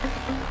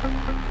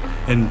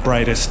In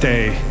brightest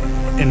day,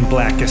 in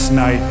blackest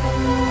night,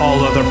 all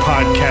other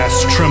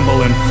podcasts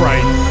tremble in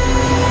fright.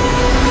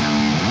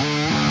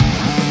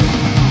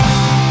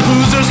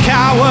 Losers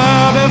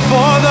cower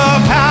before the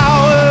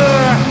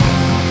power.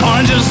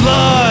 Orange is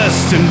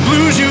lust and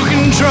blues you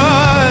can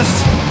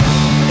trust.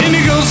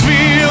 Indigos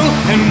feel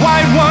and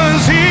white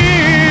ones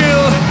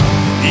heal.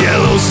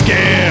 Yellow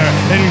scare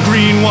and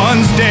green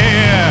ones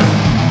dare.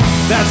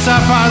 That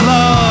sapphire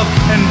love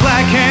and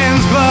black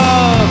hands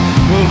glove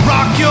will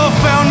rock your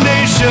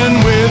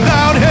foundation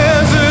without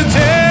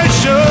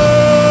hesitation.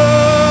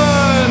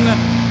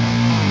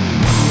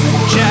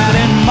 Chad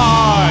and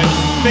Mark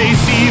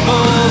face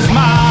evil's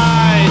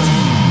might.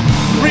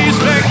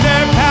 Respect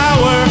their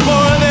power,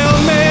 for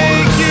they'll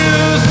make you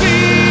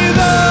see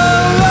the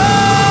light.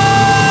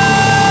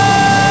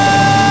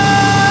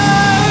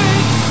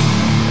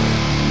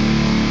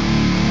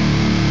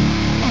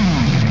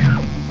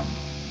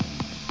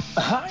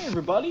 Hi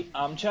everybody,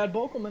 I'm Chad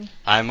Bokelman.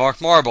 I'm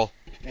Mark Marble.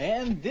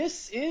 And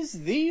this is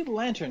the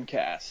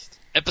LanternCast.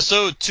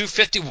 Episode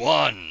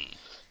 251.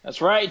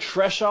 That's right,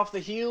 fresh off the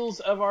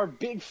heels of our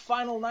big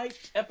final night,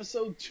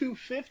 episode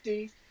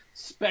 250.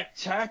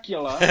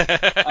 Spectacular.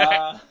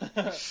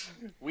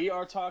 We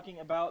are talking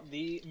about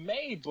the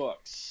May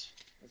books.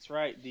 That's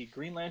right, the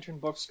Green Lantern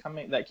books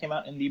that came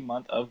out in the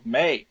month of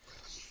May.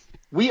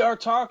 We are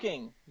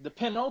talking the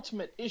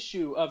penultimate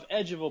issue of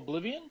Edge of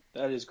Oblivion.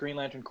 That is Green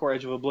Lantern Corps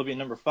Edge of Oblivion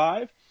number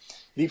 5.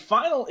 The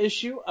final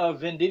issue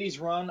of Venditti's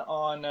run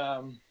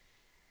on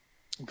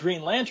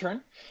Green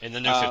Lantern. In the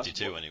new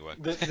 52, anyway.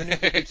 The new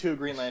 52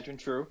 Green Lantern,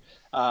 true.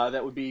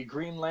 That would be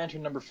Green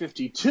Lantern number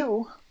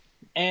 52.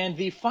 And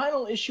the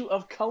final issue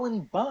of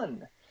Cullen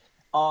Bunn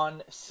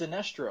on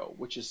Sinestro,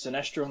 which is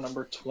Sinestro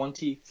number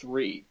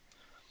 23.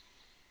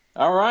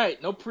 All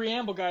right, no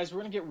preamble, guys.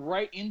 We're going to get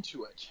right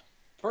into it.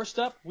 First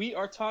up, we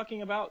are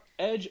talking about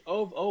Edge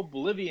of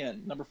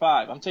Oblivion, number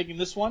 5. I'm taking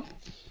this one.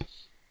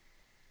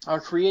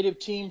 Our creative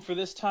team for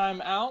this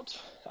time out,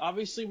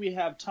 obviously we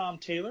have Tom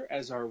Taylor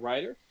as our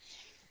writer.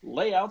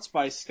 Layouts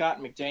by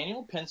Scott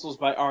McDaniel, pencils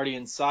by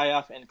Ardian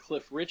Syaf and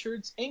Cliff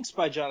Richards, inks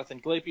by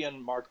Jonathan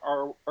Glapion, Mark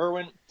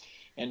Irwin,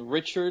 and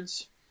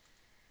Richards.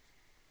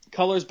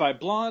 Colors by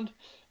Blonde,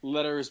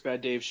 letters by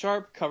Dave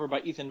Sharp, cover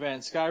by Ethan Van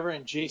Sciver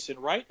and Jason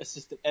Wright,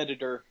 assistant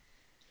editor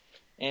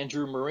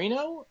Andrew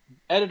Marino,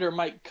 editor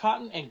Mike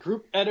Cotton, and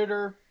group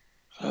editor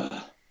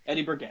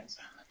Eddie Berganza.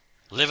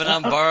 Living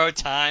on borrowed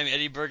time,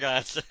 Eddie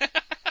Berganza.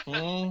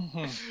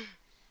 Mm-hmm.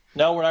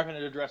 No, we're not going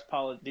to address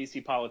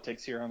DC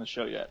politics here on the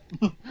show yet.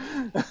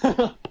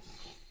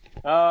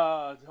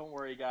 Don't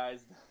worry, guys.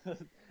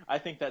 I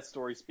think that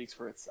story speaks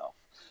for itself.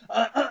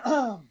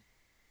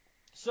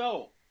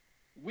 So,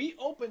 we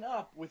open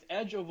up with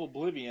Edge of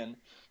Oblivion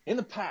in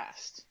the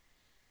past.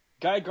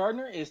 Guy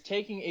Gardner is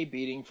taking a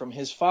beating from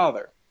his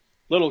father.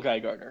 Little Guy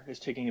Gardner is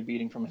taking a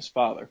beating from his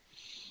father.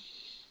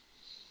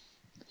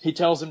 He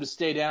tells him to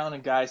stay down,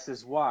 and Guy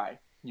says, "Why?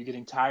 You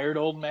getting tired,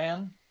 old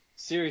man?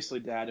 Seriously,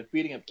 Dad, if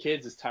beating up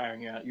kids is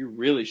tiring you out, you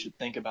really should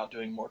think about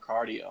doing more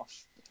cardio."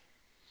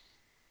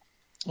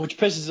 Which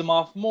pisses him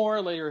off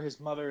more. Later, his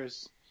mother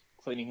is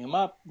cleaning him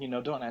up.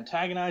 Don't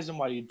antagonize him.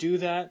 Why do you do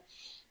that?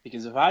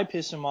 Because if I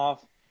piss him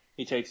off,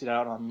 he takes it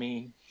out on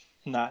me,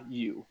 not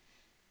you.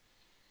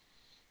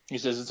 He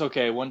says, it's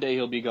okay. One day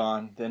he'll be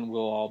gone. Then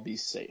we'll all be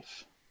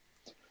safe.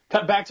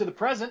 Cut back to the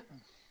present.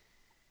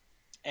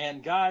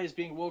 And Guy is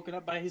being woken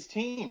up by his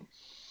team.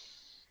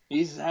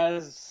 He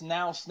has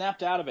now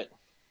snapped out of it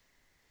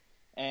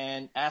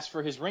and asked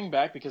for his ring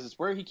back because it's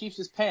where he keeps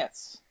his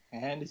pants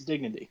and his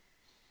dignity.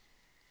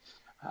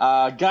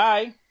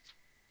 Guy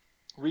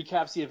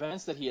recaps the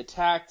events that he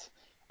attacked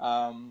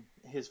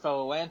his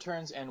fellow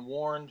Lanterns and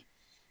warned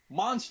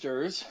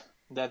monsters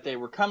that they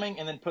were coming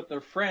and then put their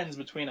friends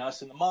between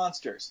us and the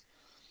monsters.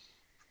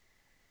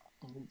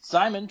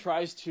 Simon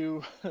tries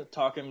to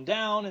talk him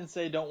down and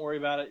say, don't worry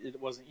about it, it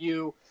wasn't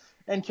you.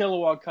 And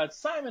Kilowog cuts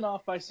Simon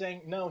off by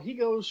saying, no, he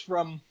goes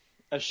from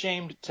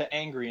ashamed to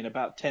angry in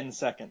about 10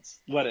 seconds.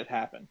 Let it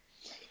happen.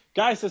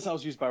 Guy says I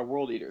was used by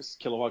World Eaters.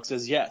 Kilowog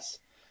says, yes.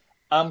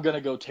 I'm going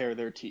to go tear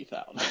their teeth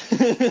out.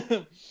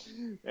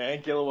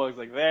 And Kilowog's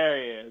like,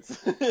 there he is.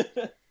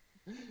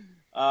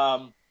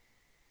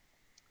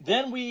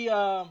 Then we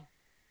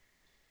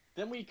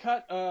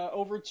cut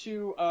over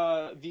to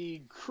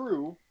the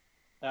crew,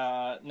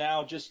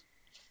 now just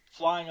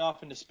flying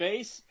off into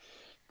space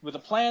with a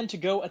plan to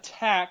go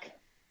attack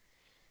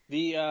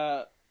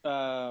the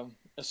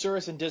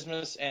Asuras and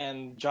Dismas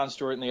and John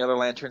Stewart and the other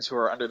Lanterns who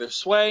are under their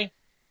sway.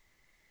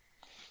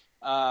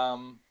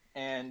 God,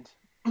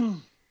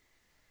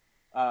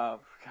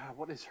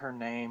 what is her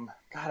name?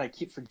 God, I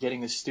keep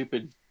forgetting this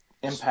stupid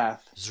empath.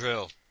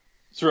 Zrill.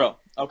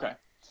 Okay.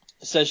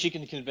 Says she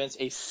can convince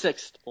a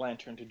 6th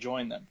Lantern to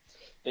join them.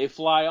 They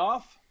fly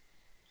off.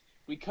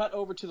 We cut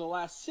over to the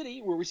last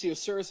city where we see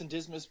Asuras and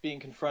Dismas being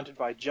confronted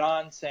by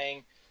John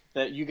saying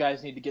that you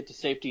guys need to get to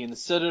safety in the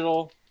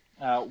Citadel.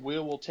 We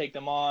will take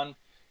them on,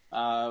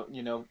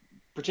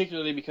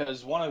 particularly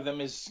because one of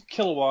them is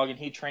Kilowog and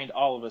he trained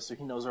all of us, so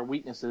he knows our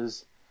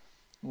weaknesses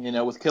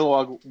With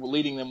Kilowog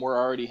leading them, we're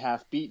already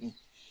half beaten.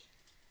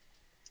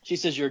 She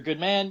says, you're a good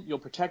man. You'll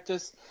protect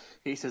us.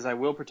 He says, I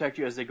will protect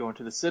you as they go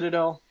into the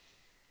Citadel.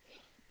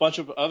 A bunch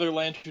of other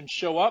Lanterns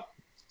show up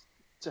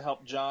to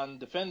help John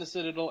defend the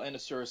Citadel and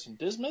Asuras and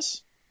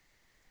Dismas.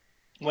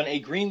 When a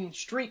green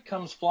streak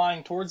comes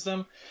flying towards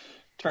them,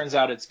 turns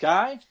out it's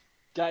Guy.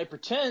 Guy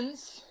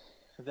pretends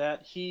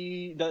that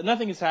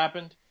nothing has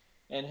happened,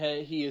 and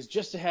he is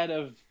just ahead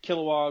of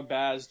Kilowog,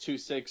 Baz,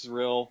 2-6,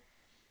 Rill,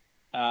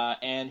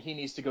 and he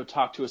needs to go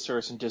talk to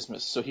Asuras and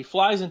Dismas. So he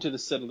flies into the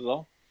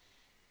Citadel.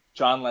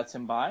 John lets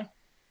him by.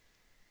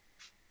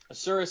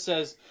 Asuras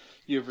says,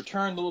 you have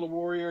returned, the little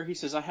warrior. He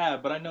says, I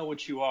have, but I know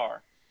what you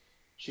are.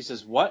 She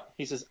says, what?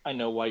 He says, I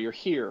know why you're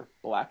here,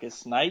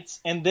 Blackest Nights,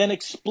 and then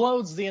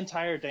explodes the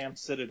entire damn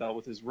Citadel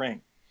with his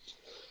ring.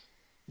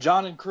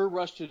 John and crew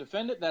rush to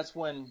defend it. That's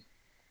when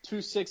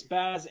 2-6,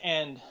 Baz,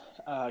 and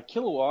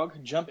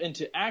Kilowog jump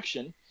into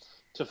action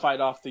to fight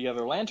off the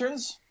other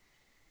Lanterns.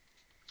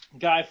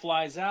 Guy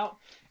flies out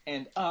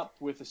and up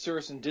with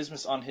Asuras and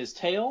Dismas on his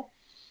tail,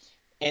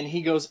 and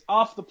he goes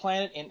off the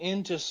planet and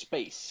into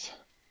space.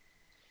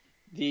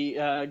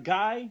 The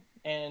Guy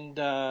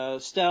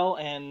and Stell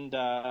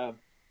and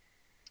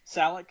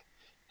Salak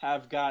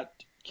have got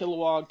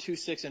Kilowog,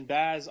 2-6, and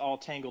Baz all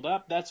tangled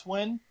up. That's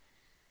when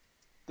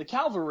the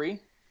cavalry,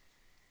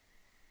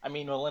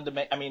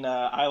 Iolande,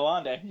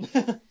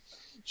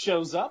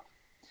 shows up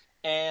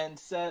and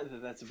says,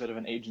 that's a bit of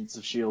an Agents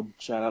of S.H.I.E.L.D.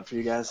 shout out for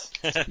you guys.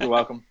 You're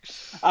welcome.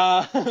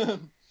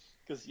 Because,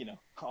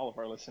 all of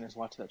our listeners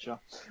watch that show.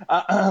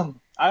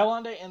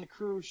 Iolande and the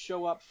crew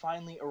show up,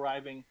 finally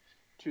arriving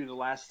to the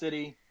last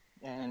city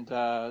and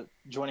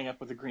joining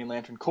up with the Green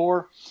Lantern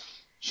Corps.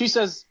 She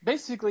says,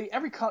 basically,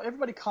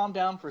 everybody calm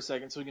down for a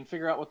second so we can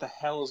figure out what the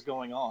hell is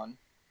going on.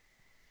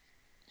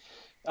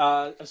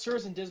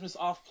 Asuras and Dismas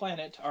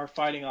off-planet are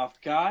fighting off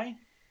Guy.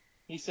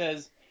 He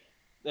says,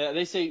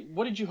 they say,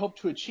 what did you hope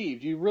to achieve?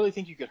 Do you really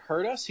think you could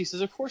hurt us? He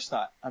says, of course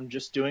not. I'm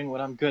just doing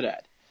what I'm good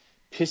at.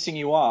 Pissing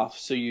you off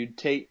so you'd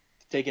take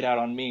it out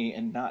on me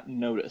and not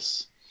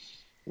notice.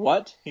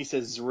 What? He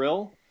says,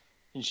 Zrill.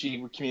 And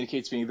she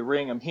communicates me, the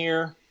ring, I'm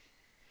here.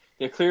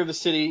 They're clear of the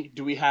city.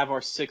 Do we have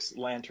our 6th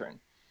Lantern?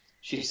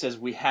 She says,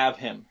 we have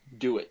him.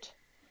 Do it.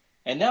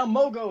 And now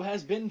Mogo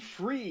has been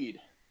freed.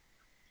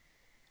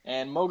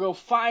 And Mogo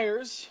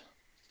fires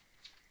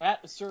at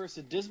Asuras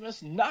and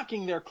Dismas,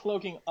 knocking their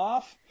cloaking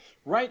off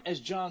right as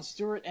John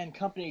Stewart and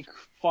company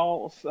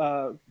come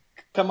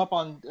up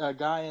on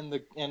Guy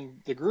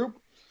and the group.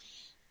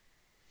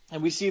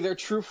 And we see their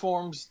true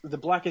forms, the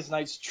Blackest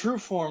Night's true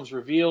forms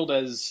revealed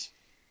as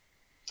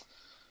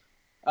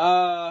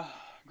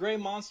gray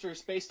monster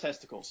space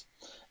testicles.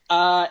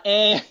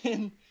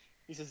 And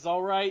he says,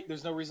 all right,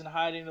 there's no reason to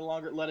hide any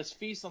longer. Let us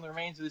feast on the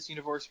remains of this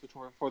universe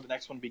before the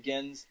next one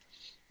begins.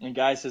 And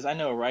Guy says, I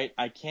know, right?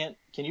 Can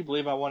you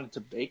believe I wanted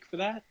to bake for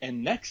that?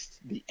 And next,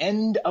 the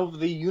end of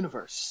the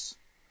universe.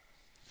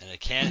 And it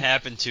can't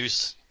happen too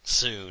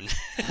soon.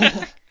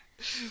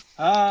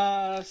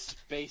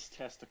 Space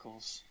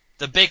testicles.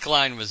 The bake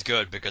line was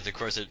good because, of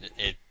course,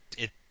 it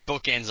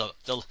bookends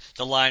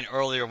the line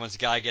earlier once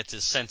Guy gets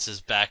his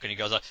senses back and he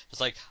goes, it's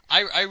like,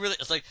 I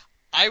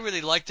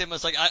really liked him.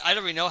 It's like, I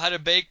don't really know how to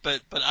bake,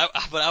 but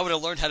I would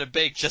have learned how to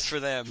bake just for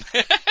them.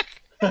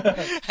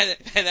 and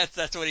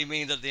that's what he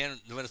means at the end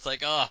when it's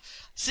like, oh,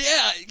 see,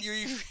 yeah,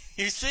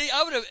 you see,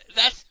 I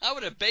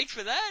would have baked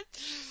for that.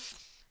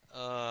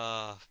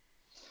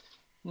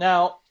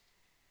 Now,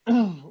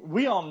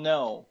 we all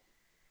know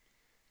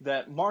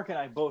that Mark and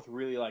I both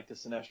really like the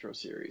Sinestro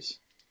series,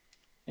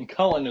 and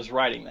Cullen is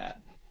writing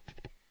that.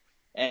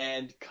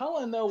 And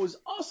Cullen, though, was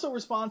also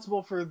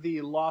responsible for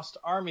the Lost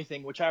Army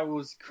thing, which I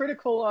was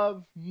critical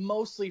of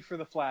mostly for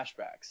the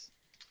flashbacks.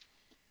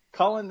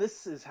 Cullen,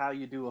 this is how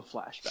you do a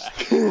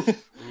flashback.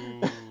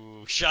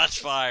 Ooh, shots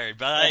fired,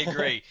 but I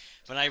agree.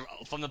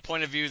 From the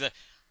point of view that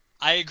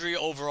I agree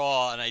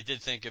overall, and I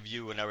did think of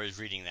you when I was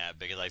reading that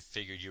because I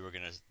figured you were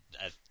gonna.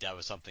 That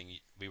was something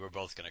we were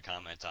both gonna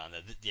comment on.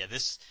 That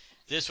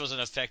this was an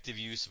effective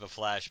use of a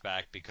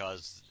flashback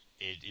because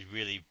it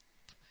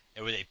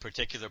was a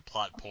particular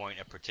plot point,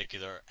 a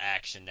particular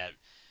action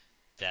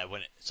that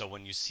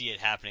when you see it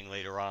happening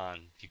later on,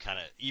 you kind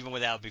of, even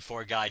without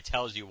before a guy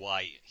tells you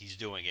why he's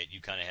doing it,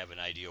 you kind of have an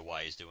idea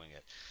why he's doing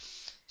it.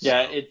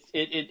 Yeah,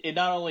 it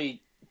not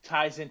only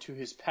ties into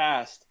his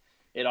past,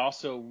 it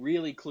also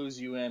really clues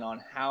you in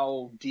on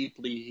how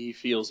deeply he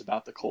feels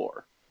about the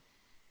Corps.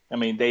 I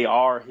mean, they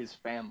are his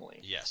family.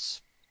 Yes.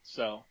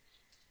 So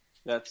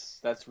that's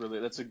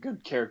a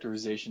good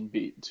characterization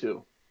beat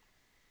too.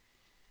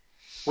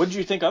 What did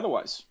you think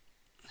otherwise?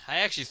 I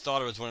actually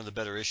thought it was one of the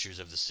better issues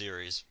of the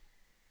series.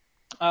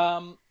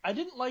 I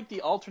didn't like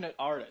the alternate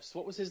artist.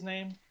 What was his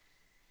name?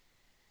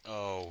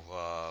 Oh,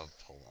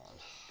 hold on.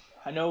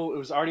 I know it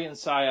was Artie and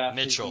Saya.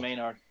 Mitchell. The main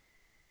art.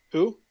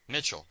 Who?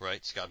 Mitchell,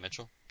 right? Scott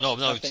Mitchell? No,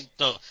 Nothing.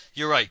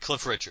 You're right.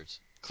 Cliff Richards.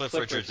 Cliff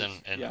Richards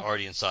and yeah.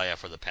 Artie and Saya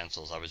for the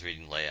pencils. I was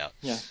reading layout.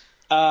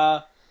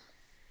 Yeah.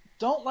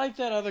 Don't like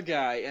that other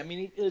guy. I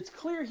mean, it's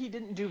clear he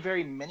didn't do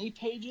very many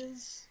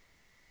pages.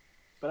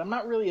 but I'm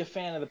not really a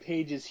fan of the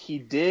pages he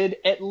did.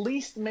 At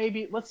least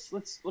maybe let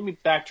me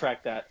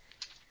backtrack that.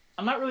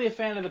 I'm not really a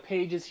fan of the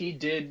pages he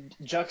did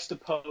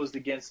juxtaposed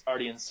against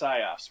Artie and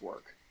Psyop's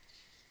work.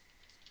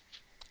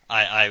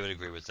 I would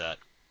agree with that.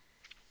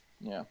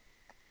 Yeah.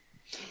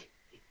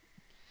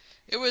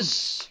 It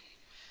was.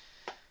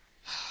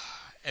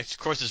 Of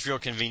course, it's real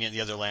convenient the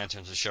other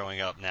Lanterns are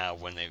showing up now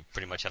when they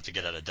pretty much have to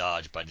get out of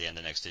Dodge by the end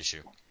of next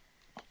issue.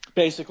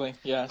 Basically,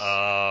 yes.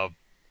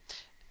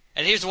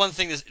 And here's one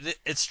thing that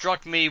it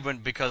struck me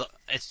because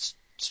I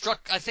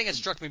think it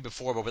struck me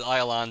before, but with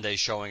Iolande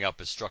showing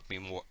up, it struck me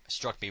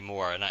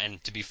more.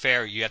 And to be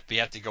fair, you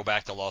have to go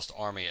back to Lost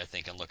Army, I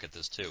think, and look at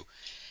this too.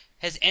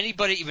 Has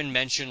anybody even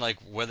mentioned like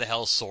where the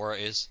hell Sora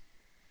is?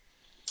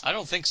 I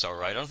don't think so,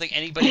 right? I don't think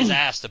anybody has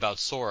asked about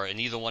Sora in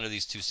either one of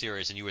these two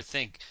series, and you would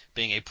think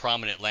being a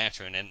prominent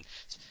Lantern, and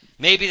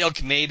maybe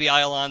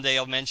Iolande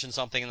will mention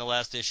something in the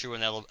last issue,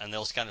 and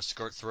they'll kind of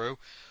skirt through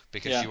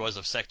because she was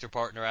a sector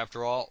partner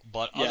after all.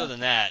 But other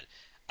than that,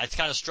 it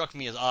kind of struck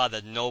me as odd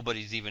that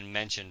nobody's even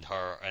mentioned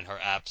her and her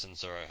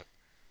absence, or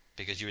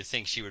because you would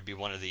think she would be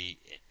one of the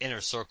inner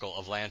circle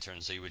of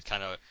Lanterns, so you would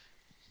kind of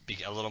be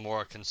a little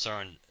more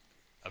concerned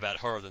about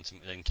her than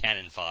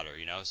cannon fodder,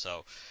 you know.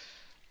 So.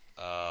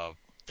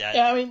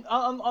 Yeah, I mean,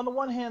 on the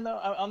one hand, though,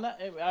 on that,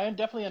 I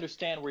definitely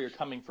understand where you're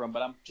coming from,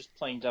 but I'm just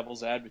playing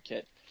devil's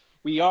advocate.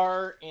 We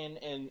are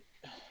in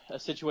a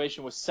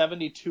situation with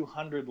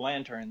 7,200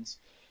 Lanterns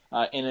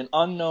in an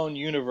unknown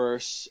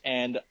universe,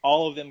 and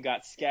all of them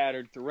got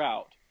scattered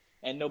throughout,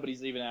 and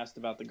nobody's even asked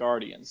about the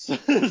Guardians.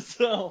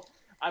 So,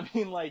 I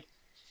mean, like,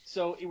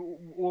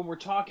 when we're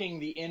talking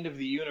the end of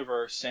the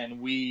universe,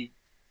 and we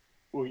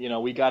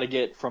got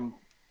to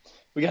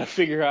we got to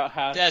figure out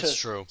how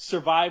to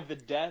survive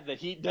the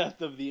heat death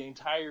of the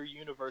entire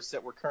universe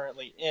that we're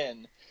currently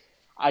in.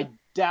 I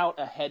doubt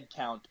a head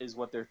count is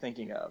what they're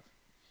thinking of.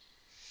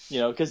 You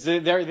know, because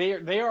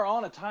they are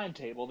on a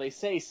timetable. They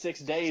say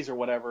 6 days or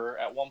whatever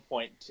at one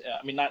point.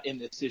 I mean, not in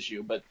this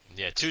issue, but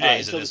 2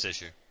 days in this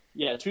issue.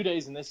 Yeah, 2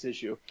 days in this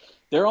issue.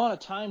 They're on a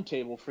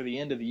timetable for the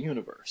end of the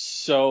universe.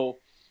 So,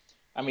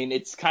 I mean,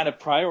 it's kind of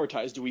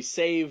prioritized. Do we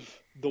save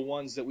the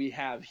ones that we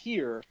have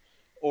here?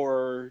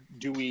 Or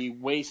do we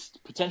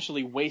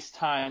potentially waste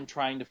time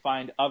trying to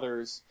find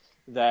others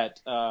that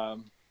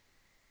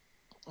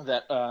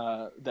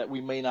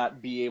we may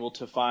not be able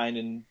to find,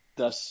 and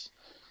thus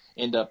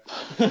end up,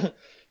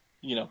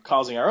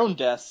 causing our own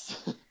deaths,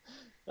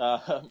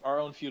 our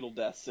own futile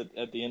deaths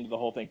at the end of the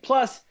whole thing.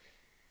 Plus,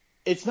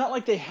 it's not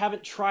like they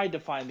haven't tried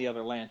to find the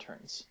other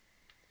Lanterns,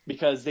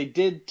 because they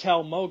did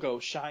tell Mogo,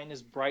 shine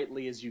as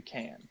brightly as you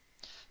can.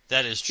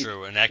 That is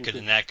true, and that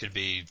could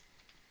be.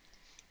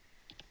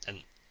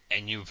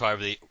 And you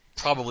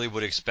probably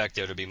would expect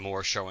there to be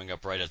more showing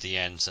up right at the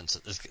end, since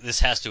this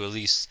has to at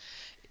least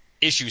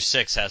issue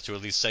 6 has to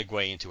at least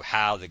segue into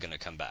how they're going to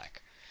come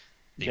back.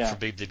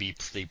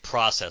 The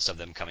process of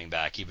them coming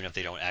back, even if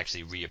they don't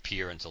actually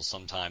reappear until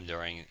sometime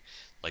during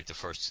like the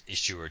first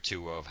issue or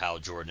two of Hal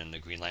Jordan and the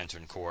Green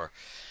Lantern Corps.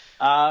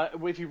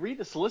 If you read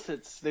the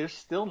solicits, they're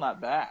still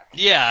not back.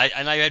 Yeah,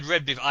 and I had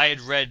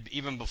read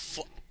even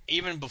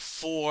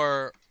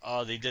before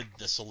they did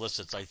the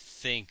solicits, I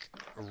think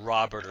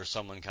Robert or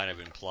someone kind of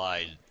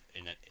implied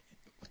in it,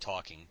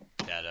 talking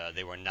that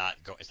they were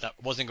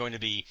wasn't going to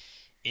be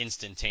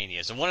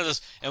instantaneous. And one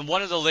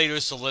of the later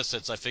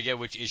solicits, I forget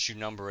which issue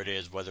number it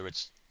is, whether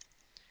it's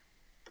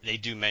they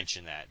do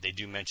mention that. They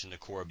do mention the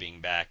Corps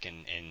being back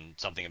and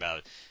something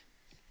about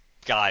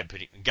Guy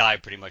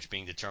pretty much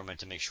being determined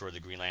to make sure the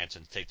Green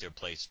Lanterns take their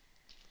place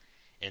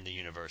in the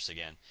universe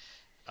again,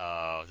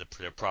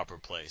 their proper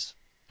place.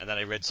 And then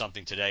I read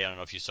something today, I don't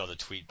know if you saw the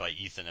tweet by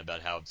Ethan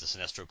about how the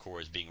Sinestro Corps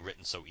is being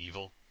written so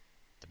evil,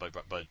 but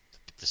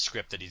the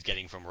script that he's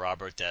getting from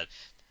Robert, that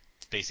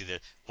basically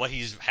what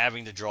he's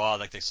having to draw,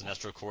 like the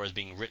Sinestro Corps is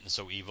being written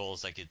so evil,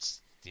 it's like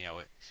it's,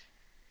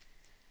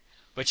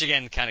 which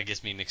again kind of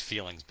gives me mixed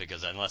feelings,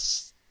 because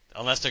unless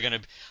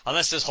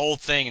this whole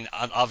thing,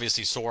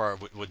 obviously Sora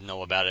would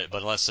know about it,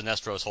 but unless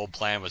Sinestro's whole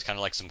plan was kind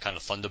of like some kind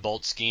of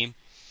Thunderbolt scheme,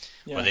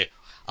 where they,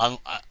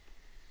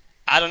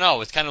 I don't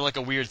know, it's kind of like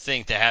a weird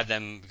thing to have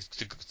them,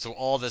 to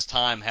all this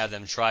time have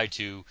them try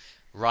to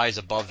rise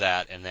above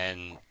that, and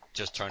then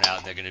just turn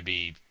out they're going to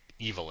be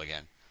evil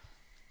again.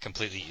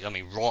 Completely,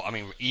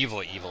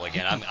 evil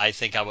again. I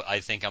think I'm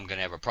going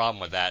to have a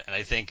problem with that, and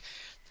I think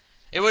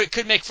it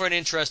could make for an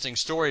interesting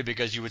story,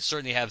 because you would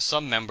certainly have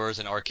some members,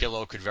 and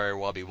Arkillo could very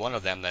well be one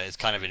of them, that has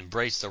kind of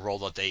embraced the role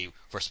that they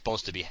were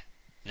supposed to be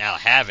now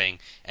having,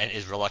 and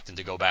is reluctant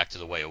to go back to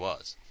the way it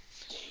was.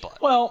 But.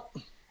 Well,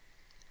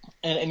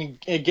 and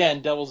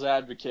again, devil's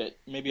advocate,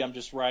 maybe I'm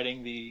just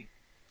riding the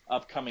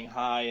upcoming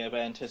high of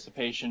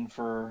anticipation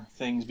for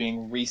things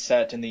being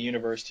reset in the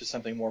universe to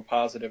something more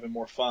positive and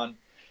more fun.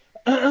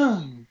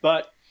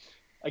 But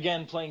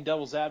again, playing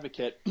devil's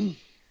advocate,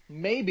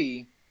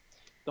 maybe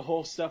the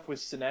whole stuff with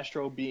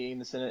Sinestro being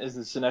the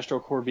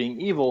Sinestro Corps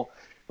being evil,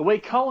 the way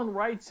Cullen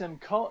writes him,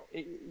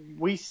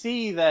 we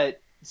see that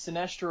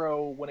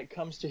Sinestro, when it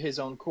comes to his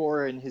own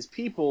Corps and his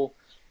people,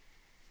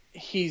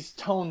 he's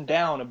toned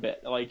down a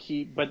bit.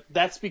 But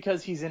that's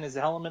because he's in his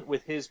element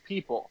with his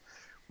people.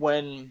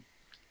 When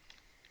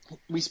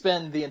we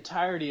spend the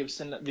entirety of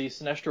the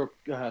Sinestro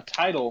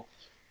title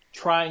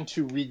trying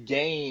to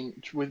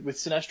regain, with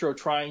Sinestro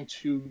trying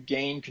to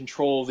gain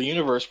control of the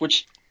universe,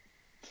 which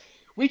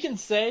we can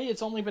say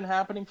it's only been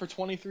happening for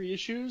 23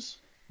 issues,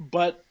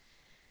 but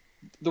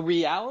the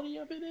reality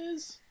of it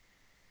is,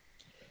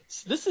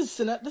 this has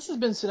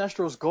been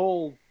Sinestro's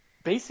goal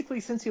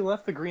basically since he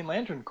left the Green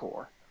Lantern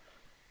Corps.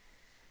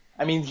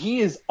 I mean, he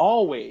has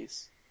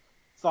always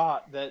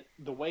thought that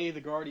the way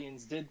the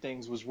Guardians did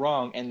things was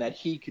wrong and that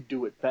he could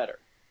do it better.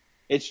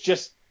 It's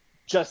just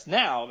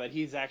now that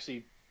he's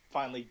actually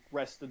finally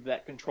wrested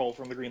that control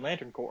from the Green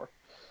Lantern Corps.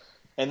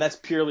 And that's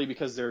purely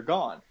because they're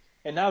gone.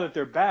 And now that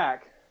they're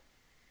back,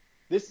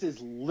 this is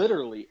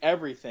literally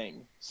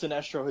everything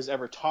Sinestro has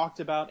ever talked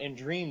about and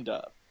dreamed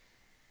of.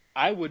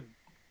 I would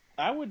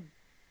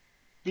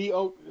be,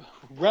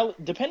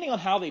 depending on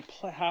how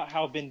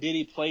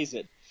Venditti plays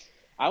it,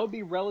 I would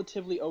be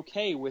relatively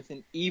okay with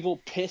an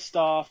evil, pissed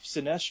off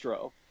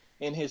Sinestro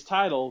in his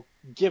title,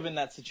 given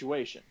that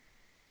situation.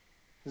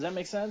 Does that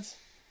make sense?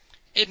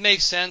 It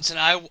makes sense, and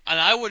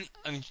I wouldn't.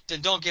 I mean,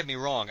 don't get me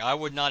wrong. I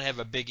would not have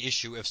a big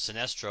issue if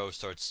Sinestro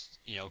starts,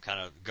 kind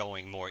of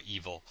going more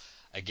evil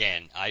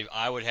again.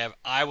 I would have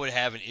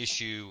an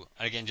issue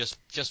again. Just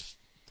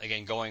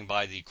again going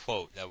by the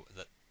quote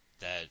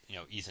that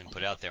Ethan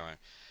put out there on.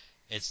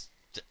 It's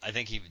I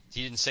think he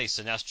didn't say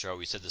Sinestro.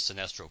 He said the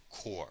Sinestro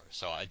Corps.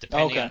 So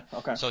depending on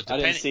Okay. so I didn't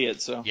depending see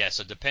it, so yeah.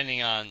 So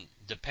depending on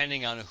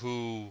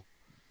who,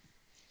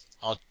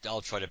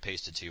 I'll try to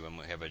paste it to you when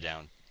we have it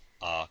down.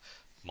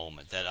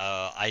 Moment that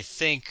I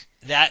think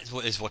that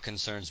is what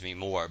concerns me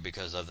more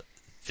because of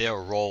their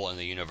role in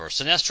the universe.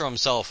 Sinestro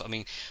himself, I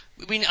mean,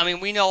 we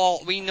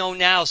know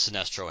now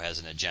Sinestro has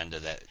an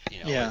agenda that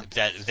yeah.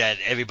 that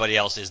everybody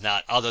else is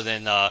not, other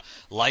than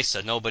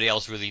Lysa. Nobody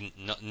else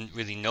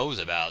really knows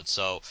about.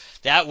 So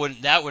that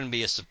wouldn't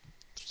be a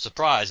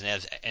surprise.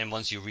 And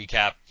once you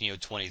recap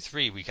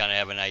 23, we kind of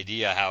have an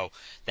idea how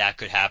that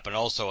could happen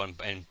also,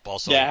 and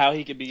also. Yeah, how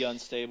he could be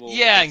unstable.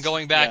 Yeah, and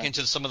going back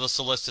into some of the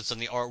solicits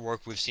and the artwork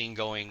we've seen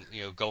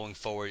going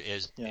forward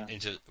is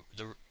into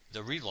the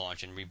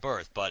relaunch and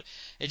rebirth. But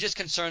it just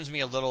concerns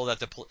me a little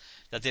that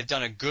that they've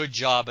done a good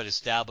job at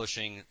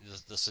establishing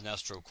the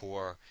Sinestro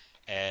Corps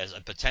as a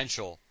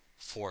potential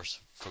force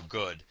for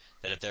good.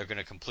 That if they're going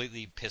to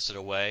completely piss it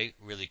away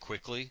really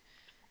quickly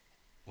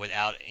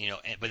without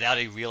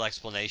a real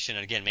explanation,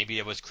 and again, maybe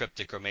it was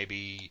cryptic, or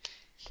maybe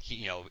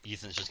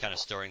Ethan's just kind of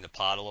stirring the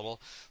pot a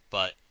little.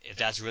 But if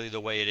that's really the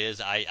way it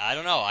is, I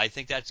don't know. I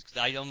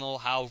don't know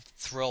how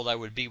thrilled I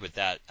would be with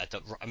that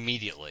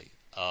immediately,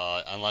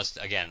 unless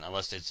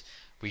it's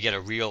we get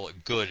a real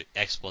good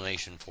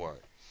explanation for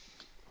it.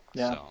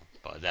 Yeah. So,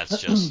 but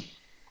that's just.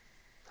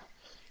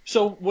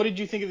 So, what did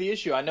you think of the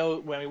issue? I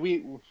know. I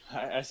mean,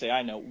 I say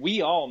I know.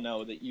 We all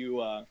know that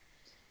you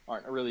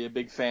aren't really a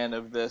big fan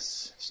of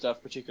this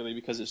stuff, particularly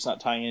because it's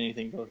not tying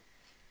anything to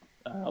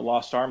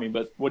Lost Army.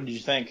 But what did you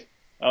think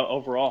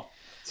overall?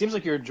 Seems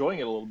like you're enjoying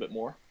it a little bit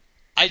more.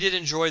 I did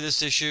enjoy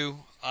this issue.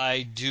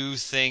 I do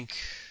think.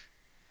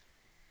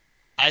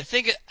 I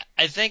think.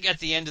 I think at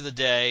the end of the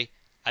day,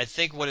 I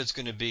think what it's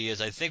going to be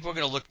is I think we're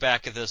going to look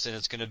back at this and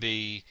it's going to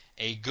be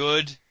a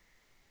good.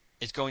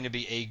 It's going to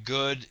be a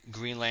good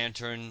Green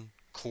Lantern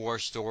core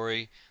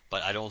story,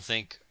 but I don't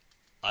think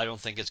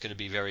it's going to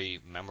be very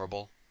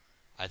memorable.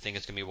 I think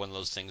it's going to be one of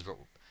those things where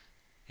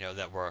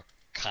that we're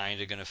kind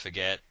of going to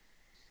forget,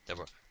 that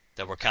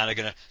we're kind of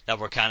going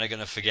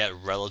to forget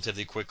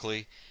relatively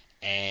quickly,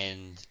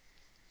 and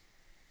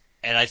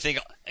I think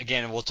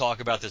again we'll talk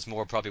about this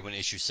more probably when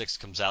issue 6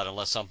 comes out,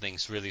 unless something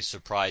really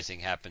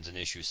surprising happens in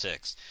issue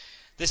 6.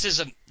 This is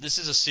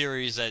a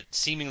series that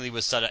seemingly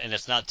was set up, and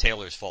it's not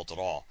Taylor's fault at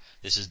all.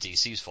 This is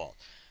DC's fault.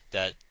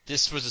 That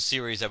this was a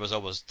series that was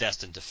almost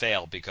destined to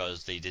fail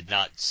because they did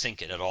not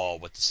sync it at all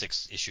with the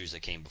 6 issues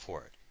that came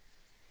before it.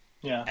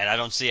 Yeah. And I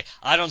don't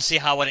see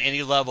how at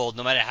any level,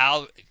 no matter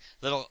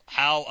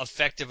how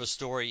effective a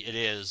story it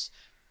is,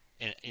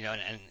 and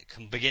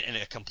can begin in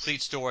a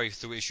complete story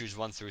through issues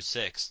 1 through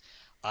 6,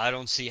 I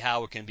don't see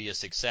how it can be a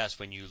success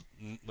when you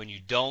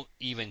don't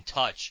even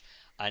touch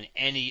on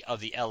any of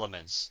the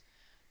elements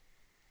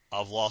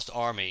of Lost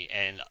Army.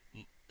 And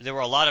there were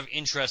a lot of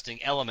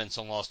interesting elements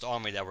on Lost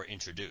Army that were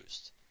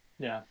introduced.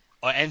 Yeah.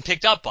 And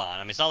picked up on.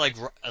 I mean, it's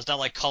not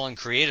like Cullen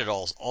created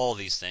all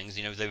these things.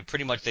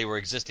 They were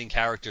existing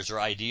characters or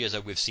ideas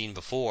that we've seen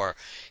before.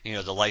 The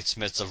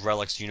Lightsmiths of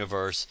Relic's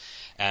universe,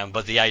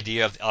 but the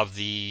idea of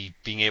the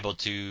being able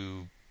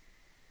to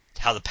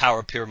how the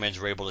power pyramids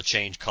were able to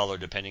change color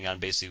depending on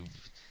basically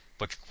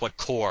what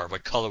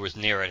color was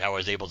near it, how it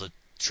was able to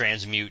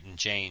transmute and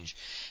change,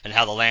 and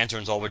how the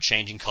lanterns all were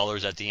changing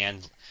colors at the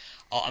end.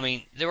 I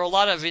mean, there were a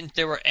lot of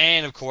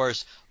and of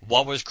course,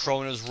 what was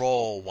Krona's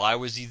role? Why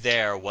was he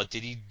there? What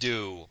did he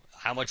do?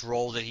 How much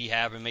role did he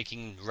have in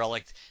making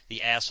Relic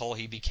the asshole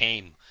he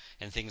became,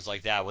 and things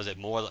like that? Was it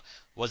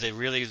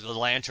really the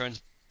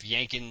lanterns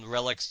yanking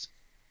Relic's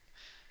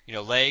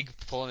leg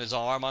pulling his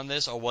arm on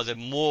this, or was it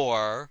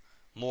more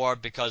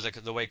because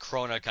of the way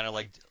Krona kind of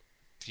like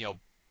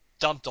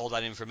dumped all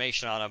that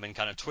information on him and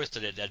kind of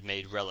twisted it, that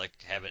made Relic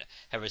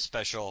have a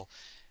special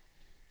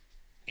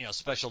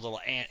special little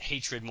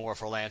hatred more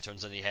for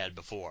lanterns than he had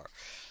before.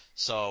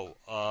 So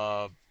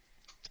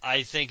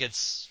I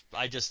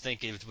just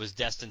think it was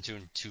destined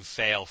to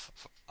fail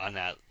on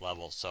that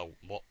level. So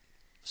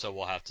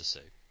we'll have to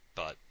see.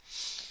 But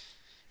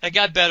it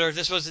got better.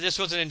 This was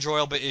an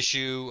enjoyable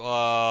issue.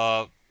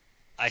 I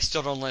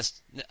still don't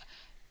list.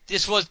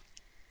 This was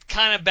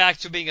kind of back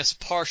to being a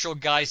partial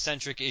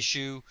guy-centric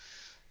issue.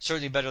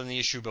 Certainly better than the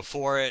issue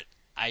before it.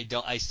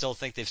 I still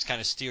think they've kind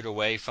of steered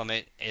away from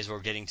it as we're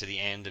getting to the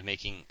end and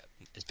making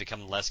it's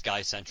become less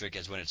guy-centric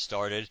as when it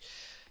started.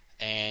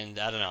 And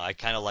I don't know.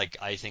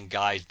 I think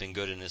Guy's been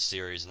good in this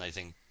series, and I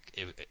think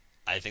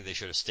they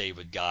should have stayed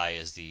with Guy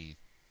as the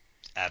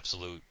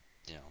absolute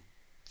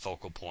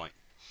focal point.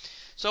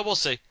 So we'll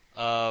see.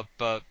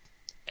 But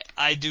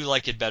I do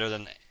like it better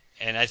than,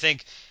 and I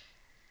think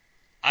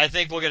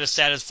we'll get a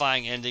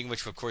satisfying ending,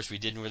 which of course we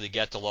didn't really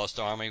get to Lost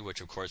Army,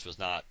 which of course was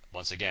not.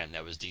 Once again,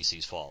 that was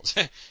DC's fault.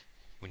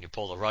 When you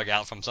pull the rug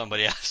out from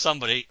somebody,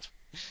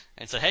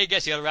 and say, "Hey,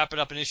 guess you got to wrap it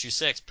up in issue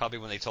 6," probably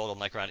when they told them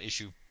like around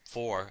issue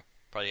 4,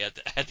 probably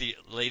at the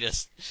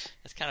latest.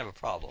 That's kind of a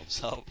problem.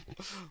 So,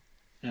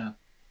 yeah.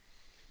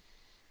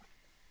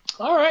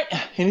 All right.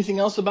 Anything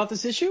else about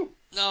this issue?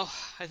 No,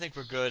 I think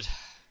we're good.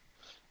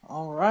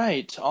 All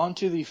right. On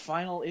to the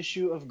final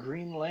issue of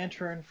Green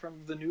Lantern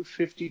from the New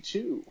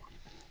 52.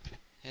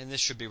 And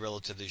this should be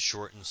relatively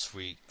short and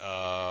sweet.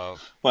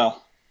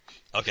 Well.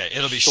 Okay,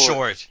 it'll be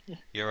short.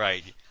 You're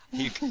right.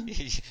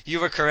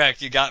 You were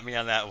correct. You got me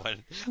on that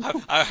one.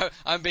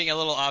 I'm being a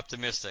little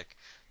optimistic,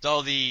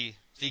 though the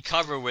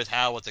cover with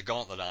Hal with the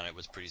gauntlet on it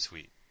was pretty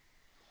sweet.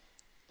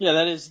 Yeah,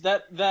 that is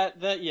that.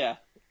 Yeah,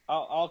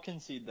 I'll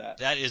concede that.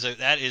 That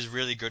is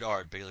really good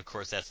art, because of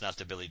course that's not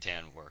the Billy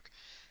Tan work.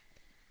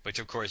 Which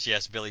of course,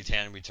 yes, Billy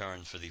Tan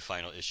returns for the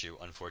final issue,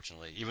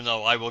 unfortunately. Even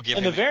though I will give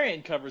him. And the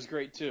variant cover is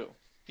great too.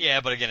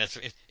 Yeah, but again,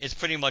 it's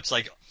pretty much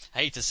like, I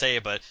hate to say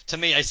it, but to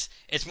me,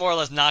 it's more or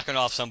less knocking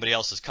off somebody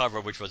else's cover,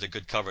 which was a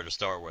good cover to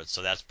start with.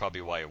 So that's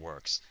probably why it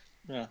works.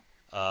 Yeah.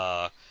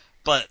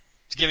 But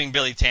giving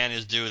Billy Tan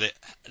his due, that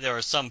there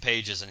are some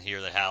pages in here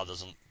that Hal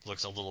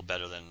looks a little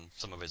better than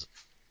some of his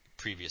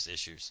previous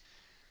issues.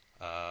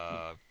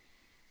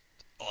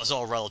 It's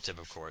all relative,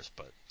 of course,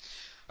 but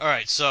all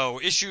right.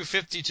 So issue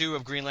 52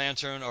 of Green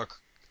Lantern, or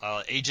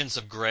Agents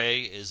of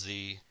Grey, is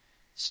the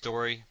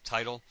story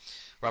title.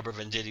 Robert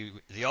Venditti,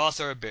 the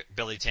author.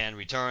 Billy Tan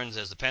returns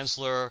as the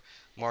penciler.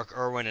 Mark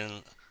Irwin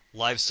and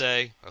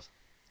Livesay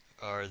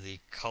are the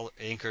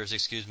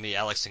inkers.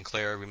 Alex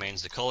Sinclair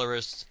remains the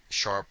colorist.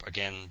 Sharp,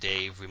 again,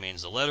 Dave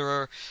remains the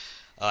letterer.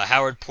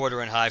 Howard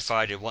Porter and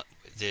Hi-Fi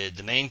did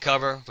the main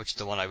cover, which is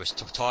the one I was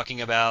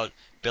talking about.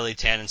 Billy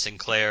Tan and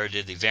Sinclair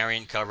did the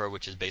variant cover,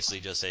 which is basically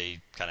just a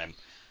kind of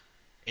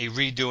a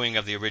redoing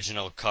of the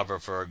original cover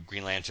for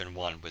Green Lantern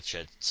 1, which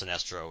had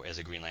Sinestro as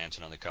a Green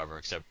Lantern on the cover,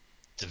 except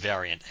the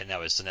variant, and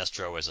now is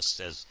Sinestro as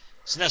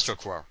Sinestro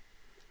Corps.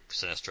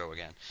 Sinestro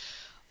again.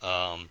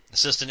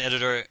 Assistant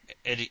editor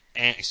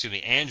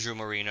Andrew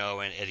Marino,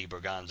 and Eddie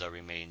Berganza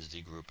remains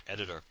the group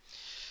editor.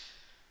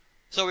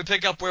 So we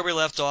pick up where we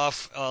left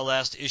off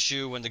last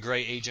issue when the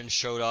Gray Agents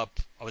showed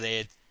up.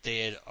 They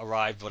had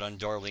arrived on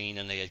Darlene,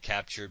 and they had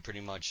captured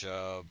pretty much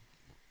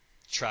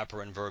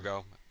Trapper and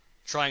Virgo,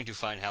 trying to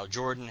find Hal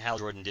Jordan. Hal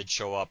Jordan did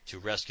show up to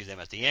rescue them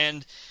at the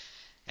end.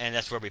 And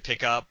that's where we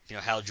pick up.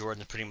 Hal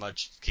Jordan pretty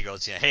much, he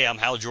goes, "Hey, I'm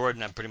Hal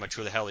Jordan. I'm pretty much,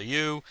 who the hell are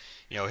you?"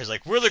 He's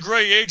like, "We're the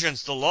Gray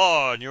Agents, the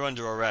law, and you're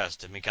under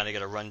arrest." And we kind of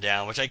get a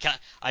rundown, which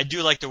I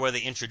do like the way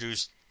they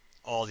introduced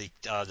all the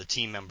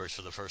team members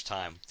for the first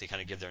time. They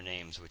kind of give their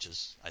names, which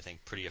is, I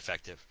think, pretty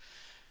effective.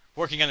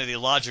 Working under the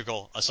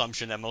logical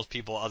assumption that most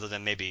people, other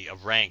than maybe a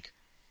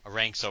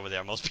ranks over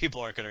there, most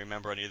people aren't going to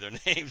remember any of their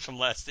names from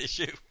last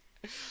issue.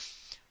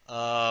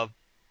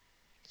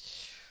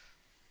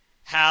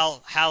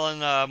 Hal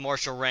and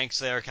Marshall Ranks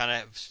there kind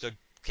of stood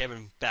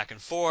Kevin back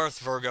and forth.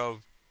 Virgo,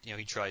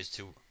 he tries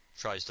to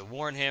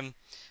warn him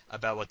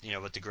about what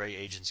the Gray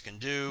Agents can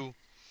do.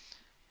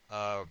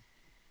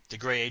 The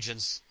Gray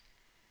Agents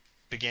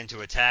begin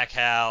to attack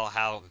Hal.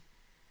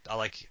 I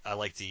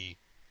like the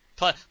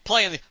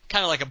playing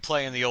kind of like a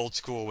play in the old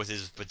school with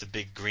the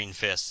big green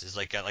fist. It's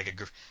like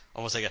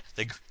almost like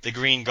the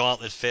green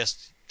gauntlet fist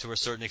to a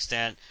certain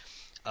extent.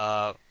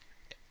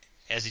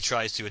 As he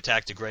tries to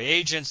attack the Gray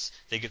Agents,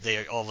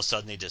 they all of a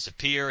sudden they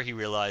disappear.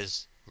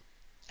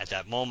 At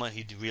that moment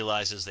he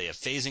realizes they have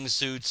phasing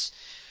suits.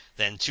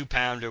 Then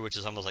 2-Pounder, which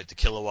is almost like the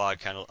Kilowatt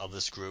kind of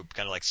this group,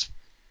 kind of like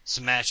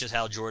smashes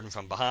Hal Jordan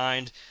from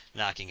behind,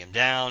 knocking him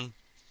down.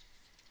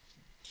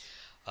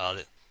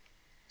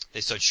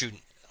 They start shooting.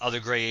 Other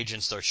Gray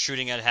Agents start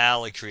shooting at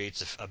Hal. He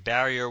creates a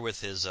barrier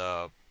with his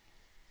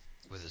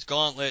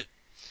gauntlet.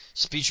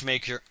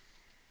 Speechmaker,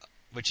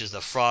 which is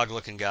the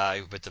frog-looking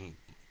guy with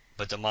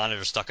the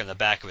monitor stuck in the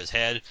back of his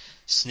head,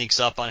 sneaks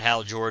up on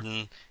Hal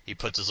Jordan. He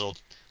puts his little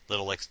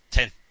little like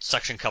 10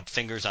 suction cup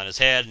fingers on his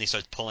head, and he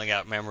starts pulling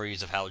out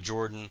memories of Hal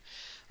Jordan.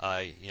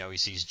 He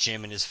sees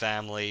Jim and his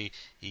family.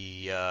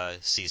 He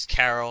sees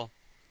Carol.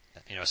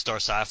 Star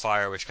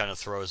Sapphire, which kind of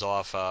throws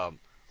off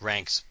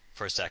Ranks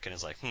for a second.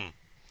 Is like,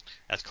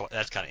 that's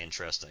kind of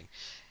interesting.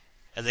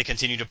 As they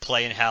continue to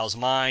play in Hal's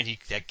mind,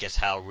 that gets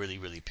Hal really,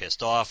 really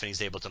pissed off, and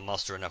he's able to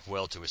muster enough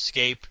will to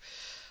escape.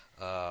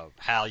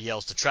 Hal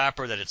yells to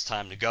Trapper that it's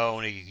time to go,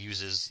 and he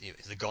uses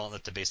the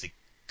gauntlet to basically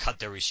cut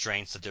their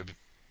restraints.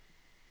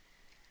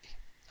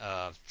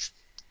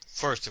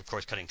 First, of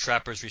course, cutting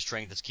Trapper's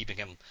restraint that's keeping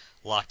him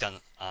locked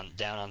down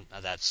on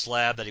that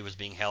slab that he was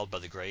being held by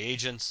the Gray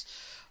agents.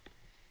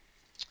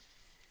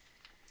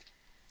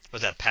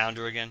 Was that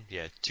Pounder again?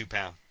 Yeah, 2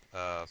 pound,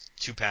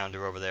 2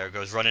 pounder over there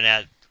goes running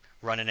at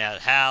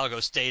Hal.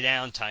 Goes, stay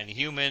down, tiny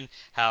human.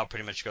 Hal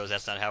pretty much goes,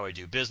 that's not how I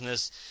do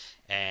business,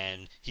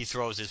 and he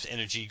throws his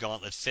energy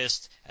gauntlet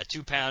fist at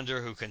 2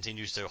 pounder, who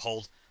continues to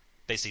hold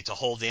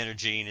the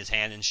energy in his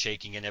hand and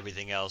shaking and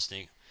everything else.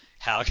 And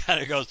Hal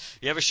kind of goes,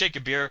 you ever shake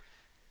a beer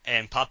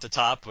and pop the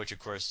top? Which, of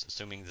course,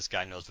 assuming this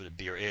guy knows what a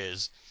beer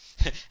is.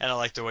 And I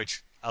like the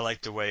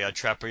way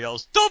Trapper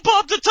yells, don't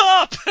pop the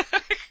top.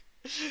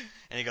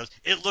 And he goes,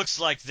 it looks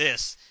like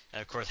this.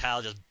 And of course,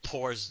 Hal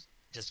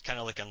just kind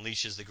of like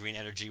unleashes the green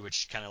energy,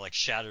 which kind of like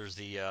shatters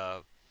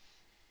the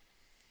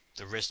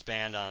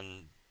wristband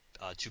on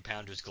 2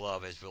 pounder's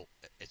glove.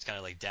 It's kind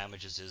of like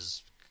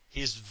damages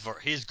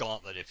his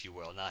gauntlet, if you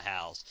will, not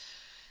Hal's.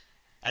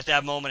 At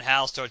that moment,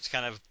 Hal starts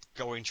kind of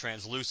going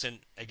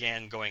translucent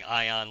again, going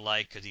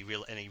ion-like, because he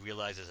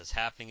realizes it's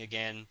happening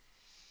again.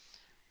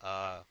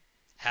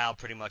 Hal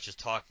pretty much is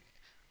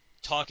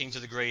talking to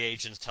the Gray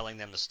agents, telling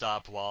them to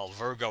stop, while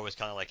Virgo is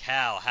kind of like,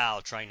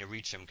 Hal, trying to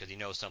reach him because he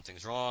knows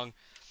something's wrong.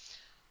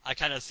 I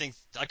kind of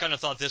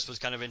thought this was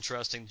kind of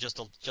interesting, just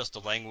the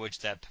language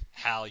that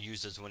Hal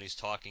uses when he's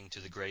talking to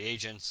the Gray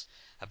agents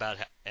about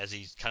as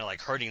he's kind of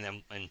like hurting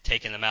them and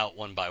taking them out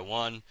one by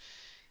one.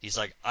 He's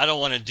like, I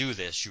don't want to do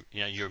this.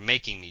 You're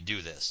making me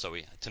do this. So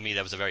to me,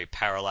 that was a very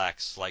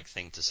Parallax-like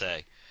thing to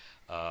say,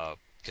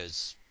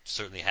 because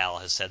certainly Hal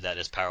has said that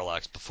as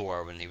Parallax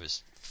before when he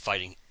was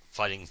fighting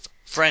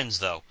friends,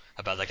 though,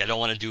 about like, I don't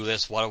want to do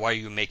this. Why are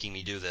you making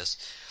me do this?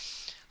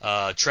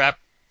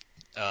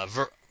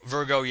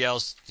 Virgo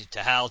yells to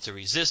Hal to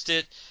resist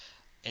it,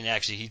 and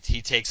actually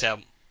he takes out,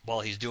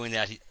 while he's doing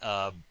that,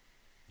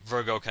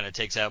 Virgo kind of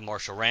takes out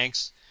Marshal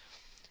Ranks,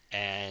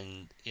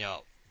 and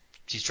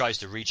he tries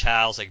to reach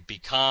Hal's like, be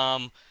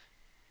calm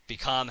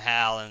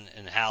Hal,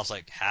 and Hal's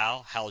like,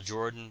 Hal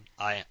Jordan,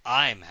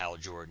 I'm Hal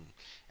Jordan,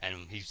 and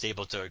he's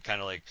able to kind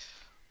of like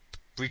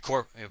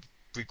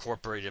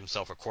recorporate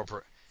himself, or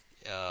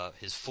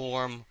his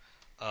form.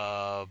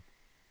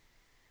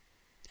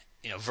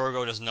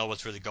 Virgo doesn't know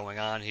what's really going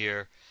on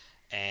here,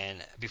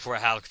 and before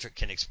Hal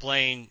can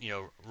explain,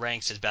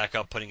 Ranks is back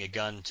up, putting a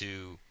gun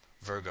to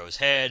Virgo's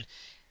head,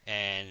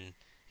 and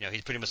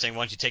he's pretty much saying,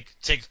 why don't you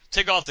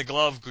take off the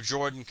glove,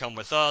 Jordan, come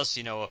with us,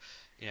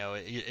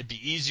 it'd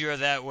be easier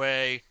that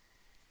way.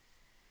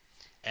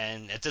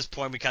 And at this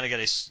point, we kind of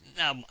get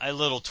a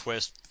little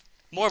twist,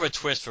 more of a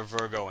twist for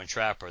Virgo and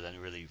Trapper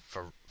than really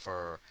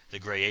for the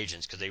Gray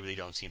agents, because they really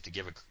don't seem to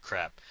give a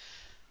crap.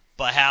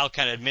 But Hal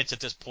kind of admits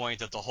at this point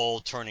that the whole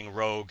turning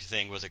rogue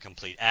thing was a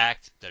complete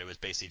act, that it was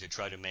basically to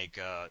try to make,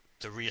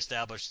 to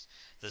reestablish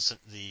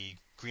the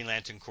Green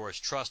Lantern Corps'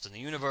 trust in the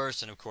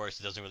universe, and of course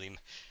it doesn't really,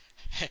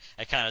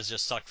 it kind of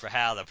just sucked for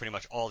Hal that pretty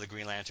much all the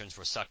Green Lanterns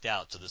were sucked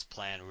out, so this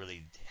plan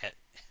really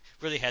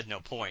had no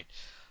point.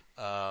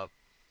 The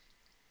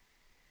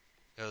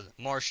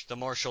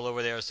Marshal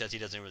over there says he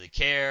doesn't really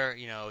care,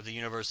 the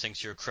universe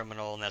thinks you're a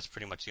criminal, and that's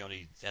pretty much the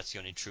only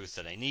truth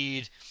that I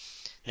need.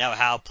 Now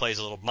Hal plays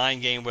a little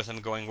mind game with him,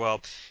 going,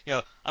 well,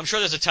 I'm sure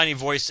there's a tiny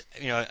voice,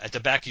 at the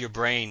back of your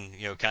brain,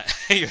 kind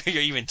of,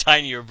 your even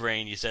tinier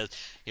brain. He says,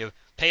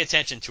 pay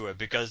attention to it,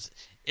 because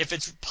if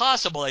it's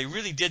possible I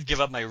really did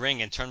give up my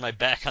ring and turn my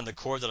back on the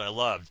Corps that I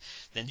loved,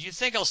 then do you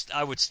think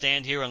I would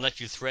stand here and let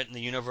you threaten the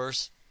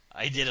universe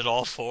I did it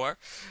all for?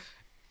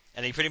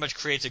 And he pretty much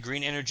creates a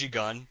green energy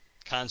gun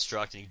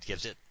construct, and he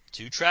gives it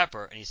to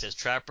Trapper, and he says,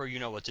 Trapper, you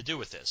know what to do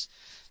with this.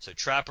 So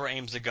Trapper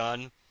aims the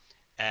gun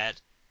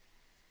at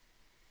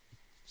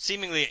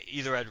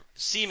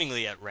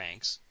seemingly at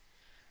Ranks,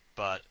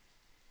 but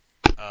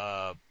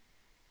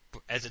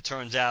as it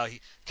turns out,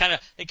 it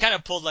kind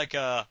of pulled like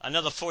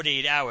another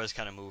 48 hours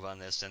kind of move on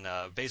this, and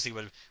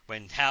basically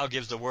when Hal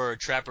gives the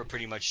word, Trapper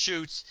pretty much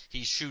shoots.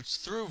 He shoots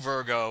through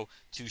Virgo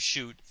to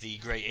shoot the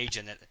Gray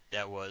agent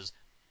that was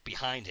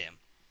behind him.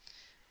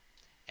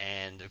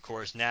 And of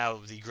course now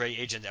the Gray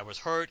agent that was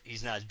hurt,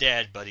 he's not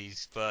dead, but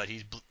he's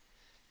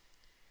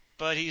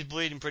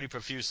bleeding pretty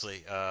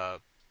profusely.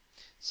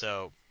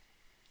 So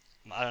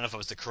I don't know if it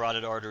was the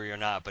carotid artery or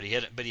not, but he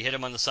hit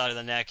him on the side of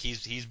the neck.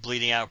 He's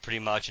bleeding out pretty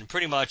much, and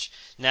pretty much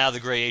now the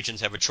Gray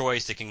agents have a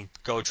choice. They can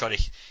go try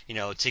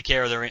to take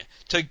care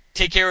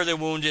of their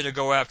wounded, or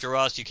go after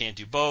us. You can't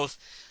do both.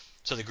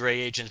 So the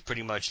Gray agents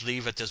pretty much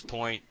leave at this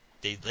point.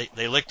 They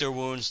lick their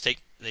wounds,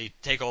 they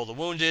take all the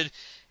wounded,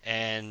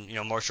 And,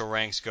 Marshall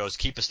Ranks goes,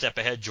 "Keep a step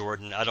ahead,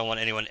 Jordan. I don't want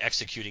anyone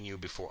executing you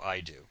before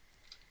I do."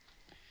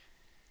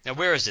 Now,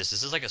 where is this?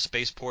 Is this like a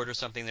spaceport or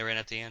something they're in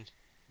at the end?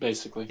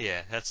 Basically.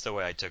 Yeah, that's the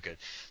way I took it.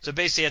 So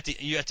basically,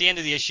 at the end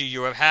of the issue,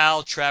 you have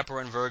Hal, Trapper,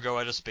 and Virgo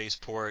at a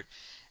spaceport,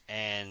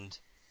 and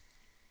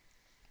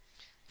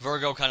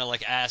Virgo kind of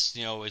like asks,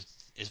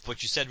 is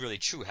what you said really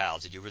true, Hal?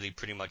 Did you really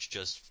pretty much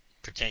just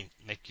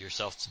make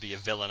yourself to be a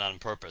villain on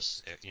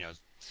purpose,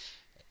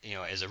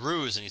 as a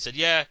ruse? And he said,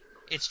 "Yeah,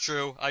 it's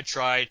true. I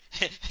tried.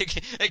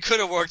 It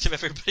could have worked if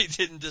everybody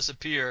didn't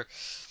disappear."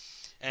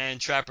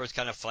 And Trapper's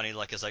kind of funny,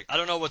 it's like, "I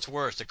don't know what's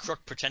worse, a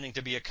crook pretending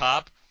to be a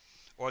cop,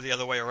 or the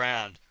other way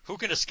around. Who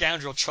can a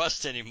scoundrel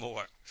trust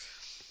anymore?"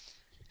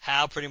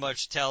 Hal pretty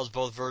much tells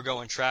both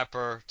Virgo and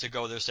Trapper to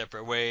go their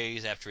separate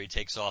ways after he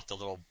takes off the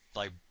little,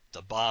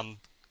 the bomb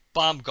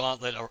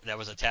gauntlet that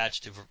was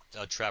attached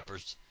to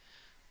Trapper's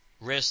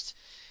wrist.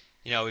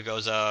 He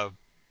goes,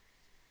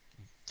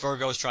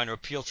 Virgo's trying to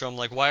appeal to him,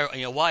 like,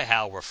 why,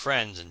 Hal? We're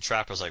friends. And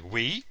Trapper's like,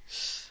 "We?"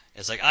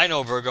 It's like, "I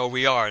know, Virgo,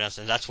 we are, and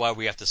that's why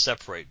we have to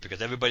separate,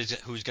 because everybody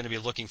who's going to be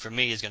looking for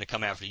me is going to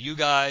come after you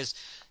guys,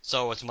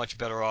 so it's much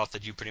better off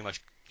that you pretty much,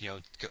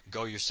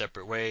 go your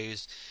separate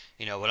ways.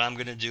 What I'm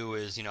going to do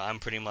is, I'm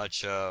pretty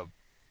much,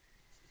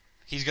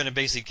 he's going to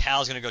basically,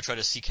 Hal's going to go try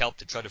to seek help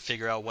to try to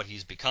figure out what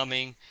he's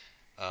becoming,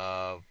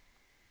 and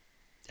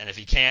if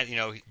he can't,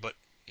 but,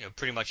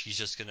 pretty much he's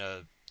just going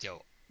to,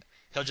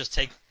 he'll just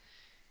take,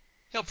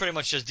 he'll pretty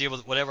much just deal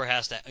with whatever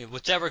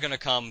going to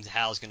come,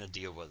 Hal's going to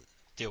deal with it.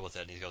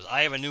 And he goes,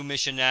 "I have a new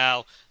mission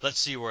now. Let's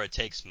see where it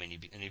takes me."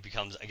 And he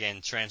becomes,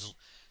 again,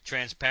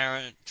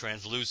 transparent,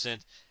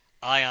 translucent,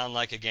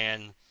 Ion-like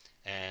again.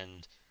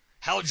 And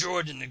Hal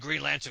Jordan, the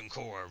Green Lantern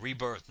Corps,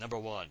 Rebirth,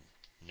 #1.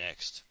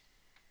 Next.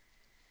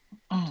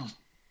 And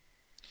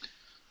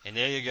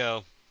there you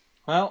go.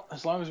 Well,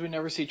 as long as we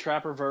never see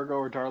Trapper, Virgo,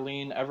 or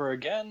Darlene ever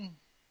again,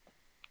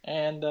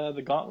 and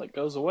the gauntlet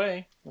goes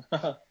away.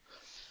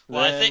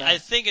 Well, I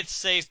think it's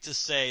safe to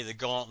say the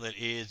gauntlet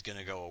is going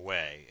to go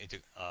away,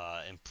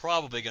 and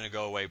probably going to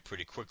go away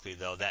pretty quickly,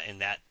 though.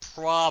 That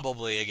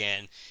probably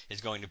again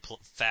is going to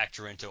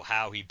factor into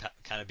how he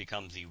kind of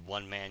becomes the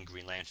one-man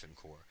Green Lantern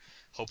Corps.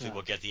 Hopefully,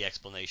 we'll get the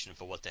explanation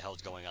for what the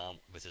hell's going on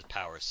with his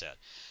power set.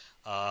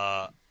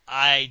 I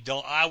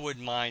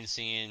wouldn't mind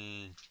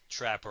seeing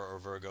Trapper or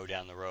Virgo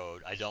down the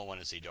road. I don't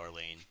want to see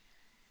Darlene.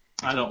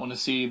 I don't want to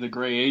see the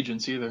Gray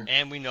Agents either.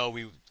 And we know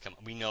we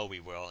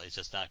will. It's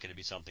just not going to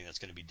be something that's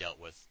going to be dealt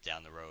with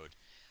down the road.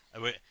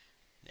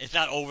 It's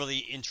not overly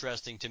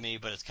interesting to me,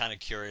 but it's kind of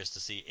curious to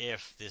see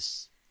if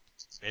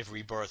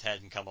Rebirth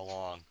hadn't come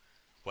along,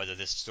 whether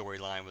this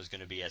storyline was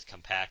going to be as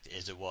compact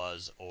as it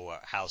was, or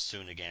how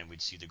soon again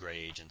we'd see the Gray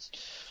Agents.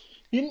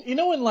 You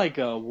know, in like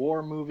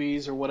war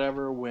movies or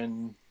whatever,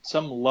 when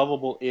some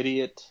lovable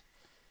idiot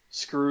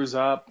screws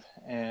up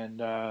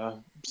and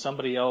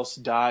somebody else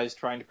dies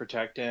trying to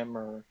protect him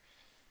or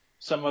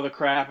some other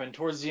crap, and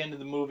towards the end of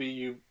the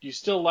movie you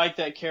still like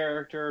that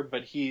character,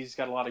 but he's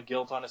got a lot of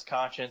guilt on his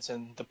conscience,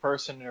 and the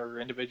person or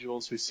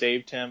individuals who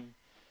saved him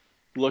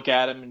look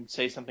at him and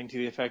say something to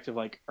the effect of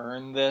like,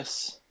 "Earn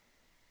this."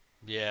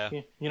 Yeah.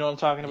 You know what I'm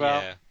talking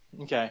about?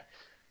 Yeah. Okay.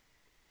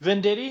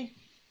 Venditti,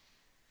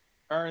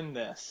 earn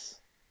this.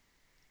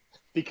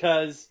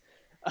 Because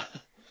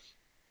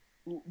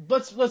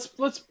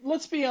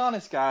let's be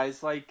honest,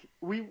 guys. Like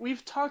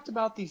we've talked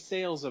about the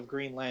sales of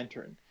Green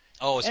Lantern.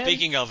 Oh,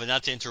 speaking of, and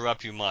not to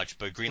interrupt you much,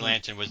 but Green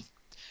Lantern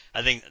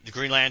I think the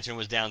Green Lantern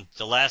was down.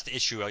 The last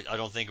issue, I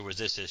don't think it was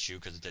this issue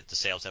because the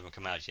sales haven't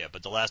come out yet.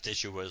 But the last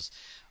issue was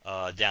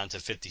down to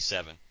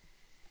 57.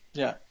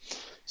 Yeah.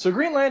 So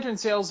Green Lantern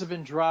sales have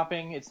been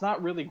dropping. It's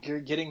not really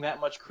getting that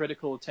much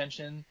critical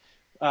attention.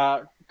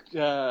 I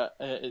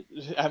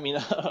mean,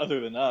 other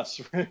than us,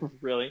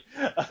 really,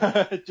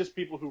 just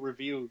people who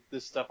review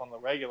this stuff on the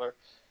regular.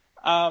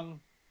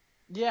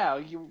 Yeah,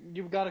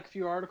 you've got a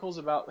few articles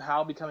about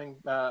Hal becoming,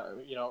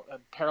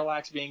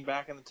 Parallax being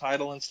back in the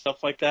title and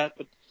stuff like that,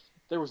 but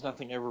there was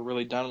nothing ever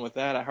really done with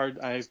that.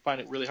 I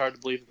find it really hard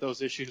to believe that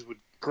those issues would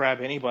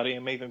grab anybody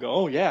and make them go,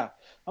 "Oh yeah,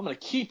 I'm going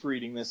to keep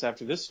reading this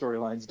after this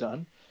storyline's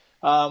done."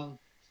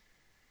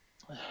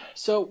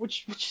 So,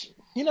 which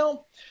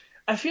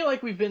I feel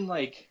like we've been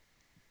like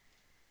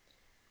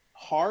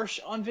harsh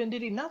on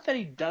Venditti. Not that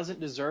he doesn't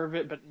deserve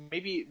it, but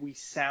maybe we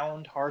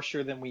sound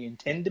harsher than we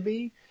intend to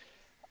be.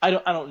 I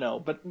don't know,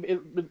 but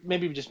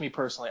maybe just me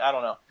personally. I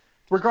don't know.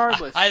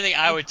 Regardless, I think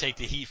I would take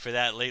the heat for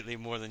that lately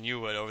more than you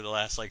would over the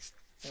last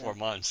 4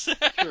 months.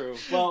 True.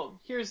 Well,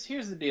 here's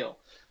the deal.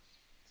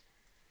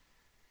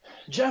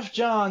 Jeff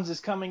Johns is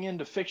coming in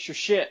to fix your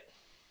shit,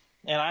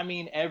 and I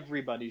mean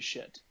everybody's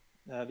shit.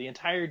 The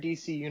entire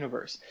DC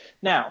universe.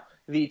 Now,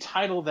 the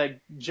title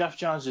that Jeff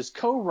Johns is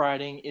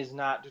co-writing is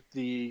not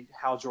the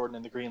Hal Jordan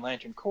and the Green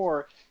Lantern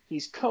Corps.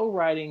 He's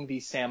co-writing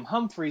the Sam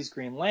Humphries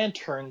Green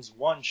Lanterns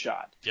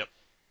one-shot. Yep.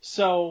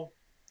 So,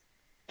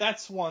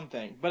 that's one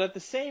thing. But at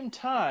the same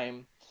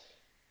time,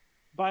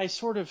 by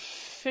sort of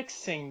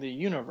fixing the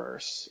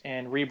universe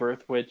and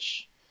Rebirth,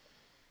 which,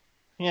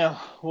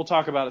 we'll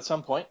talk about at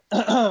some point,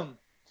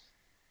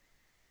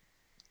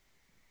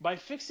 by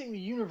fixing the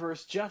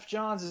universe, Jeff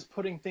Johns is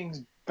putting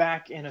things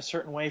back in a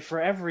certain way for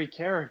every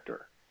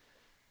character.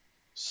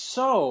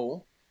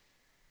 So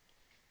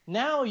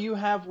now you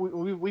have,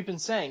 we've been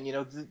saying,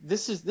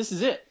 this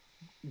is it.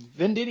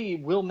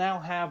 Venditti will now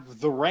have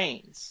the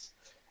reins.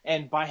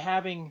 And by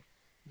having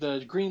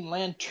the Green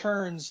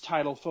Lantern's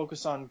title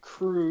focus on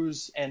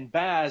Cruz and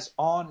Baz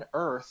on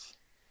Earth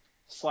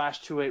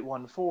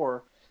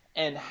 /2814,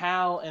 and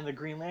Hal and the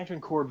Green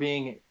Lantern Corps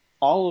being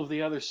all of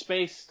the other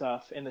space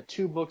stuff, and the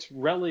two books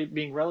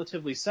being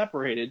relatively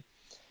separated,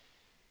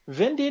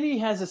 Venditti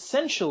has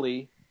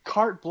essentially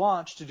carte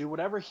blanche to do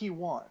whatever he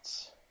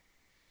wants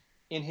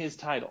in his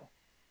title.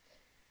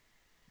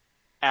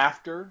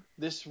 After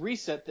this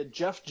reset that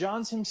Jeff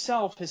Johns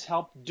himself has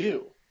helped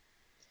do.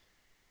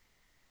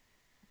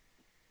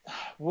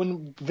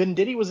 When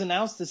Venditti was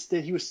announced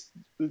when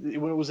it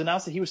was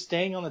announced that he was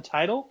staying on the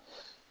title,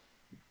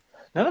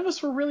 none of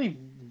us were really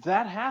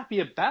that happy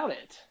about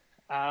it.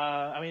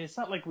 I mean, it's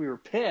not like we were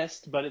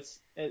pissed, but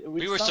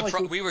we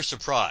were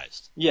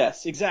surprised.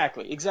 Yes,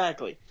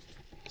 exactly.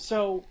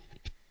 So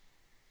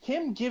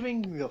him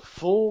being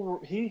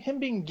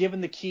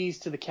given the keys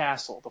to the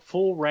castle, the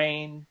full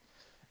reign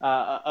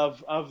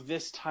of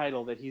this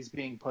title that he's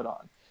being put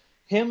on,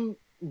 him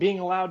being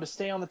allowed to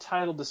stay on the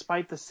title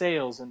despite the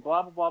sales and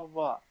blah blah blah blah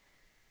blah,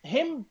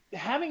 him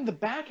having the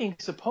backing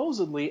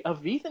supposedly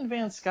of Ethan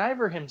Van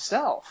Sciver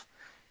himself.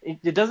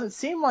 It doesn't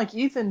seem like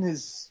Ethan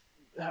is.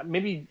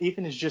 Maybe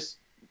Ethan is just,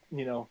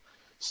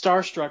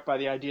 starstruck by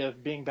the idea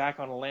of being back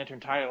on a Lantern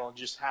title and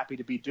just happy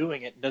to be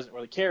doing it and doesn't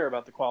really care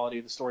about the quality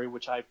of the story,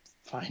 which I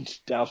find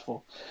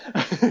doubtful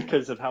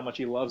because of how much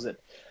he loves it.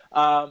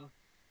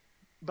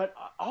 But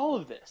all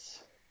of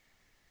this,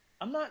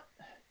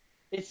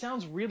 it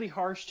sounds really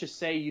harsh to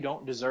say you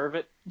don't deserve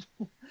it,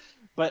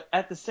 but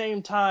at the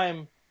same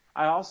time,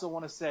 I also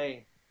want to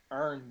say,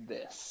 earn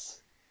this.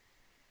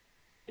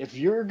 If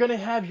you're going to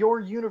have your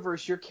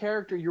universe, your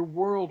character, your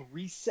world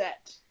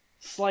reset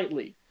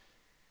slightly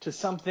to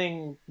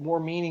something more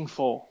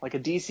meaningful, like a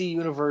DC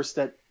universe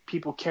that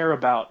people care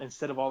about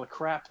instead of all the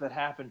crap that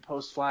happened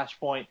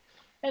post-Flashpoint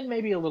and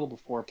maybe a little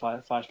before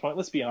Flashpoint.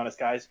 Let's be honest,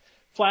 guys.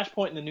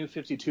 Flashpoint and the New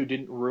 52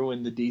 didn't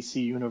ruin the DC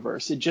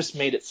universe. It just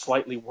made it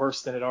slightly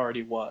worse than it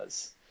already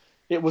was.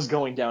 It was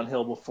going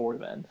downhill before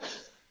then.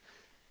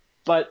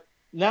 But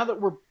now that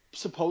we're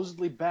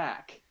supposedly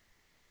back,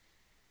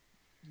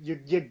 you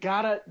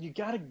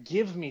gotta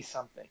give me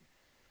something.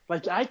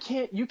 Like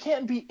you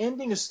can't be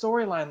ending a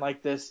storyline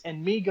like this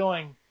and me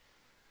going,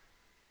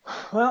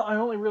 well, I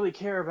only really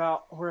care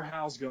about where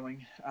Hal's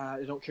going.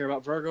 I don't care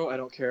about Virgo. I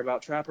don't care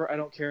about Trapper. I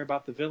don't care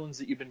about the villains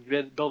that you've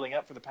been building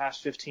up for the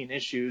past 15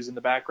 issues in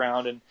the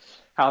background and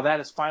how that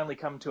has finally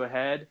come to a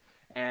head.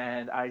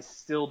 And I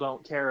still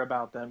don't care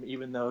about them,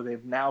 even though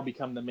they've now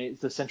become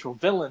the central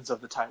villains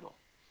of the title.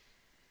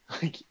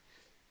 Like,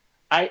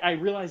 I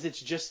realize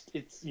it's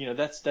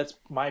that's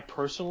my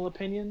personal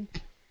opinion,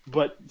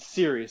 but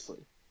seriously,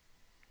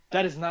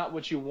 that is not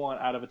what you want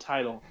out of a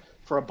title,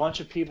 for a bunch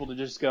of people to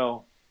just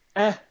go,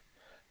 I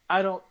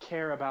don't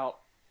care about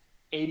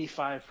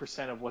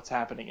 85% of what's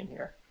happening in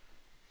here.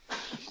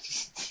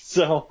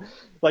 So,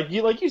 like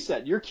you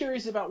said, you're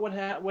curious about what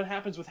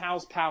happens with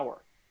Hal's power,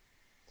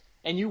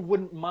 and you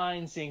wouldn't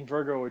mind seeing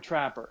Virgo or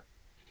Trapper,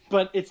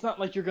 but it's not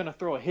like you're going to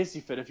throw a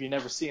hissy fit if you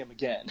never see him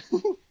again.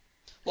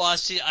 Well, I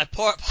see.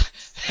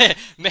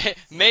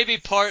 Maybe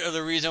part of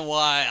the reason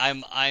why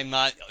I'm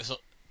not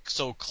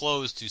so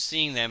close to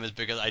seeing them is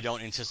because I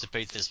don't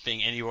anticipate this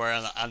being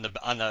anywhere on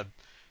the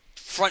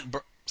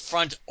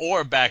front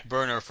or back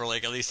burner for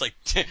like at least like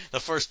the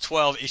first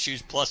 12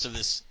 issues plus of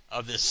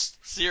this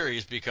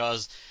series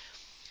because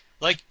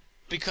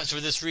for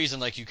this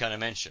reason, like you kind of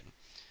mentioned.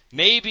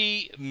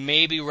 Maybe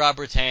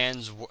Robert's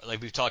hands,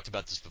 like we've talked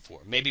about this before.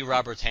 Maybe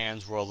Robert's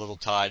hands were a little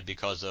tied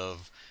because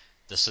of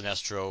the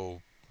Sinestro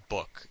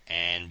book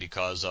and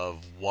because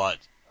of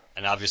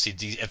and obviously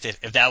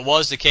if that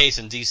was the case,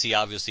 and DC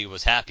obviously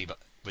was happy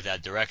with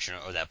that direction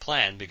or that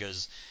plan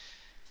because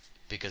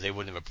they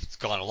wouldn't have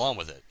gone along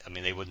with it. I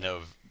mean, they wouldn't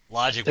have.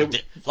 Logic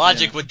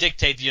would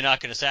dictate that you're not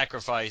going to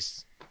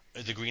sacrifice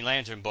the Green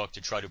Lantern book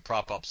to try to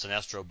prop up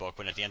Sinestro book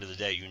when at the end of the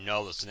day, the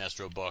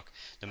Sinestro book,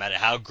 no matter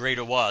how great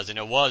it was, and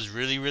it was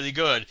really, really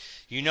good,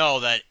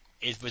 that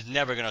it was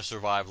never going to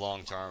survive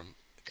long term.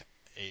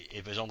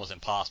 It was almost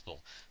impossible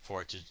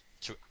for it to.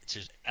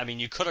 I mean,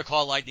 you could have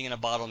caught lightning in a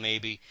bottle,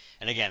 maybe.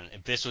 And again,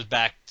 if this was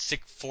back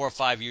 4 or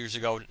 5 years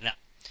ago, now,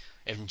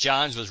 if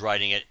Johns was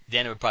writing it,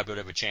 then it would probably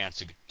have a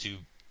chance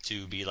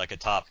to be like a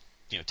top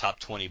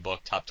 20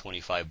 book, top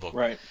 25 book.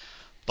 Right.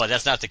 But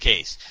that's not the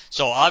case.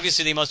 So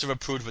obviously they must have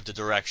approved with the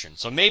direction.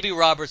 So maybe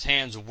Robert's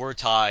hands were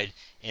tied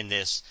in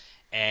this,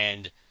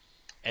 and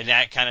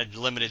that kind of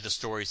limited the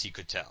stories he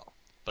could tell.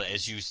 But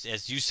as you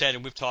said,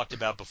 and we've talked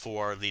about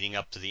before, leading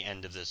up to the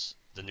end of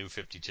the New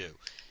 52.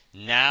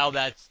 Now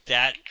that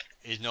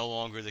is no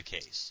longer the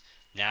case.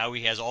 Now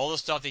he has all the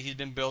stuff that he's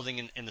been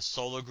building in the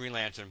solo Green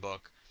Lantern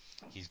book.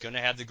 He's going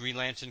to have the Green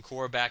Lantern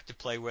Corps back to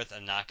play with,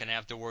 and not going to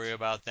have to worry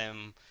about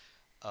them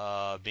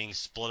being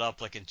split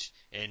up like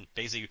in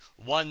basically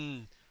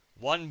one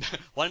one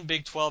one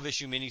big 12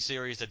 issue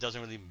miniseries that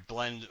doesn't really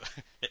blend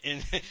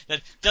in,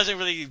 that doesn't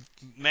really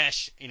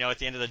mesh. At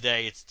the end of the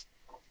day,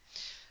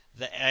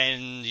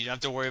 and you don't have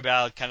to worry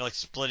about kind of like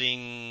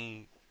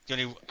splitting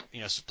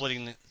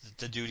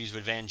the duties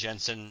with Van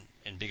Jensen,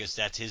 and because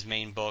that's his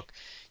main book.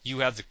 You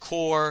have the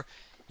core,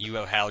 you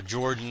have Hal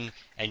Jordan,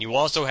 and you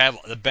also have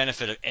the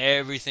benefit of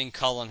everything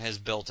Cullen has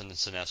built in the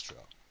Sinestro.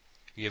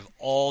 You have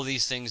all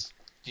these things,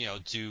 to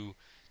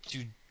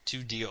to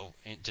to deal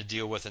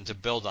with and to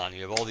build on.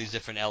 You have all these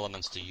different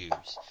elements to use.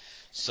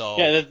 So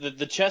Yeah,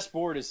 the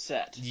chessboard is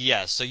set.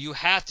 yes, so you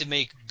have to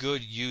make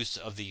good use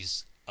of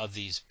these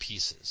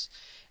pieces,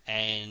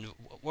 and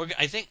we're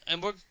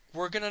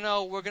gonna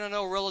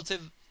know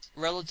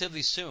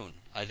relatively soon.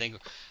 I think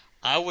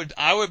I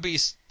would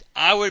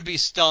be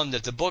stunned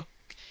if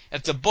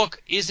the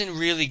book isn't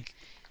really,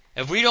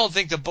 if we don't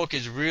think the book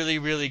is really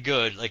really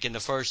good, like in the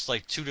first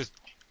like 2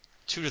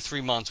 to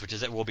 3 months, which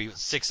is it will be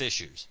 6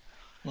 issues,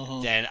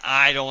 Mm-hmm. then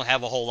I don't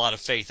have a whole lot of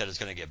faith that it's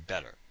going to get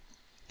better.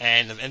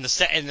 And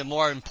the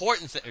more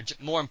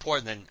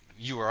important than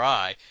you or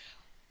I,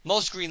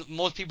 most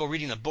people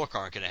reading the book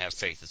aren't going to have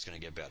faith it's going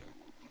to get better,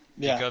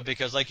 Yeah.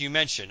 because like you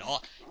mentioned,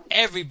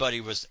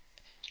 everybody was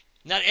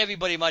not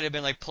everybody might have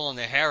been like pulling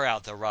their hair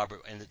out that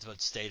Robert and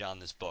what stayed on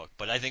this book,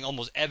 but I think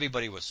almost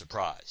everybody was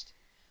surprised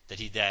that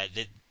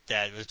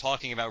we're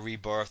talking about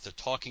rebirth, they're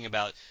talking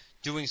about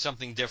doing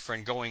something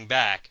different, going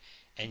back,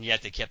 and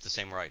yet they kept the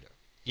same writer.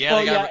 Yeah, Well,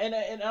 they yeah, got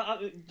and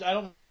I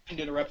don't mean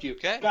to interrupt you,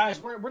 okay. guys.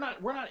 We're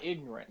not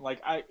ignorant.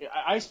 Like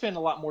I spend a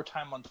lot more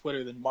time on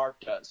Twitter than Mark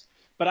does,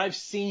 but I've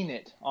seen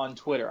it on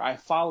Twitter. I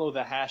follow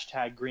the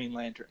hashtag Green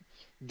Lantern.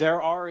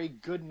 There are a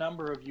good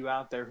number of you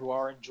out there who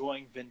are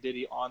enjoying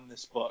Venditti on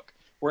this book.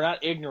 We're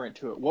not ignorant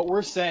to it. What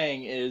we're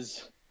saying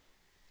is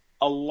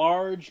a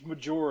large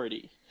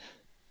majority,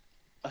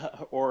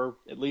 or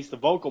at least the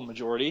vocal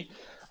majority,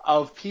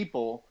 of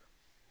people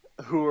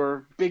who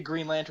are big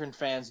Green Lantern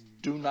fans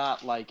do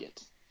not like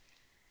it,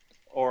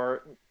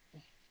 or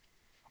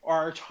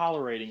are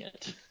tolerating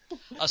it.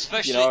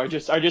 Especially Are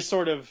just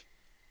sort of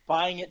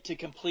buying it to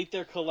complete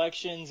their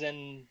collections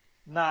and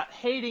not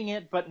hating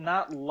it, but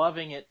not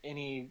loving it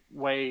any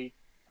way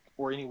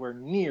or anywhere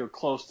near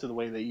close to the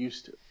way they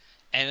used to.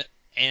 and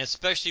and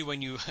especially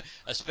when you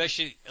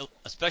especially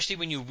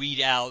when you weed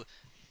out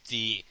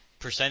the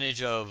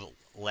percentage of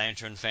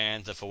Lantern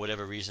fans that for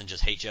whatever reason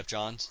just hate Jeff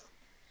Johns.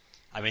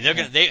 I mean, they're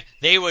Yeah. gonna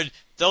they would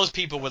those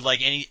people would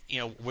like any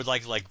would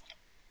like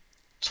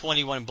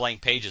 21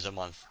 blank pages a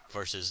month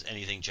versus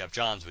anything Jeff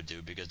Johns would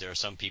do, because there are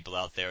some people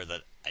out there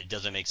that it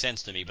doesn't make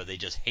sense to me, but they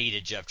just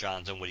hated Jeff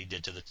Johns and what he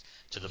did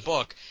to the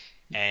book,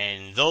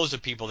 and those are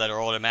people that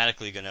are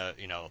automatically gonna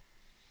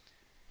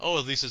oh,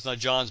 at least it's not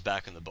John's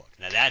back in the book.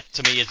 Now that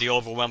to me is the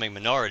overwhelming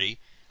minority.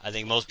 I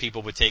think most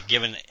people would take,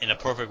 given in a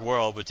perfect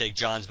world, would take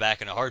John's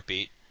back in a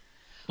heartbeat.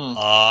 Hmm.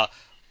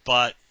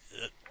 But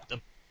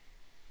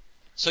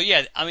so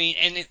yeah, I mean,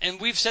 and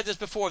we've said this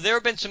before. There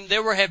have been,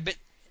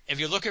 if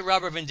you look at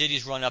Robert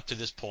Venditti's run up to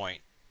this point,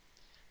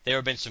 there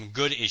have been some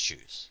good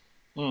issues.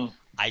 Hmm.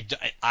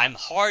 I'm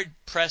hard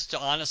pressed to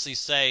honestly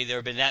say there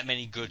have been that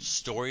many good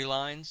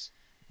storylines,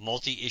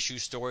 multi-issue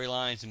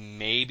storylines.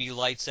 Maybe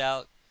Lights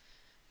Out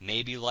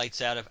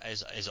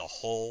as a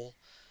whole,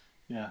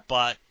 Yeah.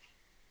 but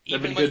There've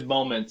been even when good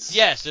moments.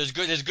 yes, there's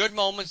good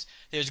moments.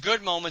 There's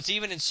good moments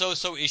even in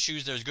so-so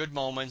issues. There's good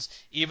moments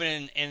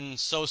even in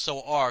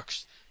so-so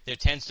arcs. There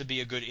tends to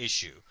be a good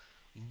issue,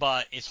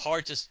 but it's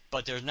hard to.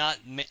 But there's not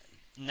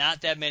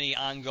that many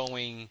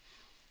ongoing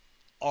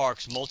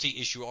arcs,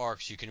 multi-issue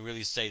arcs. You can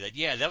really say that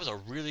that was a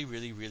really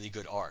really really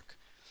good arc,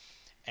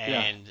 Yeah.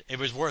 and it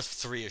was worth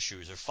 3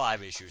 issues or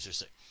 5 issues or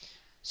 6.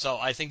 So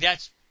I think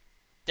that's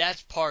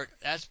part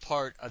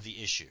of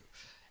the issue,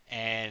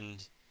 and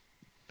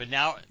but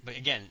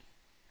again,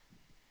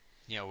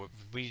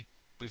 we've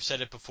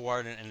said it before,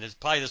 and this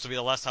will be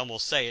the last time we'll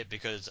say it,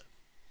 because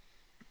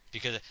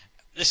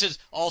this is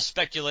all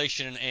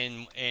speculation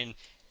and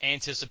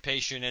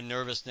anticipation and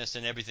nervousness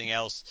and everything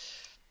else,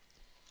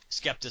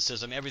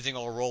 skepticism, everything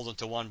all rolled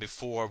into one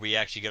before we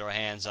actually get our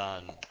hands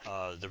on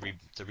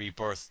the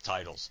rebirth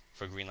titles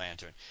for Green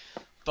Lantern.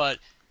 But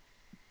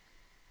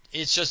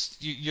it's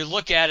just you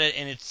look at it,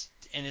 and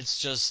it's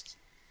just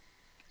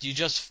you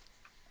just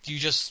you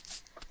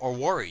just are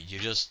worried.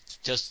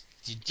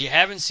 You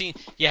haven't seen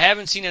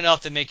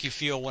enough to make you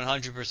feel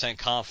 100%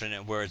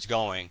 confident where it's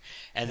going.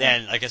 And Yeah.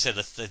 then, like I said,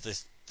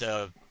 the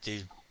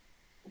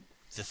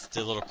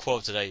little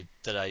quote that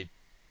I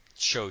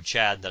showed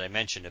Chad that I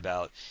mentioned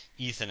about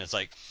Ethan, it's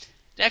like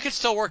that could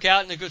still work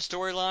out in a good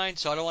storyline.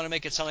 So I don't want to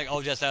make it sound like,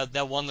 oh, just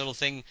that one little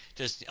thing,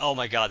 just, oh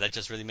my god, that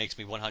just really makes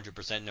me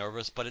 100%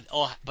 nervous. But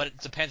it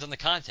depends on the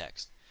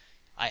context.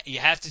 You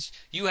have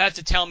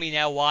to tell me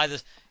now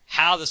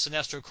how the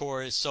Sinestro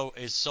Corps is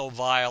so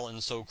vile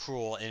and so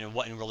cruel, and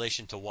in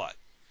relation to what?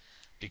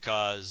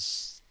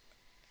 Because,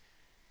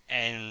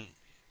 and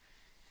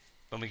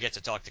when we get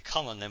to talk to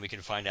Cullen, then we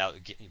can find out,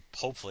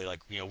 hopefully, like,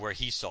 where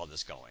he saw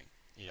this going.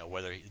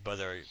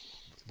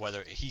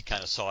 Whether he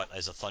kind of saw it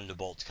as a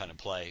thunderbolt kind of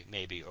play,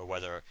 maybe, or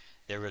whether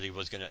there really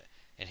was gonna,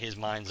 in his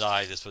mind's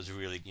eye, this was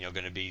really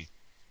going to be.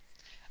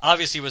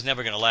 Obviously, it was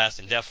never going to last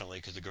indefinitely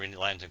because the Green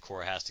Lantern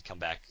Corps has to come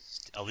back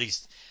at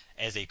least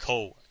as a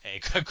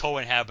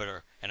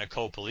co-inhabitor and a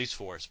co-police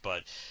force.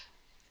 But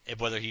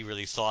whether he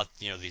really thought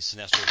the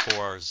Sinestro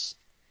Corps'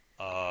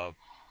 uh,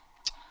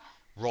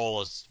 role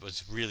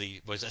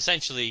was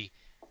essentially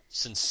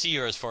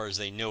sincere as far as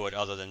they knew it,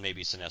 other than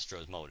maybe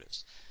Sinestro's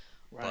motives.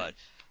 Right.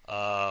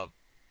 But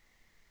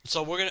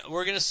so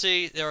we're gonna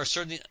see. There's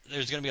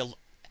gonna be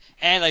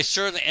and I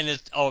certainly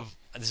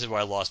this is where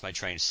I lost my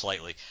train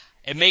slightly.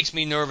 It makes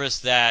me nervous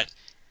that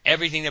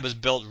everything that was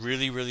built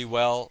really really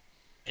well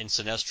in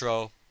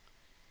Sinestro,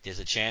 there's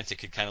a chance it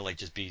could kind of like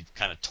just be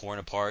kind of torn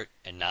apart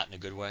and not in a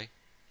good way.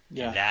 And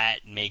Yeah.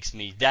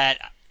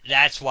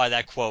 that's why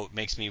that quote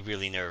makes me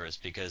really nervous,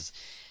 because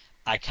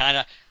I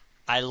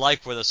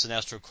like where the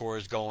Sinestro Corps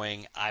is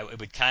going.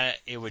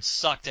 It would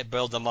suck to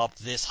build them up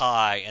this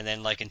high and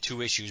then like in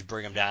 2 issues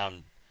bring them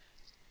down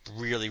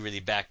really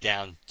really back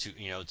down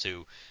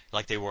to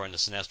like they were in the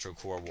Sinestro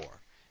Corps War.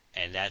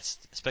 And that's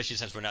especially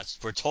since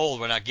we're told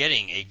we're not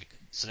getting a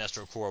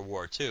Sinestro Corps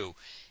War 2.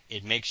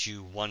 It makes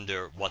you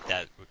wonder what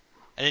that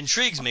it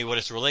intrigues me what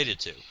it's related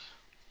to.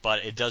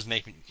 But it does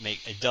make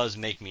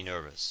me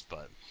nervous.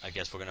 But I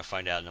guess we're gonna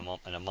find out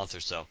in a month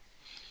or so.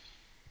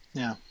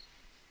 Yeah.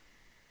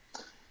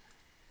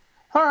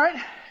 All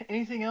right.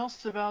 Anything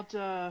else about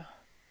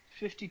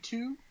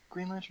 52?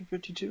 Green Lantern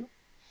 52?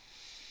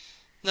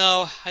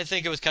 No, I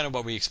think it was kind of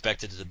what we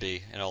expected it to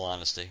be. In all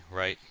honesty,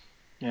 right?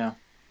 Yeah.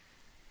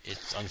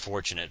 It's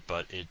unfortunate,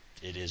 but it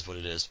is what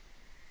it is.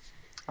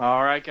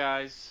 All right,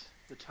 guys.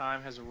 The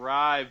time has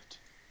arrived.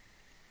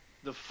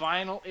 The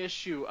final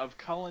issue of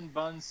Cullen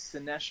Bunn's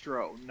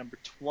Sinestro, number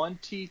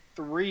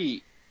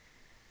 23.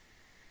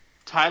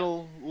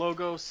 Title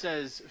logo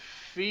says,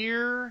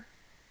 Fear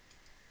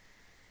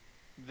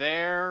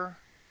Their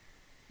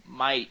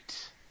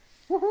Might.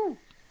 Woohoo!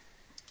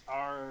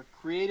 Our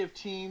creative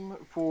team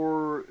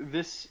for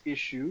this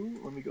issue,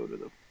 let me go to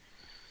the...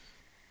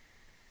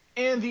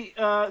 And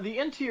the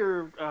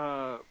interior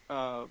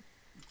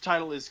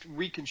title is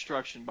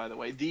Reconstruction, by the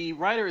way. The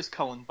writer is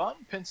Cullen Bunn,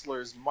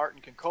 penciler is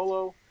Martin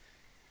Cancolo,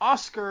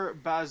 Oscar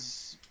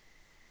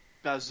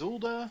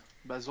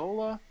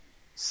Bazola,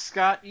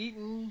 Scott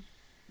Eaton,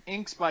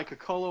 inks by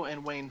Caccolo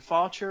and Wayne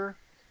Faucher,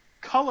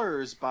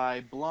 colors by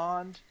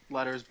Blonde,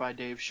 letters by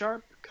Dave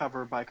Sharp,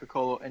 cover by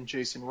Caccolo and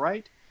Jason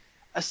Wright,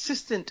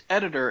 assistant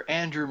editor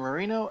Andrew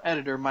Marino,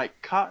 editor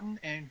Mike Cotton,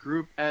 and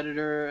group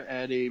editor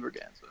Eddie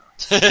Berganza.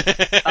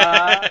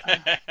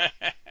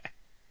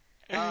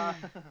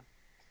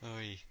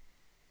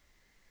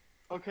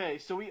 Okay,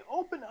 so we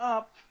open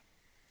up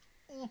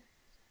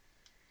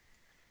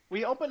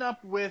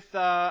with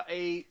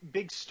a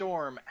big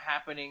storm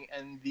happening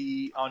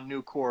on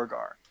New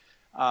Corrigar.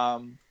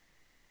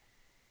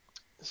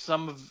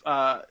 Some of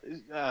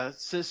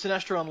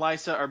Sinestro and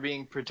Lysa are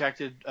being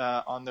protected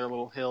on their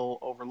little hill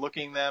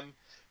overlooking them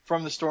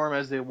from the storm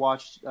as they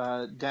watch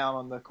down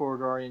on the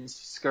Corrigarians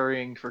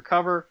scurrying for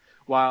cover,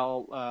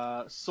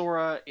 while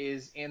Sora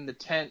is in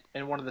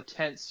one of the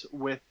tents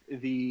with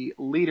the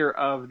leader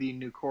of the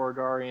New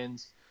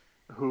Corrigarians,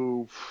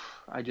 who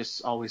I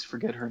just always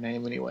forget her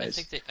name anyways.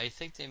 I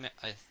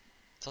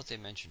thought they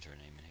mentioned her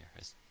name in here.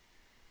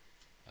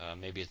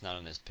 Maybe it's not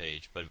on this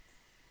page, but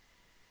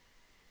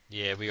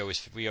yeah, we always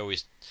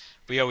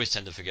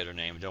tend to forget her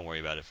name. Don't worry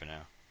about it for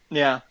now.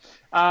 Yeah,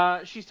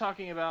 Sora's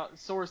talking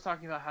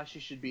about how she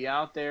should be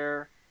out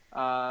there,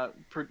 having,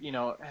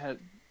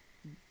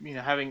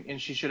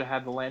 and she should have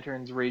had the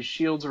lanterns raise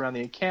shields around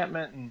the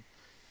encampment, and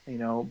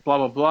blah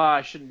blah blah.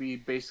 I shouldn't be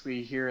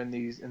basically here in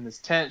this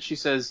tent. She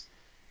says,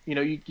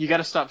 you got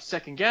to stop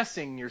second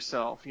guessing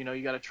yourself. You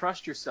got to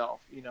trust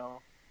yourself. You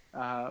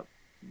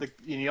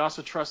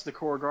also trust the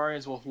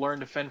Corrigarians will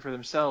learn to fend for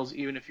themselves,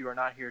 even if you are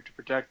not here to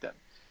protect them.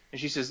 And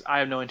she says, I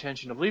have no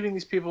intention of leaving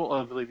these people,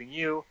 of leaving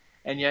you,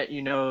 and yet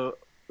you know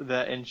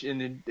that. And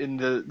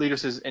the leader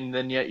says, and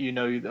then yet you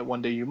know that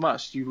one day you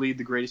must. You lead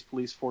the greatest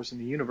police force in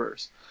the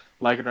universe.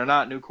 Like it or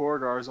not, New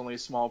Corrigar is only a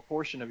small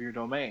portion of your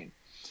domain.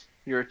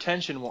 Your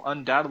attention will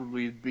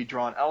undoubtedly be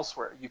drawn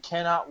elsewhere. You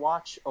cannot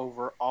watch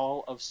over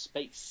all of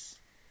space.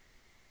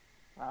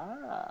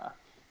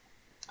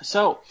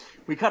 So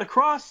we cut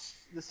across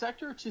the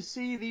sector to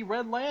see the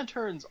Red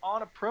Lanterns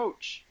on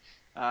approach.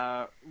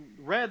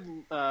 Red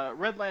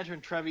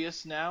Lantern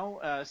Trevius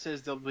now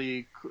says they'll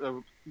be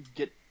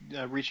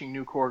reaching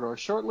New Corridor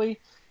shortly.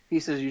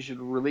 He says you should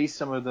release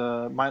some of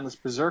the mindless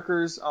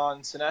berserkers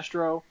on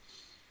Sinestro.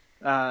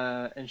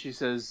 And she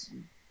says,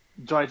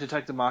 do I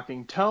detect a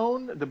mocking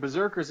tone? The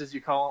berserkers, as you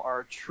call them, are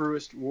our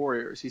truest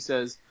warriors. He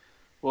says,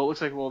 well, it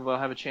looks like they'll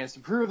have a chance to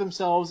prove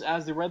themselves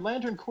as the Red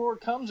Lantern Corps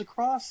comes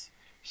across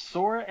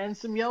Sora and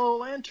some yellow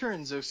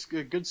lanterns, a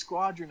good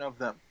squadron of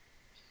them.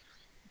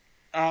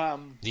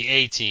 The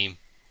A team.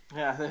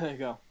 Yeah, there you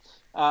go.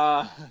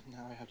 Now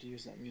I have to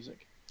use that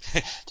music.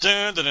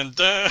 Dun, dun, dun,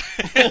 dun.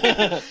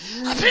 I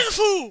feel the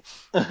fool.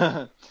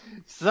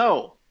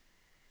 So,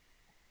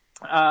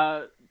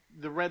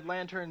 the Red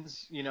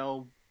Lanterns,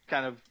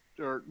 kind of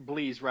or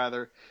Blees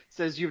rather,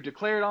 says, "You've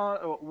declared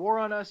war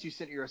on us. You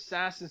sent your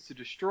assassins to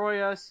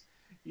destroy us."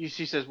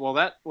 She says, "Well,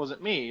 that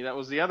wasn't me. That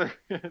was the other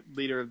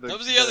leader of the." That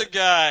was the other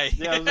guy.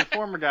 Yeah, it was the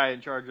former guy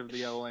in charge of the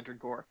Yellow Lantern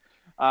Corps.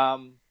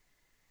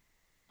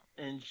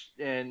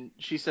 And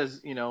she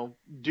says,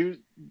 do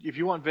if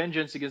you want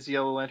vengeance against the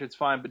Yellow Lanterns,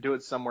 fine, but do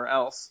it somewhere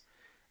else.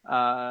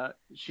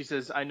 She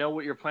says, "I know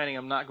what you're planning.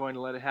 I'm not going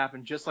to let it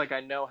happen. Just like I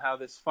know how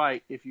this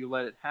fight, if you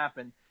let it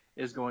happen,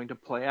 is going to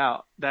play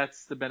out.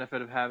 That's the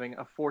benefit of having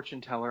a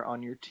fortune teller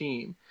on your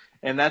team."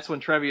 And that's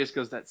when Trevius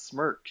goes that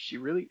smirk. She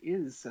really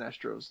is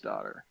Sinestro's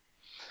daughter.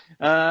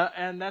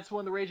 And that's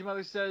when the Rage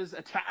Mother says,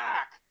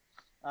 "Attack!"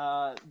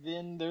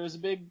 Then there's a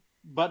big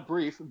but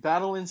brief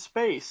battle in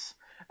space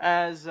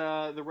as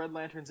the Red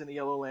Lanterns and the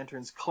Yellow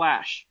Lanterns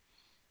clash.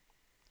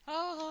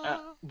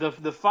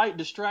 The fight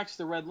distracts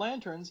the Red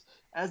Lanterns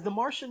as the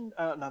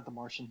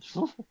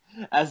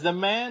as the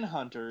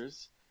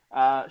Manhunters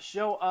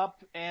show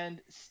up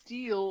and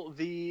steal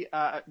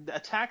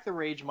attack the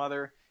Rage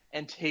Mother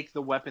and take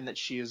the weapon that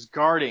she is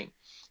guarding,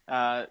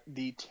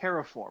 the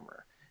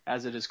Terraformer,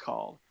 as it is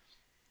called.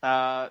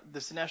 The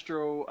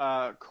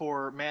Sinestro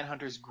Corps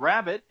Manhunters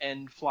grab it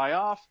and fly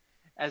off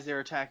as they're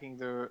attacking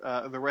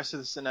the rest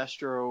of the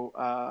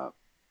Sinestro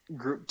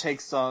group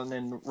takes on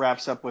and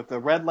wraps up with the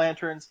Red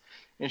Lanterns.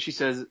 And she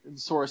says,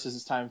 Sora says,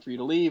 "It's time for you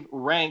to leave.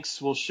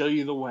 Ranks will show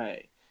you the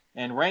way."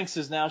 And Ranks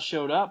has now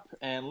showed up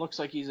and looks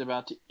like he's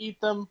about to eat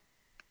them.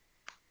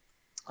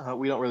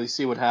 We don't really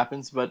see what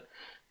happens, but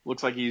he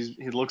looks like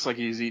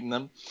he's eating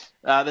them.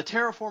 The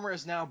Terraformer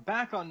is now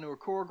back on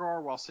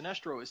Nurkurgar while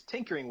Sinestro is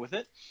tinkering with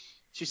it.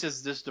 She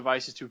says this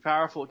device is too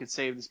powerful. It could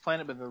save this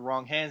planet, but in the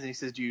wrong hands. And he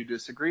says, "Do you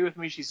disagree with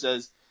me?" He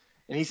says,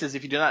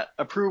 "If you do not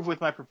approve with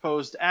my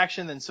proposed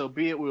action, then so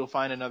be it. We will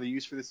find another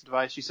use for this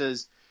device." She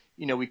says,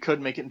 "We could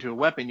make it into a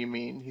weapon, you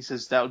mean?" He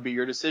says, "That would be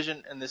your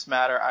decision. In this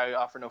matter, I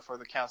offer no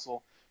further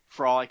counsel.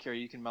 For all I care,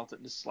 you can melt it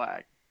into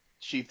slag."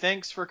 She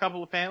thinks for a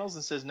couple of panels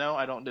and says, "No,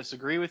 I don't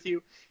disagree with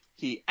you."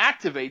 He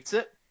activates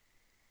it,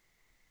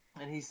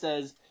 and he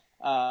says,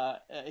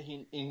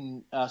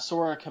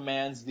 Sora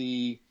commands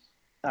the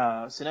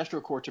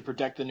Sinestro Corps to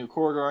protect the new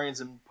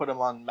Corridorians and put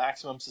them on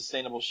maximum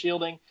sustainable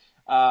shielding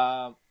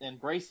and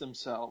brace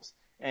themselves.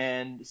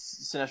 And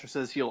Sinestro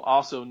says he'll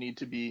also need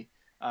to be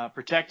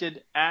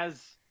protected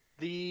as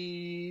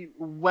the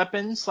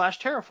weapon /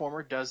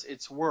 terraformer does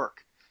its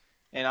work.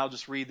 And I'll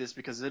just read this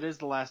because it is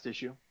the last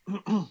issue.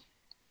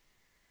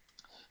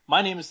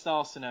 "My name is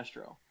Thal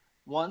Sinestro.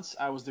 Once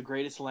I was the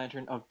greatest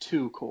lantern of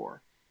 2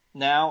 Corps.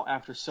 Now,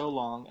 after so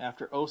long,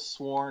 after oaths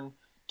sworn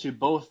to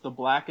both the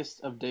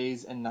blackest of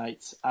days and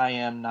nights, I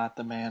am not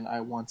the man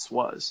I once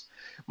was.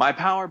 My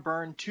power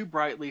burned too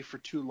brightly for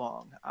too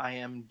long. I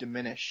am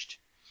diminished.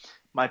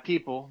 My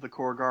people, the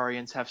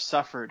Korgarians, have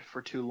suffered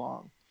for too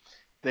long.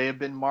 They have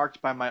been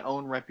marked by my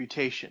own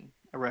reputation,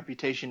 a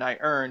reputation I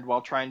earned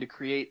while trying to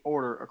create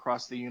order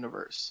across the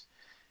universe.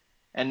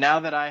 And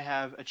now that I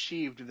have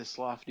achieved this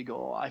lofty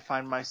goal, I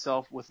find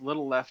myself with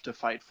little left to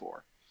fight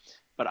for.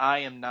 But I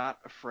am not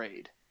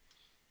afraid.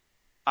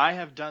 I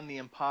have done the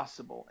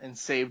impossible and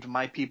saved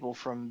my people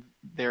from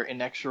their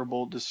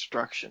inexorable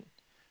destruction.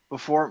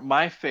 Before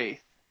my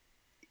faith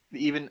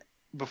even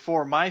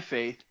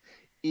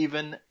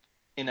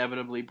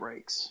inevitably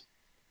breaks.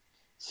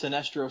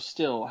 Sinestro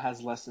still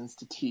has lessons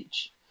to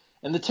teach."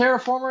 And the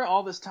Terraformer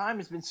all this time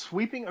has been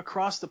sweeping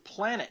across the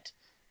planet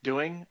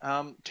doing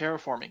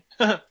terraforming.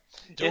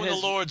 Doing the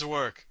Lord's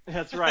work.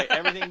 That's right.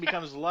 Everything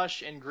becomes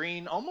lush and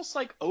green, almost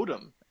like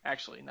Odom,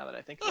 actually, now that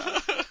I think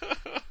about it.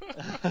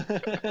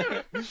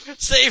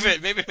 Save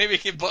it. Maybe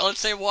let's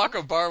say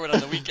Walker borrow it on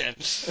the weekend.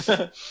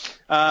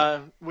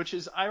 Which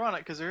is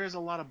ironic because there is a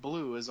lot of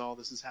blue as all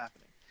this is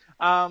happening.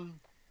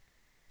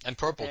 And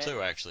purple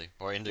too, actually,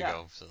 or indigo.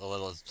 Yeah. So a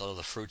little of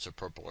the fruits are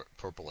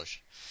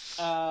purplish.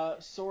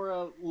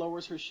 Sora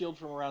lowers her shield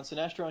from around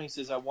Sinestro, and he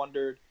says, "I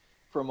wondered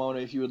for a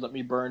moment if you would let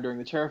me burn during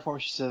the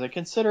terraform." She says, "I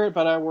consider it,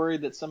 but I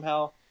worried that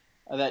somehow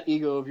that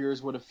ego of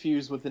yours would have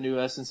fused with the new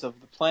essence of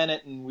the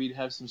planet, and we'd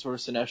have some sort of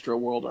Sinestro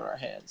world on our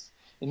hands."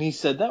 And he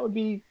said, "That would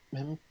be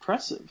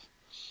impressive."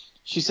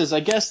 She says,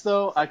 "I guess,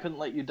 though, I couldn't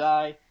let you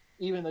die,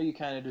 even though you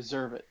kind of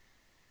deserve it.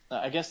 You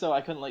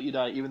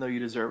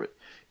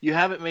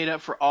haven't made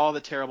up for all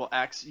the terrible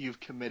acts you've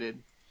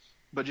committed,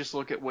 but just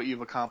look at what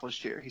you've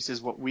accomplished here." He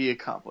says, "What we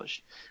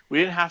accomplished. We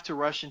didn't have to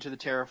rush into the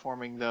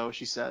terraforming, though,"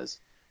 she says.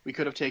 "We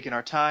could have taken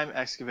our time,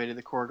 excavated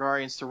the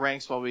Korgarians to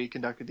ranks while we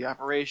conducted the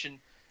operation.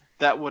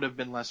 That would have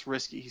been less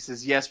risky." He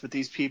says, "Yes, but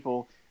these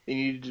people, they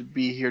needed to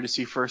be here to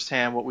see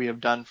firsthand what we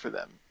have done for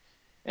them."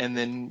 And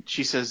then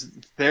she says,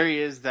 "There he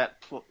is,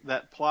 that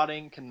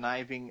plotting,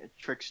 conniving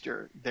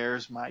trickster.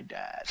 There's my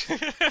dad."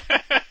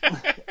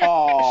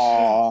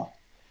 Aww.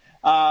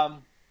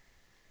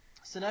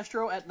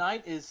 Sinestro at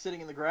night is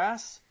sitting in the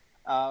grass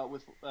while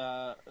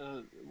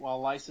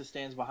Lysa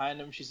stands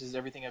behind him. She says,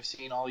 "Everything I've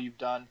seen, all you've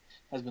done,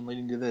 has been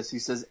leading to this." He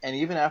says, "And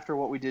even after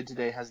what we did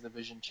today, has the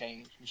vision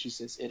changed?" And she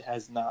says, "It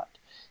has not."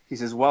 He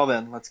says, "Well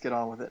then, let's get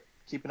on with it.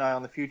 Keep an eye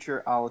on the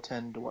future. I'll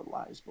attend to what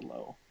lies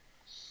below."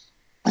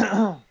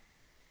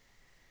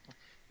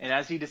 And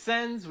as he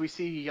descends, we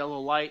see yellow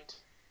light,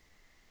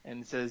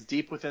 and it says,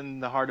 deep within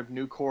the heart of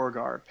New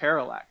Korrigar,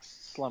 Parallax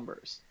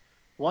slumbers.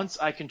 Once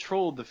I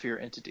controlled the fear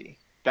entity,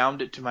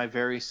 bound it to my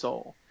very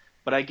soul,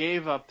 but I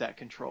gave up that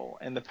control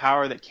and the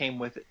power that came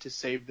with it to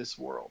save this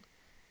world.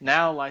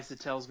 Now Lysa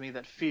tells me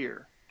that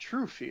fear,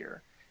 true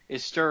fear,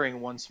 is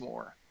stirring once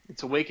more.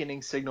 Its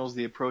awakening signals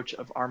the approach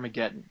of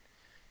Armageddon,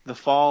 the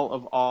fall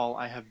of all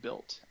I have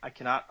built. I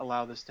cannot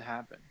allow this to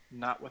happen,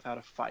 not without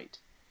a fight.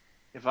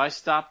 If I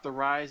stop the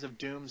rise of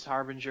Doom's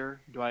harbinger,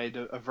 do I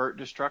avert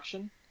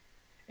destruction?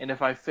 And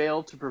if I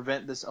fail to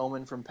prevent this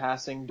omen from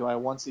passing, do I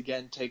once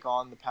again take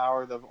on the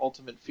power of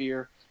ultimate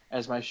fear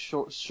as my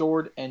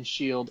sword and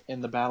shield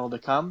in the battle to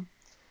come?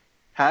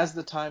 Has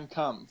the time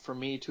come for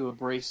me to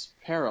embrace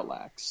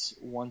Parallax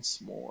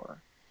once more?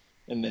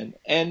 And then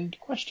end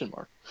question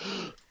mark.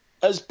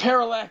 As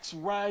Parallax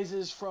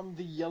rises from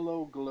the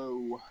yellow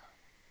glow.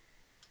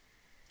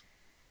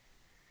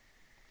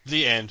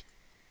 The end.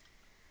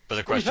 With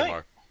a What do you question think?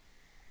 mark.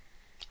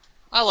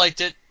 I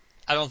liked it.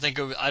 I don't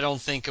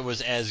think it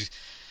was as.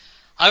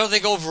 I don't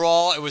think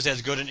overall it was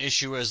as good an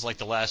issue as like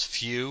the last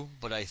few,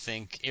 but I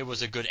think it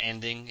was a good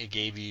ending. It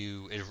gave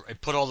you. It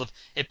put all the.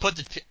 It put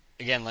the.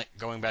 Again, like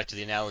going back to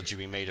the analogy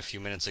we made a few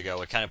minutes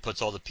ago, it kind of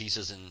puts all the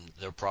pieces in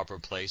their proper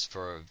place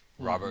for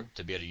Robert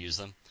to be able to use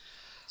them.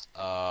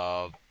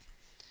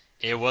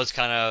 It was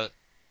kind of.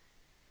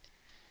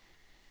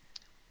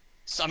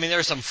 I mean, there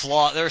are some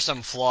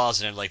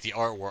flaws in it, like the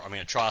artwork. I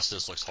mean,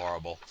 Atrocitus looks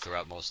horrible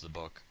throughout most of the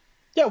book.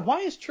 Yeah, why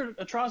is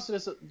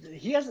Atrocitus?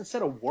 He hasn't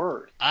said a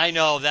word. I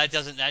know that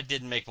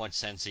didn't make much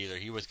sense either.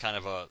 He was kind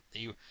of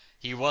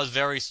he was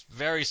very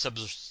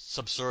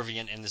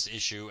subservient in this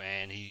issue,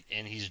 and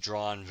he's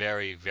drawn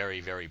very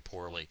very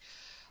poorly.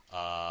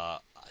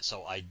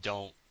 So I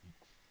don't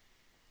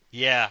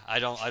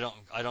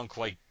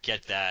quite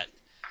get that.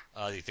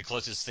 The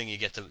closest thing you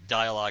get to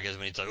dialogue is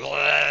when he's like,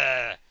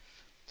 "Wah!"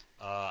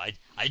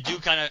 I do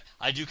kind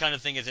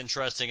of think it's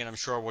interesting, and I'm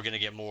sure we're going to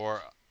get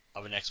more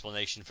of an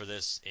explanation for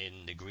this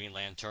in the Green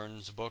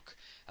Lanterns book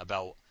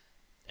about.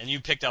 And you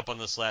picked up on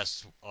this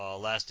last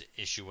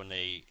issue when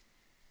they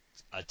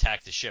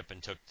attacked the ship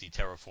and took the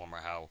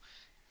terraformer. How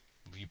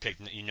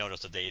you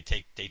noticed that they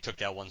took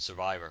that one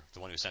survivor, the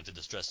one who sent the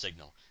distress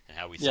signal, and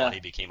how we thought he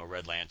became a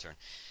Red Lantern.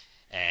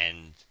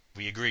 And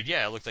we agreed,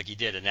 yeah, it looked like he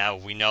did. And now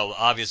we know,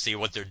 obviously,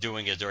 what they're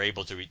doing is they're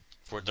able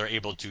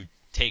to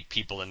take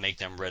people and make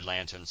them Red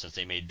Lanterns, since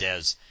they made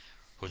Dez,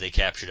 who they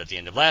captured at the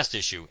end of last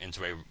issue,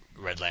 into a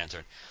Red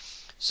Lantern.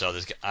 So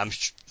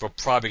we're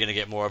probably going to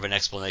get more of an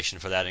explanation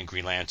for that in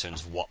Green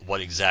Lanterns,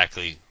 what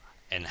exactly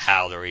and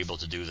how they're able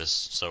to do this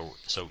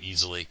so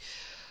easily.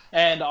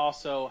 And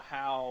also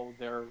how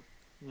they're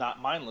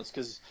not mindless,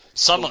 because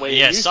the way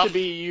it used to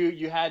be,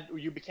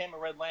 you became a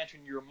Red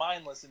Lantern, you were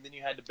mindless, and then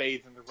you had to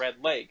bathe in the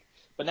Red Lake.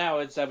 But now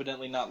it's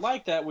evidently not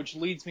like that, which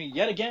leads me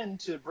yet again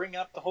to bring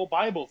up the whole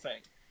Bible thing.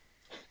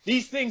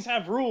 These things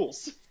have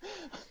rules.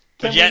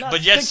 Can we not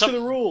stick to the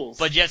rules?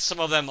 But yet some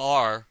of them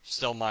are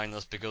still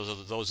mindless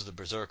because those are the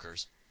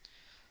berserkers.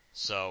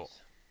 So,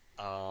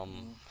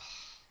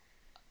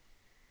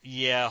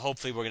 yeah,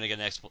 hopefully we're gonna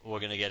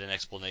get an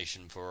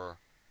explanation for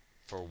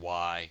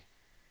why.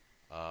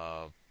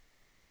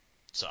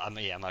 So I'm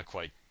not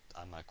quite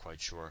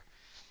sure.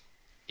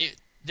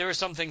 There are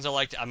some things I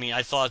liked. I mean,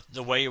 I thought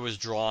the way it was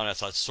drawn, I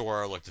thought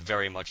Sora looked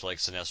very much like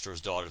Sinestro's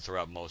daughter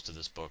throughout most of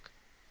this book.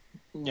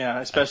 Yeah,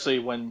 especially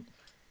when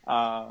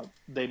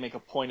they make a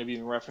point of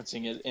even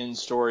referencing it in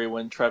story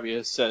when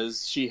Trevius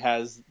says she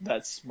has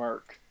that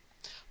smirk.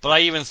 But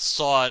I even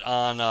saw it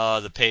on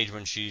the page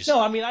when she's. No,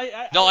 I mean,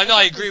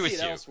 I agree with you.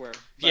 Elsewhere,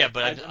 but yeah,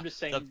 but I'm just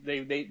saying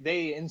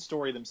they in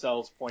story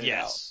themselves point it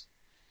out. Yes,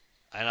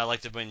 and I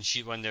liked it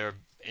when they're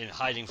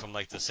hiding from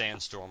like the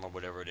sandstorm or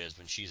whatever it is,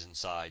 when she's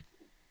inside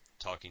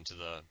talking to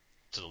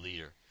the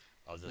leader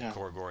of the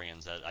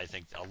Korgorians. That I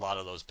think a lot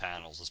of those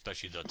panels,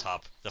 especially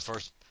the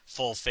first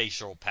full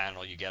facial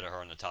panel you get of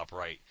her in the top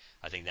right,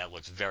 I think that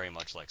looks very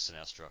much like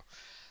Sinestro.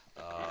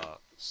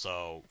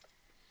 So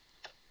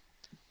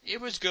it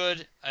was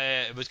good.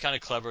 It was kind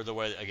of clever the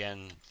way,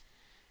 again,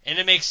 and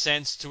it makes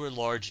sense to a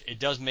large. It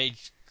does make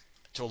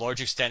to a large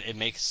extent. It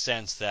makes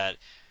sense that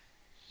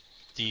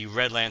the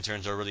Red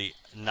Lanterns are really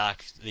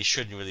not. They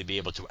shouldn't really be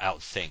able to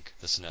outthink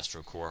the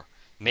Sinestro Corps.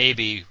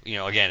 Maybe,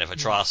 again, if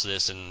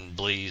Atrocitus and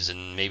Bleeze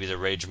and maybe the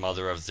Rage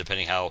Mother, of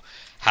depending how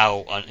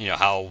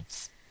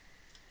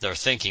they're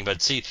thinking.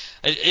 But see,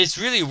 it's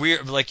really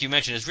weird. Like you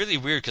mentioned, it's really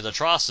weird because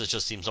Atrocitus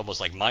just seems almost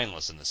like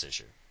mindless in this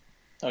issue.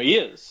 Oh, he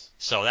is.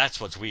 So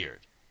that's what's weird.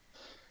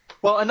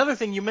 Well, another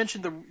thing you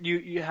mentioned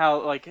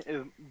how like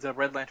the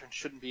Red Lantern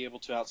shouldn't be able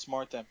to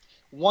outsmart them.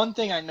 One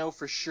thing I know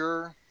for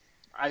sure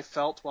I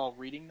felt while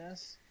reading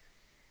this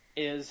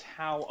is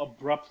how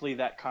abruptly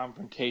that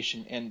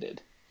confrontation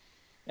ended.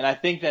 And I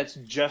think that's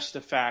just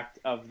a fact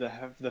of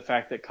the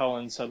fact that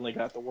Cullen suddenly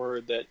got the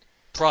word that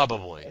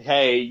probably,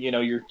 hey,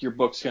 your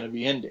book's going to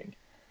be ending.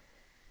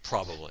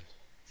 Probably.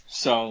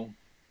 So,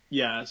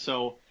 yeah.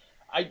 So,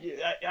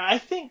 I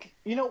think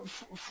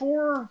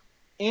for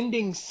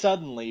ending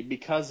suddenly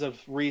because of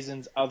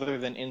reasons other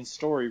than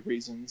in-story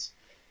reasons,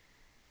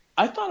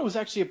 I thought it was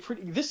actually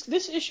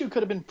this issue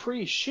could have been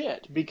pretty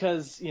shit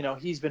because,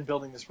 he's been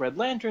building this Red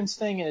Lanterns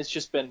thing and it's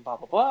just been blah,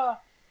 blah,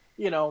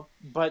 blah,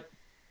 but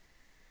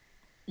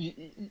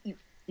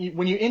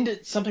when you end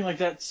it something like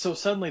that so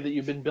suddenly that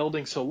you've been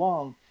building so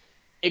long,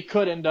 it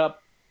could end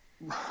up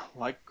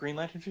like Green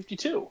Lantern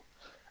 52.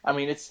 I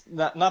mean, it's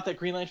not that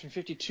Green Lantern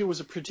 52 was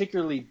a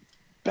particularly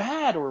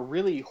bad or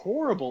really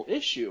horrible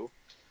issue,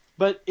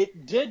 but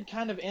it did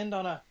kind of end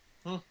on a,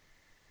 all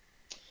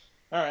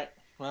right,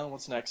 well,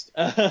 what's next?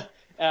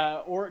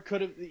 Or it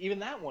could have, even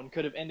that one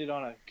could have ended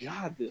on a,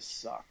 God, this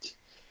sucked.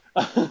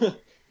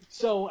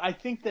 So I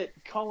think that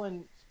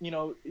Cullen,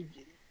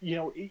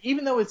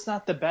 even though it's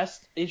not the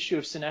best issue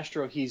of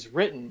Sinestro he's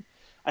written,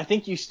 I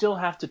think you still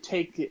have to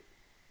take,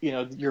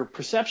 your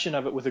perception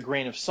of it with a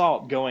grain of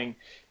salt, going,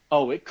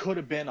 oh, it could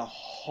have been a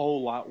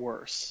whole lot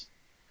worse.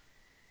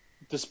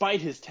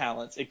 Despite his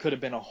talents, it could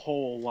have been a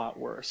whole lot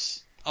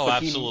worse. Oh,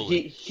 But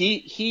absolutely.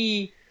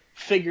 he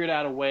figured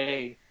out a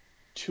way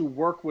to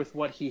work with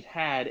what he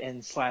had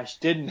and /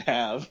 didn't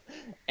have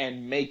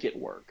and make it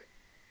work.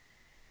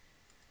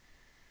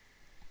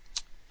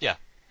 Yeah, So,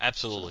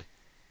 absolutely.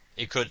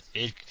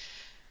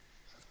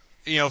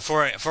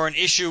 For an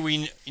issue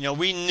we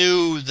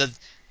knew that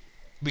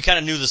we kind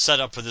of knew the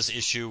setup for this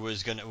issue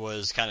was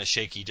kind of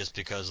shaky just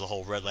because the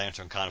whole Red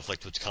Lantern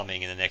conflict was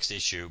coming in the next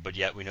issue, but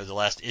yet we know the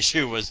next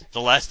issue was the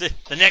last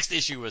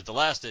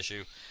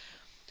issue.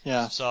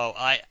 yeah. So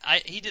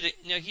he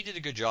did a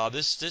good job.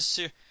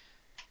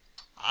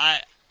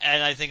 I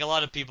and I think a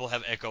lot of people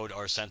have echoed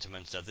our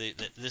sentiments that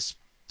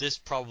this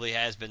probably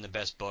has been the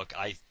best book.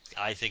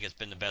 I think it's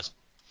been the best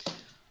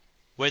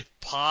with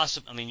I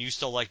mean, you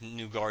still like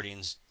New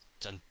Guardians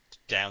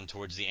down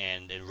towards the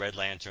end, and Red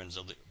Lanterns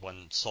when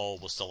Soul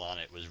was still on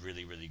it was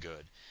really really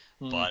good.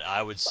 Mm. But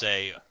I would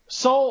say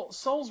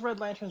Soul's Red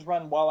Lanterns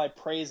run, while I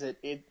praise it,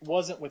 it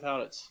wasn't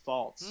without its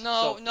faults.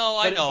 no, So, no,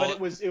 I but know it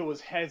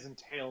was heads and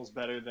tails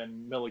better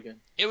than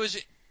Milligan. it was,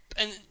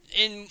 and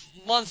in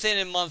month in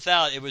and month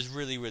out, it was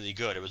really really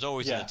good. It was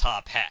always in the Yeah.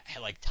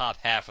 top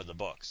half of the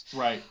books.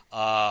 Right.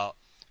 Uh,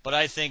 but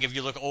I think if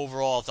you look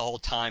overall at the whole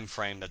time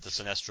frame that the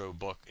Sinestro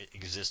book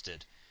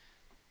existed,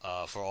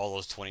 for all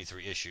those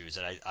 23 issues,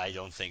 and I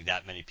don't think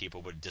that many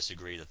people would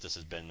disagree that this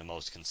has been the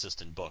most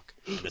consistent book,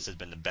 and this has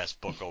been the best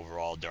book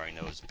overall during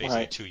those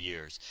basically Right. 2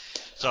 years.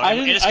 So, I and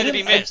didn't. it's I going to be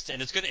didn't. I, missed, and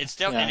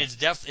yeah.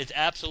 it's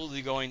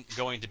absolutely going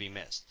to be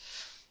missed.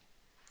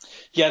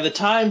 Yeah. The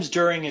times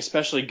during,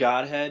 especially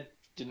Godhead,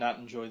 did not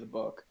enjoy the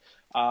book.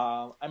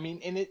 I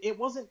mean, and it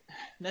wasn't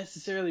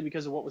necessarily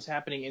because of what was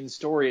happening in the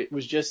story. It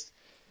was just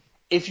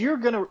if you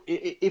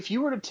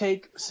were to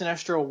take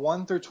Sinestro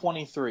 1 through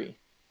 23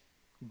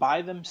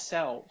 by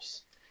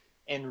themselves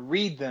and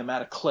read them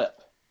at a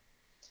clip,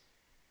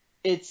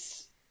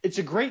 it's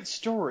a great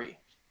story.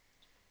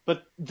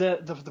 But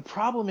the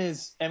problem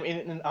is, I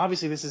mean, and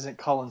obviously this isn't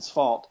Cullen's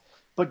fault,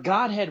 but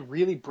Godhead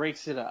really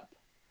breaks it up.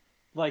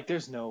 Like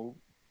there's no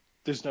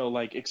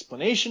like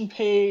explanation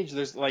page.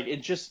 There's like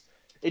it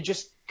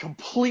just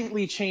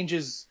completely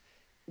changes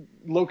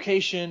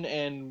location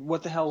and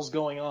what the hell's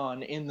going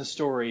on in the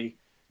story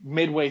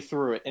midway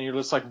through it, and you're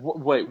just like,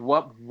 wait,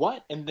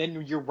 what? And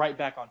then you're right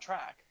back on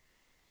track.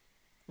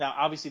 Now,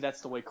 obviously,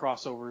 that's the way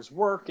crossovers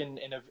work, and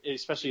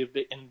especially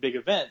in big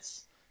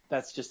events,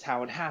 that's just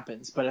how it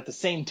happens. But at the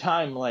same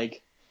time,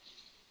 like,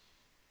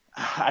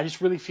 I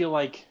just really feel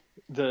like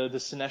the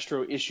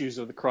Sinestro issues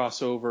of the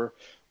crossover,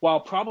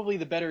 while probably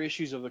the better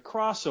issues of the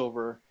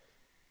crossover,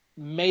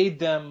 made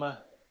them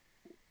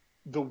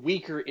the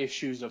weaker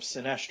issues of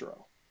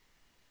Sinestro.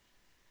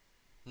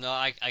 No,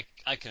 I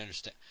can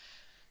understand.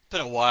 It's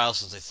been a while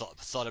since I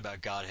thought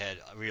about Godhead,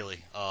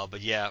 really.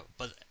 But yeah,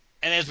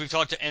 and as we've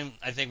talked to, and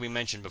I think we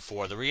mentioned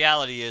before, the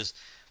reality is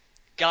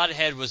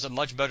Godhead was a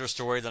much better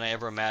story than I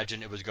ever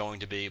imagined it was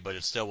going to be, but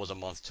it still was a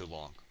month too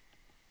long.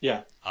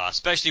 Yeah.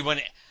 Especially when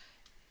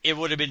it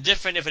would have been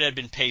different if it had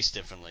been paced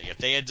differently. If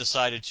they had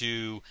decided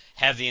to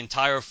have maybe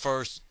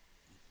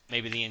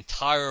the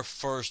entire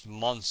first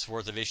month's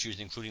worth of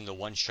issues, including the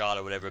one shot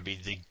or whatever, be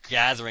the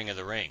Gathering of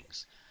the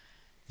Rings,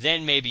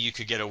 then maybe you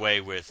could get away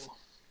with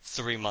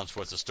 3 months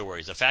worth of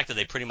stories. The fact that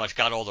they pretty much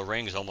got all the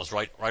rings almost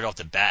right off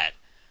the bat,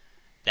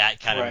 that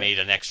kind of Right. made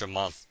an extra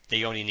month.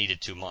 They only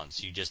needed 2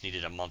 months. You just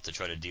needed a month to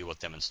try to deal with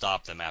them and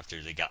stop them after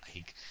they got.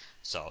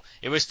 So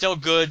it was still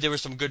good. There were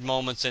some good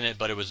moments in it,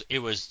 but it was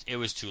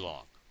too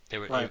long.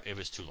 Right. It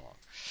was too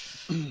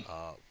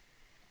long.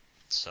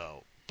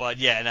 But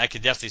yeah, and I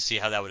could definitely see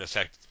how that would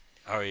affect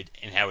how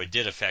it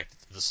did affect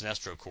the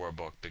Sinestro core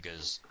book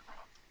because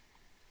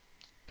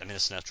the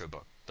Sinestro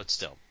book, but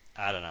still,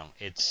 I don't know.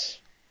 It's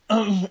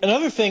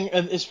Another thing,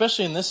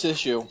 especially in this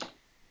issue,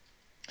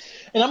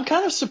 and I'm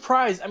kind of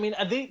surprised. I mean,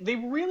 they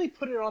really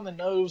put it on the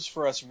nose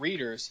for us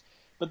readers,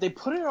 but they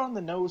put it on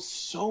the nose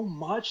so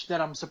much that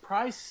I'm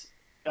surprised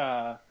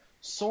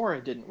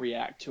Sora didn't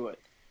react to it.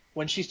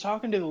 When she's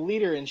talking to the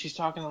leader and she's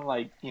talking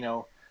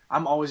to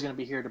I'm always going to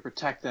be here to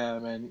protect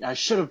them, and I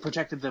should have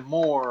protected them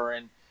more,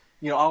 and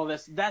all of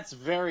this. That's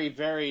very,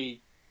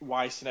 very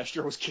why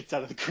Sinestro was kicked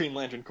out of the Green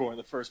Lantern Corps in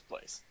the first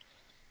place.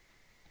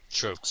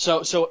 True.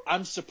 So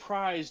I'm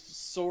surprised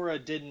Sora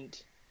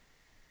didn't,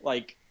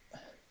 like,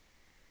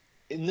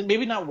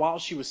 maybe not while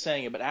she was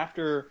saying it, but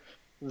after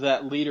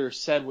that leader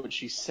said what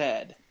she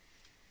said,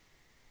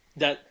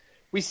 that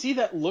we see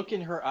that look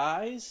in her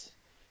eyes.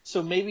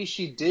 So maybe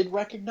she did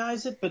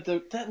recognize it, but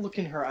that look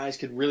in her eyes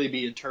could really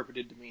be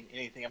interpreted to mean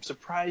anything. I'm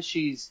surprised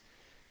she's,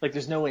 like,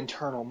 there's no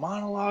internal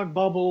monologue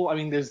bubble. I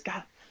mean,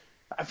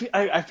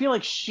 I feel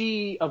like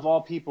she, of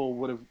all people,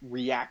 would have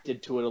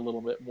reacted to it a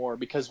little bit more,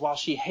 because while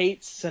she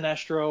hates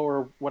Sinestro,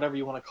 or whatever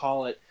you want to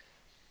call it,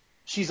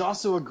 she's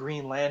also a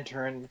Green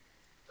Lantern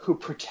who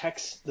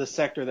protects the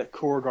sector that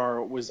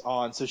Korgar was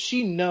on. So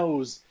she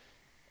knows,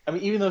 I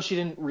mean, even though she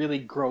didn't really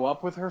grow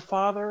up with her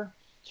father,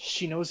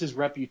 she knows his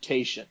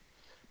reputation,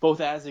 both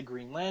as a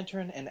Green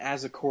Lantern and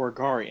as a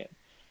Korgarian.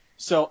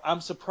 So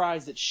I'm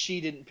surprised that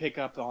she didn't pick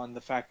up on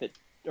the fact that,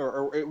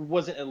 or it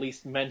wasn't at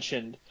least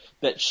mentioned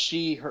that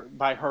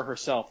by her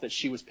herself, that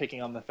she was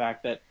picking on the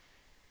fact that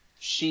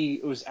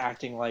she was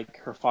acting like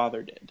her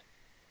father did.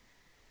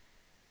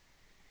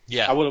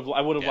 Yeah. I would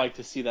have liked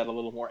to see that a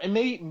little more. And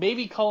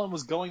maybe Cullen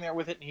was going there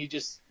with it, and he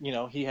just,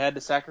 he had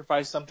to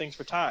sacrifice some things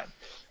for time.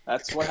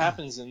 That's what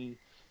happens in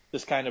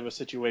this kind of a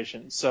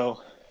situation.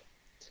 So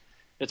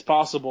it's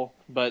possible,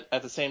 but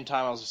at the same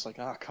time, I was just like,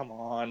 oh, come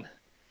on.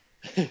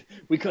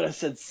 We could have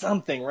said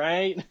something,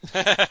 right?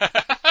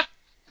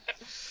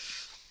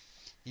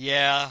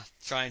 Yeah,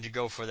 trying to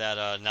go for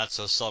that not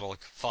so subtle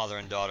father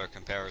and daughter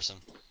comparison.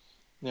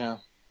 Yeah.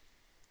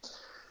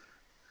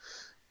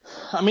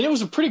 I mean, it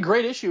was a pretty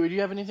great issue. Do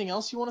you have anything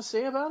else you want to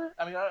say about it?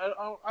 I mean,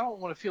 I don't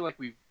want to feel like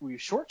we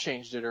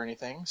shortchanged it or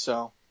anything.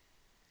 So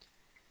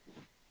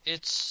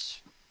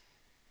It's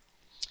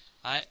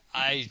I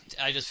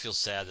just feel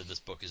sad that this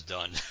book is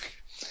done.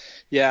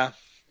 yeah,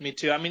 me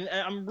too. I mean,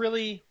 I'm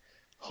really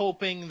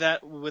hoping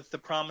that with the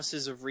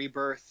promises of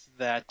Rebirth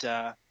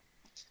that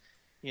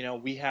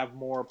we have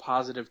more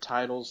positive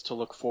titles to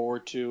look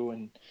forward to,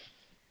 and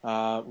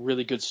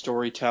really good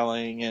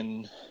storytelling,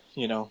 and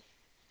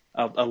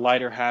a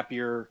lighter,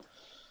 happier,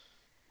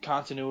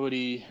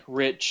 continuity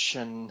rich,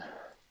 and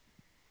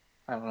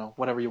I don't know,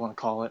 whatever you want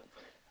to call it,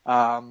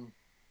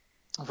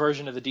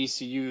 version of the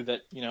DCU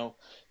that,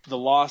 the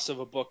loss of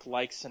a book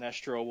like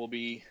Sinestro will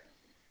be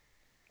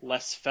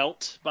less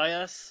felt by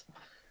us.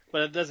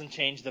 But it doesn't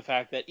change the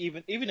fact that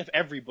even if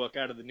every book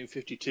out of the New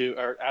 52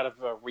 or out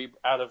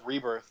of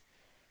Rebirth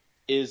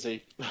is a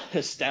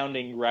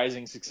astounding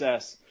rising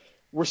success,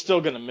 we're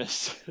still gonna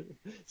miss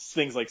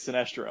things like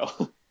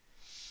Sinestro.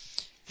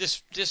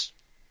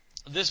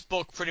 This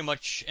book pretty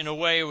much in a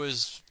way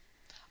was,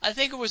 I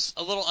think it was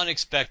a little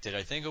unexpected.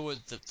 I think it was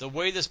the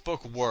way this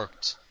book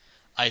worked,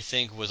 I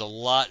think was a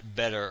lot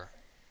better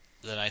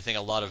than I think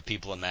a lot of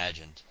people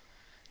imagined.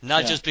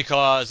 Not Yeah. just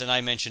because, and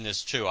I mentioned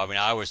this too. I mean,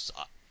 I was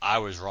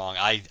wrong.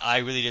 I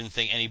really didn't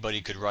think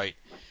anybody could write.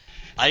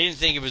 I didn't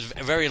think it was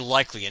very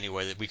likely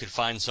anyway that we could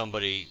find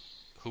somebody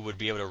who would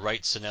be able to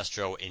write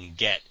Sinestro and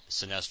get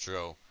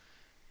Sinestro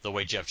the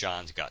way Jeff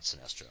Johns got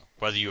Sinestro.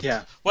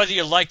 Yeah. Whether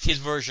you liked his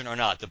version or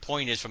not, the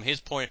point is from his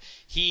point,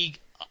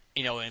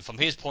 and from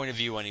his point of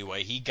view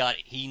anyway,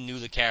 he knew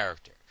the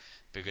character,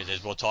 because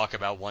as we'll talk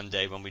about one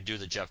day when we do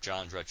the Jeff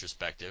Johns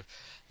retrospective,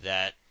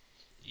 that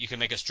you can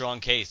make a strong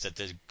case that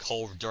the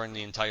whole during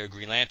the entire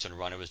Green Lantern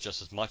run, it was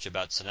just as much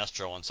about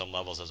Sinestro on some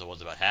levels as it was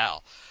about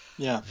Hal.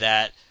 Yeah.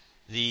 That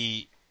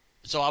the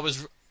so I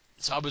was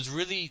so I was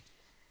really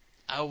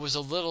I was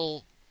a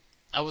little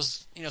I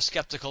was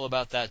skeptical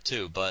about that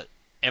too,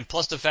 and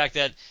plus the fact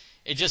that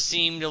it just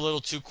seemed a little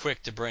too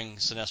quick to bring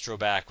Sinestro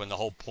back when the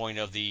whole point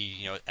of the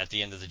at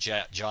the end of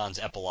the John's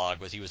epilogue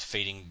was he was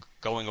fading,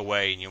 going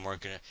away, and you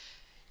weren't gonna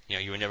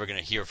you were never going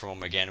to hear from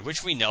him again,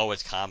 which we know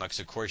it's comics.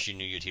 Of course you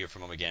knew you'd hear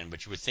from him again,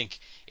 but you would think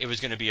it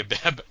was going to be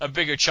a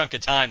bigger chunk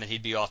of time that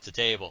he'd be off the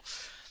table.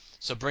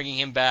 So bringing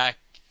him back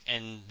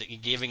and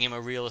giving him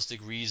a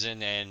realistic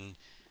reason, and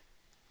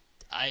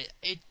I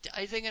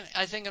think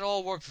it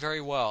all worked very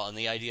well, and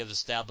the idea of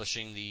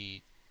establishing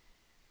the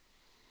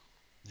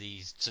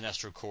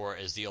Sinestro Corps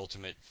as the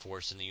ultimate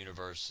force in the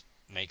universe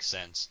makes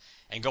sense.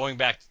 And going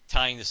back,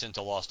 tying this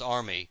into Lost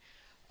Army,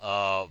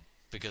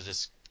 because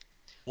it's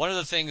one of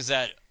the things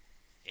that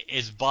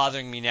is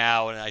bothering me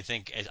now, and I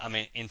think I'm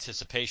in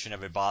anticipation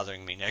of it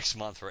bothering me next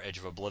month for Edge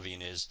of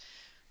Oblivion, is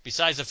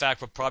besides the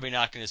fact we're probably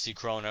not going to see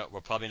Krona,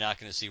 we're probably not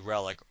going to see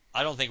Relic,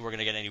 I don't think we're going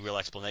to get any real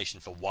explanation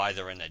for why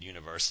they're in that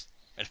universe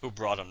and who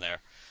brought them there.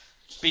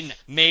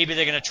 Maybe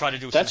they're going to try to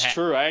do That's some.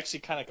 true. I actually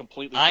kind of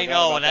completely I forgot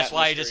know, about and that's that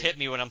why it mystery. just hit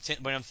me when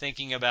I'm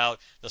thinking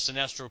about the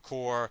Sinestro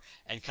Corps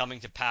and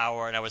coming to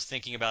power, and I was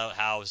thinking about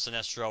how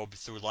Sinestro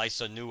through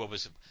Lysa knew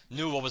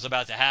what was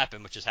about to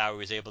happen, which is how he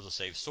was able to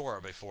save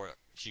Sora before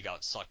she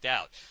got sucked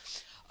out.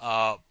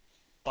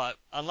 But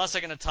unless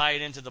they're going to tie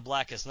it into the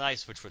Blackest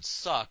Nights, which would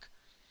suck,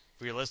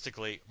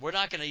 realistically, we're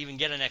not going to even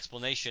get an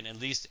explanation, at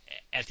least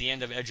at the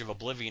end of Edge of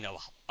Oblivion,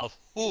 of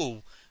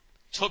who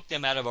took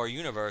them out of our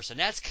universe, and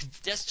that's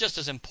just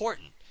as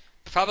important.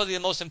 probably the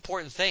most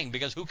important thing,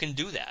 because who can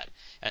do that?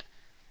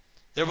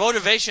 Their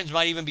motivations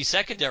might even be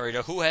secondary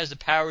to who has the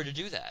power to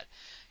do that.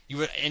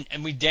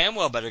 And we damn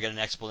well better get an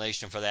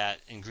explanation for that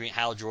in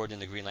Hal Jordan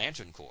and the Green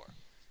Lantern Corps,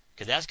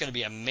 because that's going to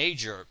be a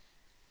major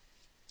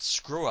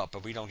screw up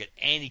if we don't get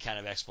any kind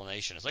of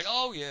explanation. It's like,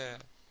 oh yeah,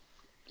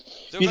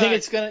 You think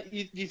it's gonna?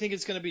 You think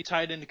it's gonna be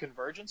tied into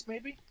Convergence,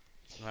 maybe?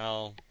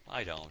 No,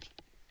 I don't.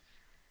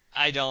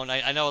 I don't.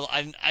 I know.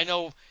 I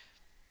know.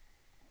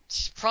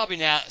 Probably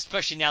now,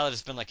 especially now that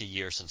it's been like a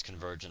year since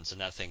Convergence,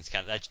 and that thing's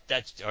kind of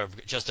that's or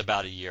just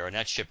about a year, and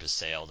that ship has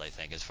sailed. I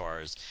think, as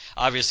far as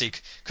obviously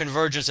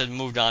Convergence had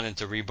moved on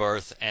into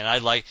Rebirth, and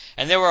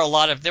there was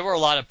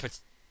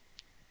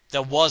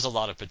a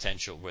lot of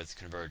potential with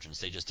Convergence.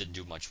 They just didn't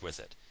do much with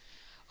it.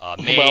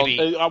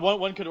 Maybe. Well,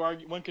 one could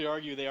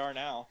argue they are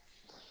now,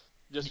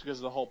 just because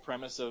of the whole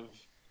premise of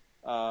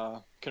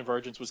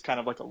Convergence was kind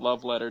of like a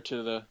love letter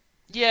to the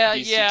to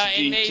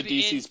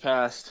DC's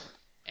past.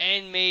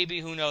 And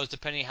maybe, who knows,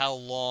 depending how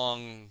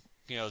long,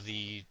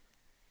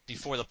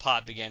 before the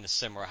pot began to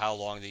simmer, how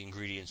long the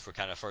ingredients were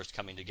kind of first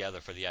coming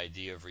together for the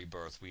idea of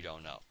Rebirth, we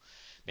don't know.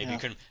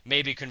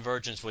 Maybe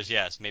Convergence was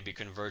just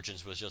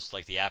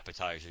like the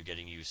appetizer,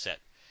 getting you set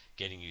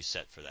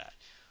for that.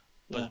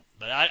 But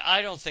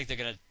I don't think they're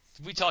gonna.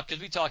 We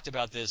talked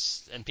about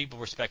this, and people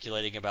were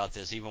speculating about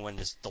this even when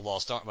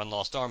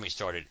Lost Army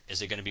started.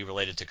 Is it going to be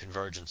related to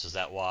Convergence? Is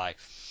that why?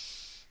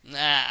 Nah,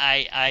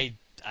 I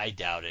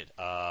doubt it.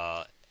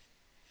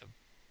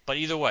 But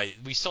either way,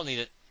 we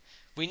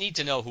need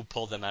to know who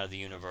pulled them out of the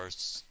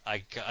universe.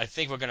 I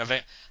think we're gonna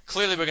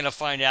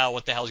find out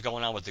what the hell's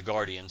going on with the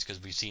Guardians,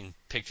 because we've seen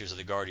pictures of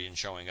the Guardians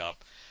showing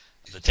up,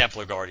 the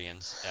Templar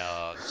Guardians.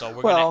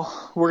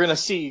 We're gonna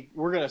see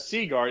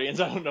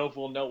Guardians. I don't know if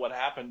we'll know what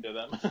happened to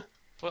them.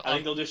 I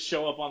think they'll just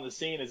show up on the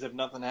scene as if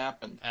nothing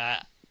happened.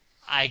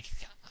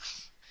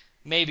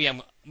 Maybe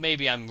I'm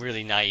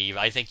really naive.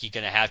 I think you're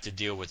gonna have to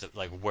deal with it,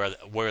 like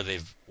where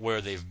they've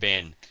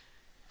been,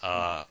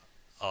 and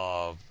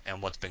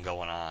what's been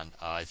going on.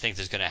 I think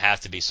there's gonna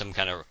have to be some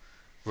kind of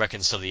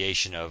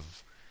reconciliation of,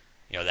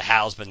 the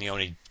Hal's been the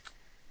only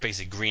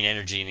basic green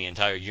energy in the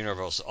entire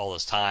universe all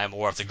this time,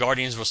 or if the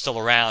Guardians were still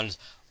around,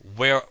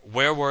 where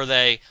were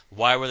they?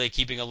 Why were they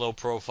keeping a low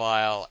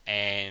profile?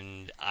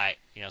 And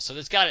so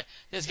there's got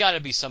to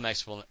be some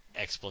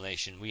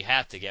explanation. We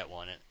have to get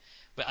one.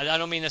 But I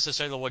don't mean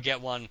necessarily we'll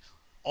get one.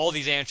 All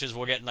these answers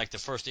we'll get in like the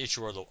first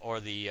issue or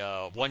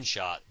the one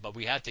shot, but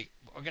we're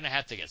gonna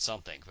have to get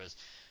something,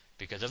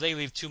 because if they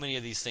leave too many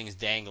of these things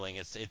dangling,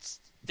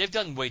 they've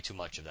done way too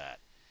much of that.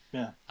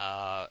 Yeah.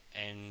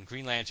 And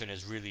Green Lantern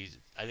has really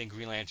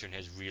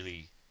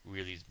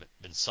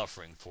been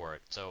suffering for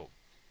it. So,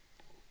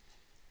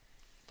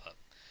 but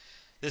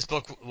this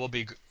book will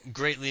be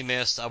greatly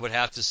missed. I would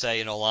have to say,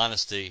 in all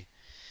honesty,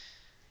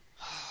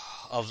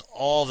 of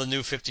all the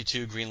New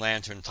 52 Green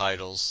Lantern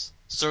titles,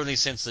 certainly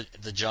since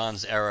the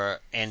Johns era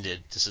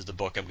ended, this is the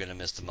book I'm going to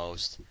miss the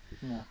most.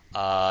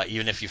 Yeah.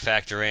 Even if you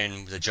factor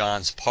in the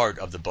Johns part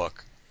of the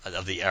book,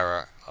 of the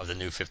era of the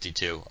New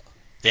 52,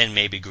 then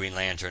maybe Green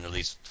Lantern, at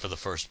least for the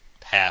first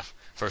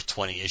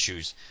 20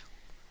 issues,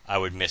 I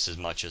would miss as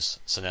much as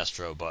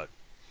Sinestro. But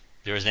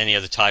there isn't any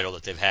other title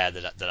that they've had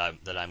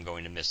that I'm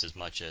going to miss as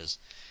much as.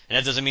 And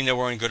that doesn't mean there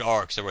weren't good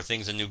arcs. There were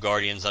things in New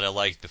Guardians that I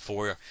liked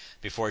before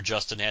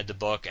Justin had the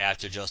book,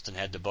 after Justin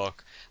had the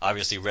book.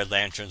 Obviously, Red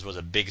Lanterns was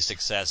a big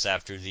success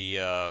after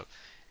the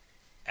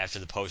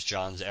post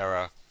Johns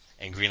era,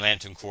 and Green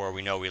Lantern Corps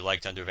we know we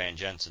liked under Van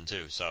Jensen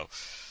too.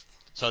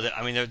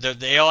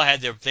 They all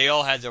had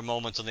their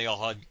moments, and they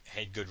all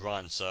had good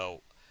runs.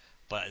 So,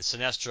 but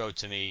Sinestro,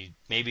 to me,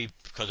 maybe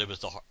because it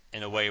was the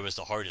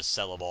hardest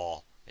sell of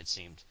all. It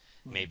seemed,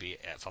 maybe,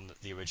 from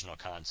the original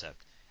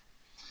concept.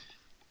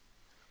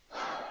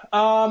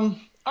 All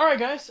right,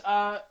 guys.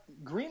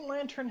 Green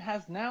Lantern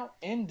has now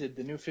ended.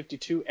 The New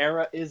 52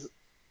 era is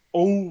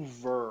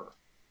over.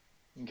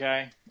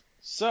 Okay,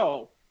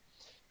 so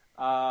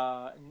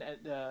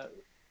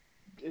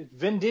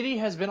Venditti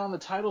has been on the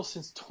title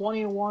since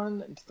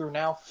 21 through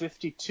now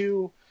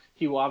 52.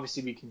 He will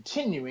obviously be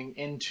continuing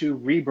into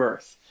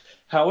Rebirth.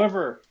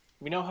 However,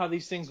 we know how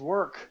these things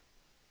work.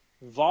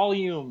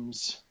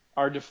 Volumes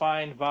are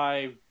defined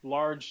by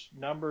large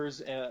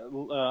numbers,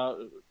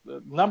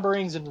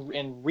 numberings,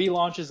 and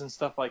relaunches and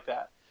stuff like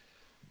that.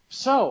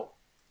 So,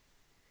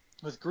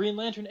 with Green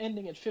Lantern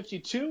ending at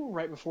 52,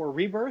 right before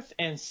Rebirth,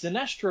 and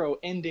Sinestro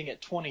ending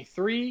at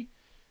 23,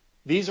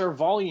 these are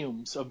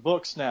volumes of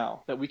books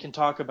now that we can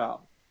talk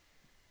about.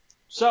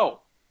 So,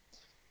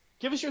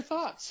 give us your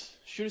thoughts.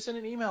 Shoot us in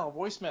an email, a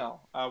voicemail.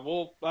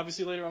 We'll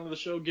obviously later on in the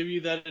show give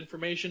you that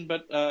information,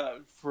 but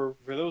for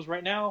those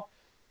right now,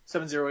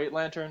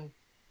 708-LANTERN,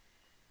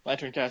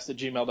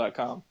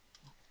 LanternCast@gmail.com.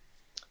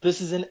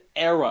 This is an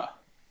era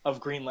of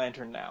Green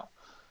Lantern now.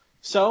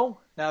 So,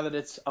 now that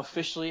it's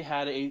officially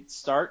had a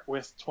start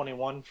with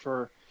 21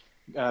 for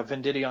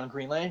Venditti on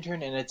Green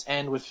Lantern, and its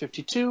end with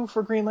 52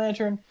 for Green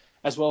Lantern,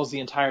 as well as the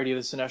entirety of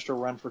the Sinestro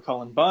run for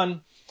Cullen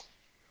Bunn,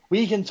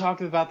 we can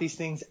talk about these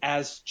things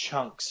as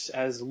chunks,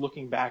 as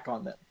looking back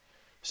on them.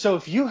 So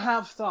if you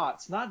have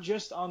thoughts, not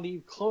just on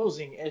the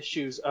closing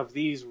issues of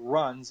these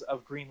runs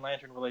of Green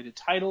Lantern related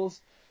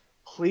titles,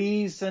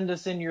 please send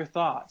us in your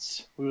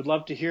thoughts. We would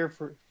love to hear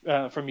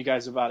from you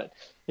guys about it.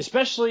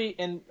 Especially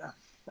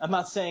I'm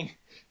not saying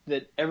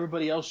that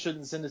everybody else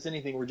shouldn't send us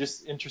anything. We're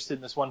just interested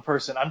in this one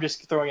person. I'm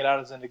just throwing it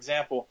out as an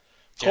example.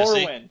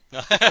 Jesse? Corwin.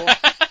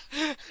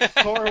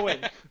 Corwin.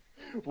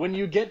 When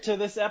you get to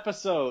this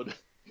episode,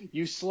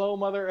 you slow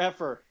mother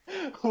effer.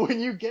 When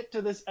you get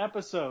to this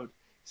episode,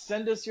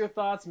 send us your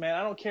thoughts, man.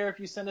 I don't care if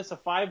you send us a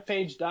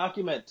 5-page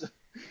document.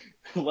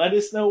 Let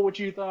us know what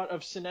you thought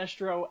of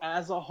Sinestro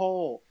as a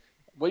whole.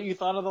 What you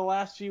thought of the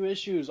last few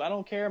issues. I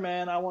don't care,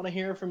 man. I want to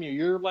hear from you.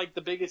 You're like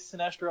the biggest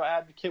Sinestro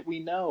advocate we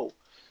know.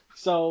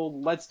 So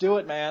let's do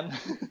it, man.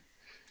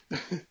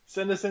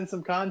 Send us in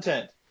some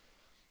content.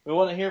 We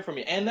want to hear from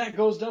you. And that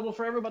goes double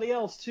for everybody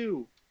else,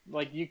 too.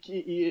 Like, you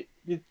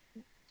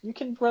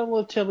can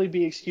relatively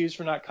be excused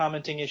for not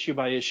commenting issue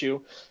by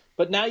issue.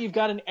 But now you've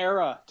got an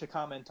era to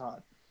comment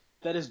on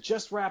that is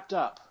just wrapped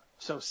up.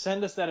 So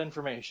send us that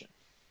information.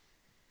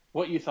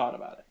 What you thought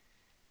about it.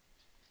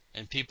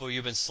 And people,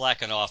 you've been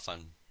slacking off on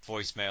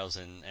voicemails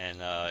and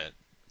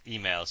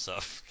emails, so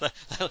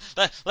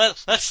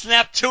let's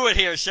snap to it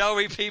here, shall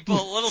we, people?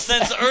 A little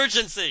sense of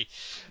urgency.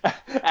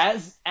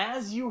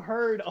 As you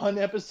heard on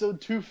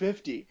episode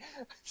 250,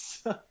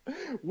 so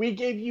we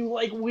gave you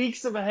like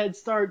weeks of a head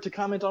start to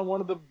comment on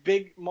one of the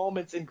big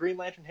moments in Green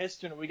Lantern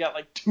history, and we got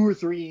like 2 or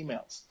 3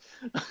 emails.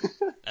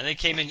 And they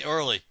came in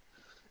early.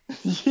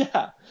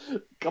 Yeah,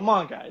 come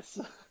on, guys.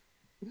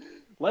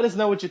 Let us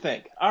know what you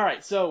think. All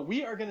right, so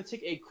we are going to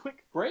take a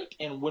quick break,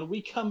 and when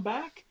we come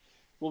back,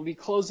 we'll be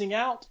closing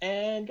out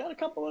and got a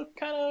couple of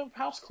kind of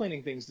house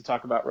cleaning things to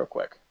talk about real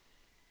quick.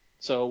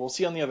 So we'll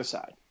see you on the other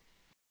side.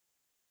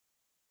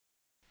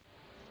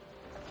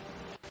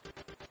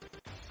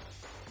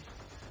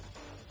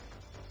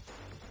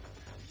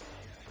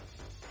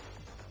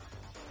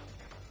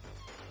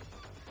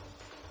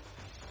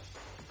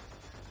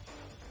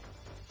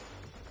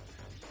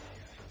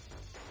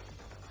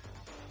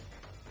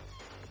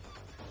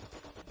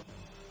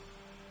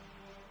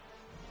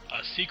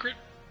 A secret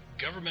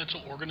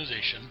governmental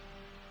organization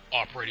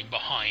operating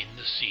behind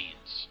the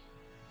scenes.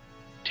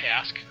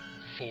 Task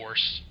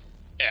Force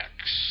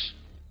X.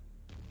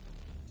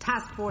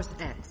 Task Force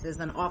X is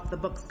an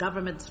off-the-books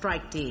government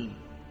strike team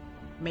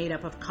made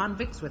up of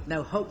convicts with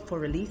no hope for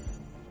release,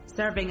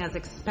 serving as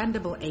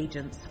expendable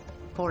agents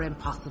for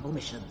impossible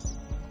missions.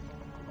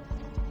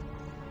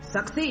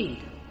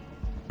 Succeed,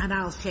 and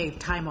I'll shave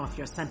time off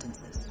your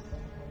sentences.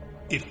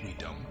 If we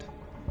don't.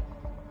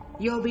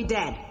 You'll be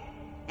dead.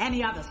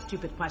 Any other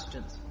stupid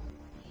questions?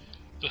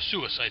 The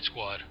Suicide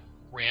Squad,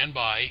 ran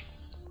by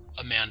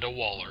Amanda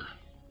Waller.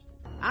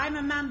 I'm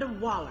Amanda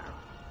Waller.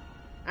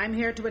 I'm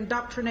here to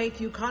indoctrinate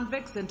you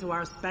convicts into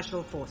our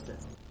special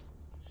forces.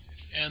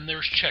 And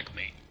there's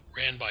Checkmate,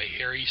 ran by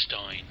Harry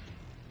Stein.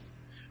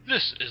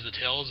 This is the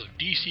tales of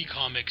DC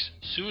Comics,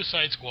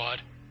 Suicide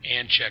Squad,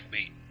 and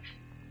Checkmate.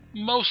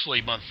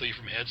 Mostly monthly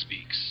from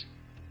Headspeaks.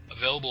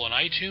 Available on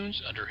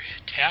iTunes under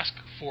Task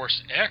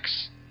Force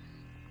X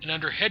and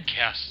under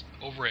Headcasts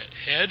over at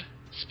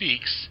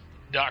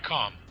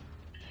headspeaks.com.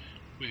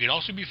 We can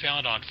also be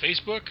found on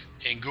Facebook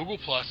and Google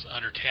Plus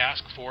under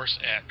Task Force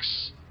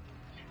X.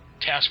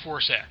 Task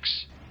Force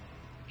X.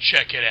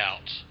 Check it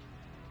out,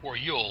 or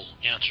you'll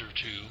answer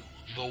to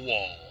the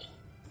wall.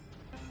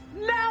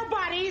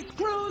 Nobody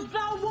screws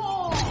the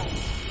wall!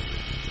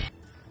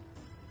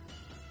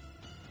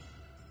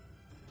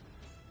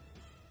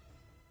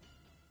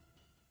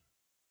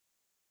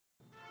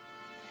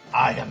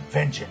 I am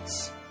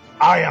vengeance.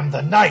 I am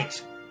the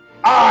night.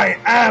 I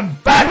am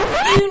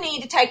Batman! You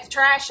need to take the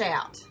trash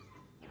out.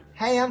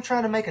 Hey, I'm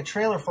trying to make a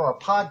trailer for a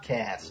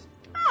podcast.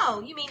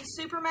 Oh, you mean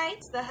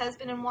Supermates, the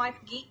husband and wife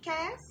geek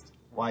cast?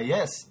 Why,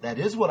 yes, that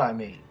is what I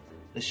mean.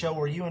 The show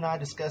where you and I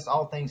discuss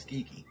all things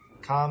geeky.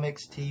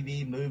 Comics,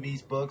 TV,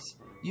 movies, books,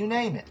 you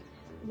name it.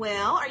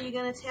 Well, are you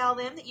going to tell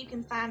them that you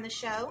can find the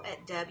show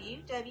at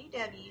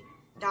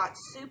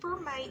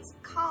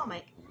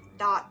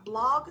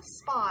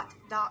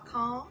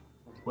www.supermatescomic.blogspot.com?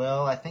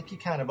 Well, I think you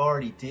kind of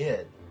already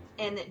did.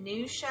 And that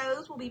new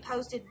shows will be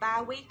posted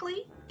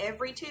bi-weekly,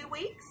 every 2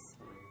 weeks?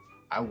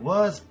 I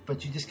was,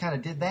 but you just kind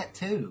of did that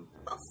too.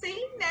 Well,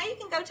 see, now you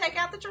can go take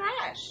out the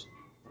trash.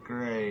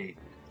 Great.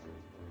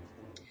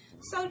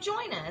 So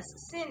join us,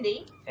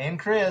 Cindy And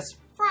Chris.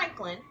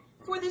 Franklin,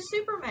 for the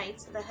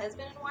Supermates, the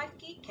husband and wife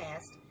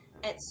geekcast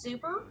at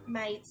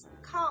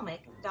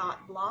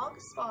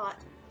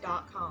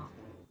supermatescomic.blogspot.com.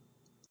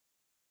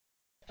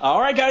 All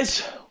right,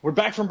 guys, we're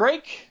back from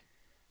break.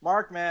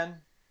 Mark, man,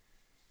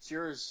 it's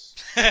yours.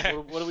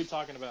 What are we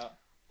talking about?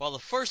 Well, the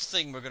first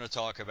thing we're going to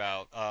talk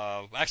about,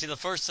 actually the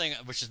first thing,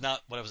 which is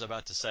not what I was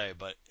about to say,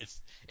 but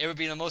it would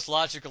be the most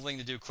logical thing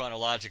to do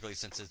chronologically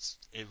since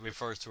it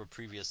refers to a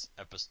previous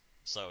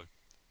episode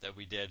that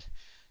we did.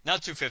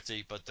 Not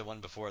 250, but the one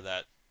before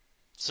that,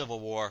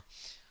 Civil War.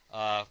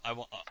 I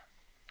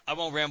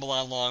won't ramble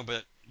on long,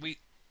 but we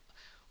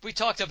did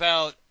talk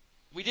about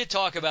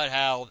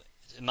how,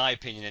 in my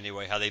opinion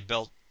anyway, how they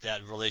built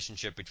that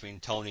relationship between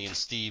Tony and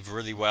Steve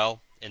really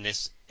well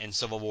in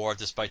Civil War,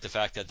 despite the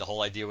fact that the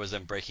whole idea was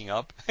them breaking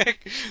up.